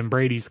affirmative in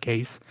Brady's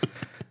case,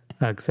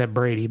 except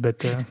Brady. But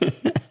to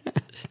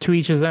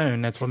each his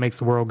own. That's what makes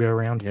the world go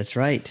around. That's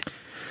right.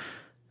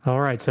 All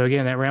right. So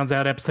again, that rounds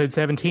out episode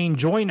 17.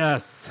 Join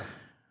us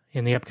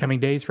in the upcoming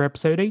days for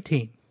episode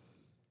 18.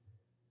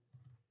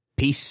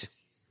 Peace.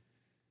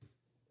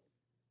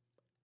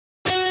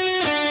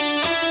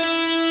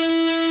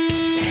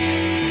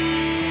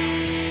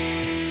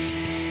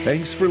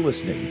 Thanks for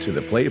listening to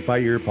the Play It By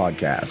Ear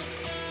podcast.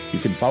 You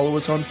can follow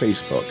us on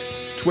Facebook,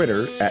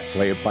 Twitter at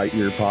Play It By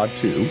Ear Pod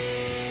 2,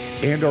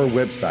 and our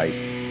website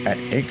at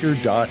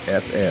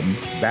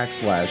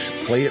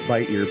anchor.fm/Play It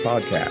By Ear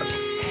podcast.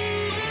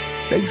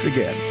 Thanks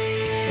again,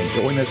 and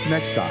join us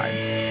next time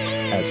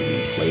as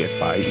we play it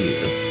by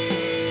ear.